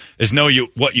do is know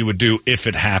what you would do if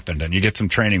it happened. And you get some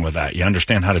training with that. You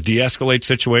understand how to de-escalate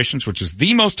situations, which is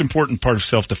the most important part of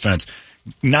self-defense.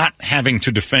 Not having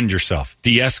to defend yourself.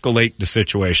 De-escalate the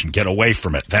situation. Get away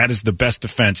from it. That is the best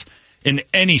defense in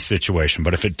any situation.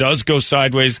 But if it does go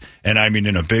sideways, and I mean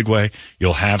in a big way,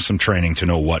 you'll have some training to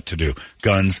know what to do.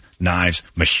 Guns, knives,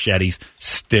 machetes,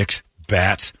 sticks,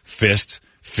 bats, fists,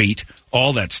 feet,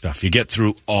 all that stuff. You get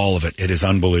through all of it. It is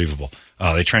unbelievable.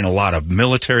 They train a lot of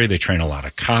military. They train a lot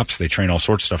of cops. They train all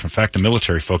sorts of stuff. In fact, the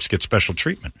military folks get special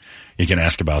treatment. You can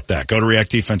ask about that. Go to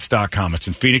reactdefense.com. It's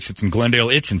in Phoenix. It's in Glendale.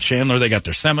 It's in Chandler. They got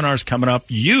their seminars coming up.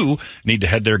 You need to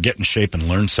head there, get in shape, and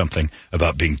learn something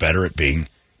about being better at being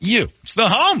you. It's the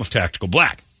home of Tactical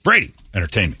Black. Brady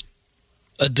Entertainment.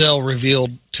 Adele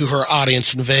revealed to her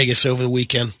audience in Vegas over the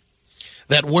weekend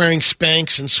that wearing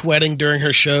Spanx and sweating during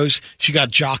her shows, she got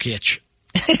jock itch.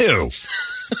 Ew.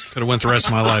 Could have went the rest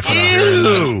of my life without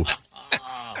hearing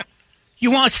that.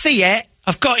 You want to see it?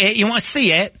 I've got it. You want to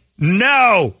see it?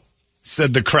 No,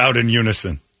 said the crowd in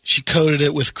unison. She coated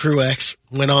it with Crew-X,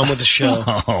 went on with the show.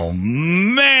 Oh,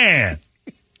 man.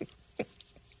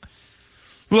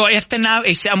 Well, you have to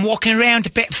notice I'm walking around a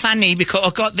bit funny because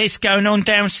I've got this going on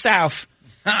down south.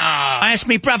 I asked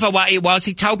my brother what it was.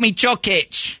 He told me jock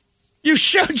itch. You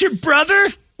showed your brother?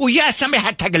 Well, yeah, somebody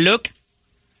had to take a look.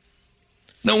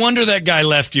 No wonder that guy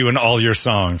left you in all your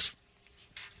songs.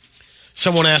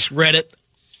 Someone asked Reddit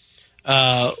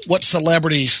what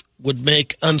celebrities would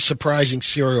make unsurprising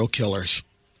serial killers.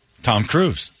 Tom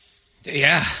Cruise.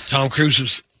 Yeah. Tom Cruise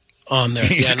was on there.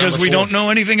 Because we don't know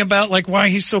anything about why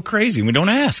he's so crazy. We don't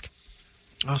ask.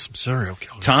 Awesome serial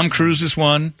killers. Tom Cruise is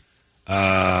one.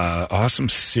 Awesome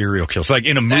serial killers. Like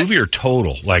in a movie or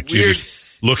total? Like you're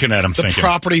just looking at him the thinking.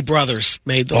 Property Brothers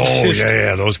made the list.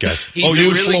 Yeah, those guys. Use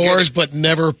really floors but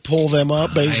never pull them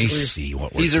up, basically. I see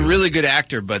what we're He's doing. a really good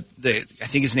actor, but I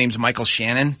think his name's Michael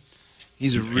Shannon.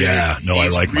 He's a really, I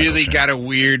like Michael really Shannon. got a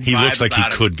weird He vibe looks like he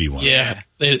about him. could be one. Yeah.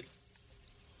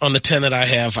 On the 10 that I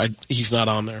have, he's not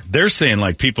on there. They're saying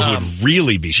people who would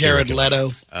really be Jared serial killers.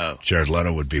 Leto. Oh. Jared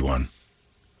Leto would be one.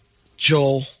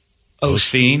 Joel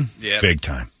Osteen. Yep. Big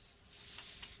time.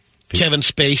 Kevin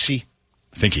Spacey.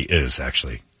 I think he is,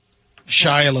 actually.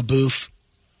 Shia LaBeouf.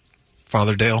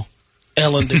 Father Dale.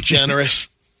 Ellen DeGeneres.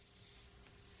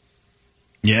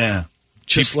 Yeah.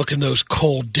 Just look in those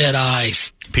cold, dead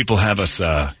eyes. People have us...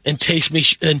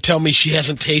 and tell me she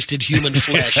hasn't tasted human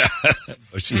flesh.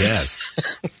 Oh, she has.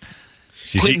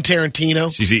 Quentin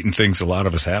Tarantino. She's eaten things a lot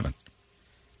of us haven't.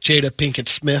 Jada Pinkett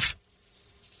Smith.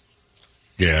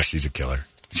 Yeah, she's a killer.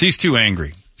 She's too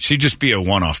angry. She'd just be a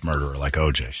one-off murderer like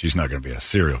OJ. She's not going to be a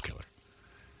serial killer.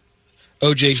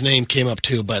 OJ's name came up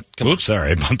too, but... Oops,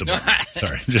 sorry. I bumped the button.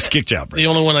 Sorry. Just kicked you out, Brady. The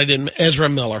only one I didn't... Ezra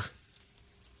Miller.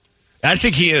 I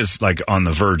think he is on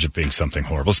the verge of being something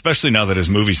horrible, especially now that his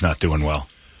movie's not doing well.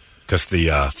 Because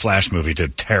the Flash movie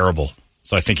did terrible.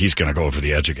 So I think he's going to go over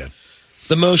the edge again.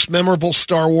 The most memorable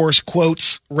Star Wars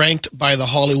quotes ranked by The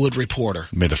Hollywood Reporter.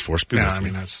 May the Force be with you. I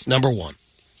mean, that's... Number one.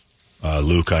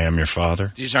 Luke, I am your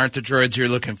father. These aren't the droids you're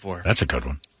looking for. That's a good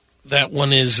one. That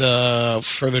one is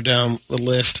further down the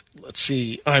list. Let's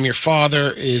see. I'm your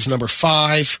father is number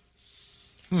 5.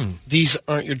 These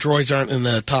aren't your droids aren't in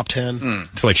the top 10.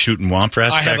 It's like shooting womp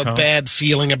rats I back have a home. bad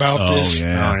feeling about this.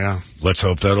 Yeah. Oh, yeah. Let's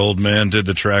hope that old man did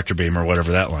the tractor beam or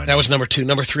whatever that line That was number 2.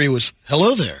 Number 3 was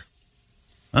Hello There.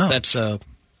 Oh. That's A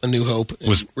New Hope.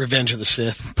 Was Revenge of the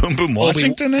Sith. Boom Boom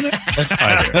Washington in it? That's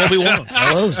Obi-Wan.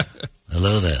 Hello there.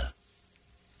 Hello there.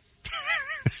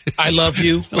 I love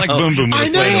you. I like Boom Boom. I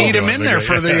know. They need him in there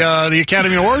for the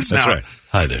Academy Awards That's now. right.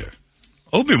 Hi there.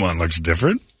 Obi-Wan looks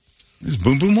different. It's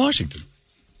Boom Boom Washington.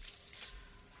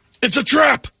 It's a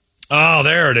trap. Oh,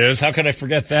 there it is. How could I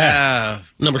forget that?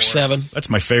 Number 7. That's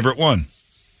my favorite one.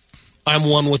 I'm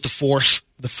one with the Force.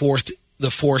 The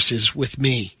Force is with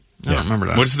me. I don't remember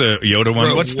that. What's the Yoda one?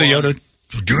 Rogue What's the One.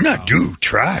 Yoda? Do not do.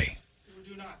 Try.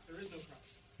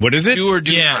 What is it? Do or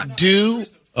do Yeah, not. do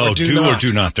Oh, or do not. or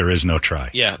do not. There is no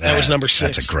try. Yeah, that was number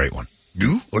 6. That's a great one.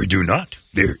 Do or do not.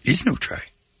 There is no try.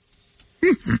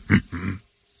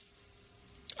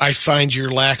 I find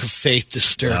your lack of faith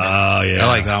disturbing. Oh, yeah. I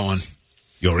like that one.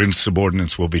 Your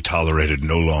insubordinates will be tolerated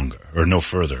no longer, or no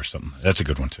further, or something. That's a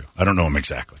good one, too. I don't know them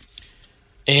exactly.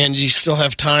 And you still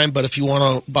have time, but if you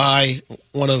want to buy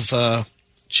one of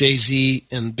Jay-Z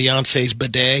and Beyonce's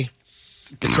bidet,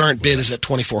 the current bid is at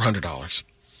 $2,400.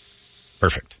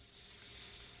 Perfect.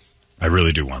 I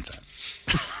really do want that.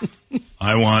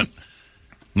 I want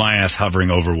my ass hovering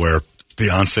over where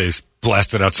Beyonce's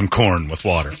blasted out some corn with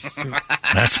water.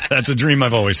 That's a dream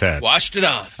I've always had. Washed it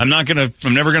off. I'm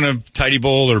never gonna tidy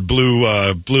bowl or blue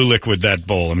liquid that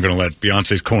bowl. I'm gonna let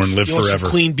Beyonce's corn live You want forever.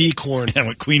 some Queen Bee corn. Yeah, I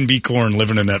want Queen Bee corn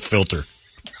living in that filter.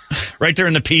 Right there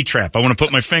in the pea trap. I want to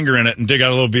put my finger in it and dig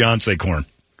out a little Beyonce corn.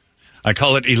 I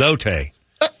call it elote.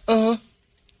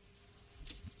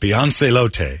 Beyonce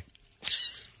lote.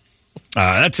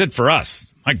 That's it for us.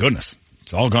 My goodness.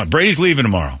 It's all gone. Brady's leaving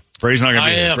tomorrow. Brady's not going to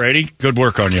be here. Brady, good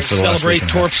work on you for the last week.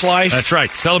 Celebrate Torp's life. That's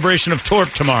right. Celebration of Torp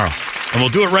tomorrow. And we'll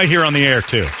do it right here on the air,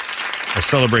 too. We'll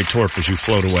celebrate Torp as you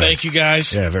float away. Thank you,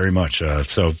 guys. Yeah, very much.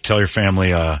 So tell your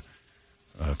family,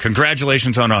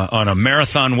 congratulations on a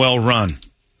marathon well run.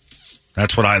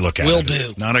 That's what I look at. Will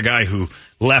do. Not a guy who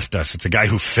left us. It's a guy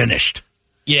who finished.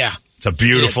 Yeah. It's a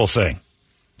beautiful thing.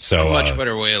 So a much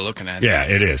better way of looking at it. Yeah,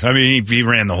 it is. I mean, he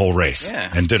ran the whole race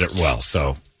and did it well.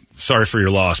 So sorry for your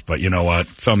loss, but you know what?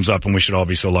 Thumbs up, and we should all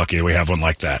be so lucky we have one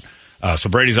like that. So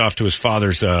Brady's off to his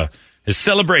father's his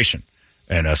celebration,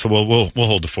 and so we'll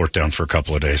hold the fort down for a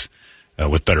couple of days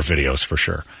with better videos for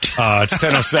sure. It's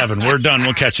 10:07. We're done.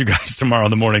 We'll catch you guys tomorrow in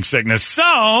the Morning Sickness. So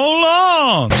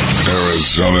long.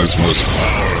 Arizona's most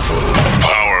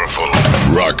powerful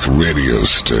rock radio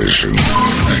station.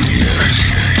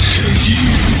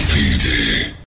 KUPD.